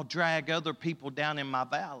 I'll drag other people down in my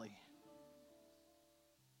valley.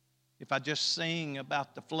 If I just sing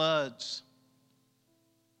about the floods,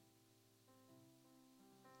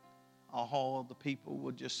 all the people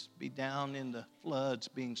will just be down in the floods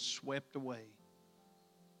being swept away.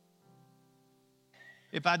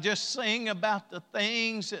 If I just sing about the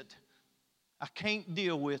things that I can't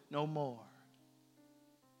deal with no more.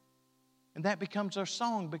 And that becomes our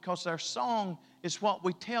song, because our song is what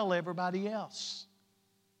we tell everybody else.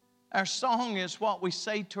 Our song is what we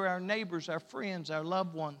say to our neighbors, our friends, our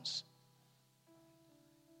loved ones.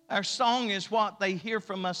 Our song is what they hear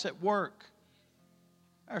from us at work.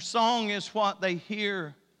 Our song is what they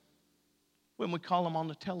hear when we call them on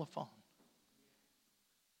the telephone.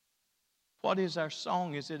 What is our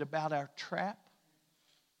song? Is it about our trap?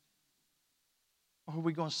 Or are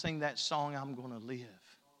we going to sing that song, I'm going to live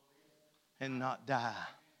and not die?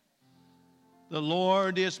 The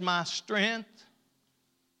Lord is my strength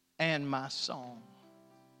and my song.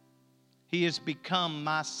 He has become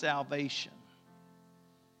my salvation.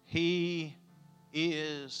 He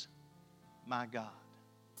is my God.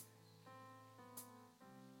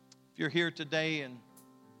 If you're here today and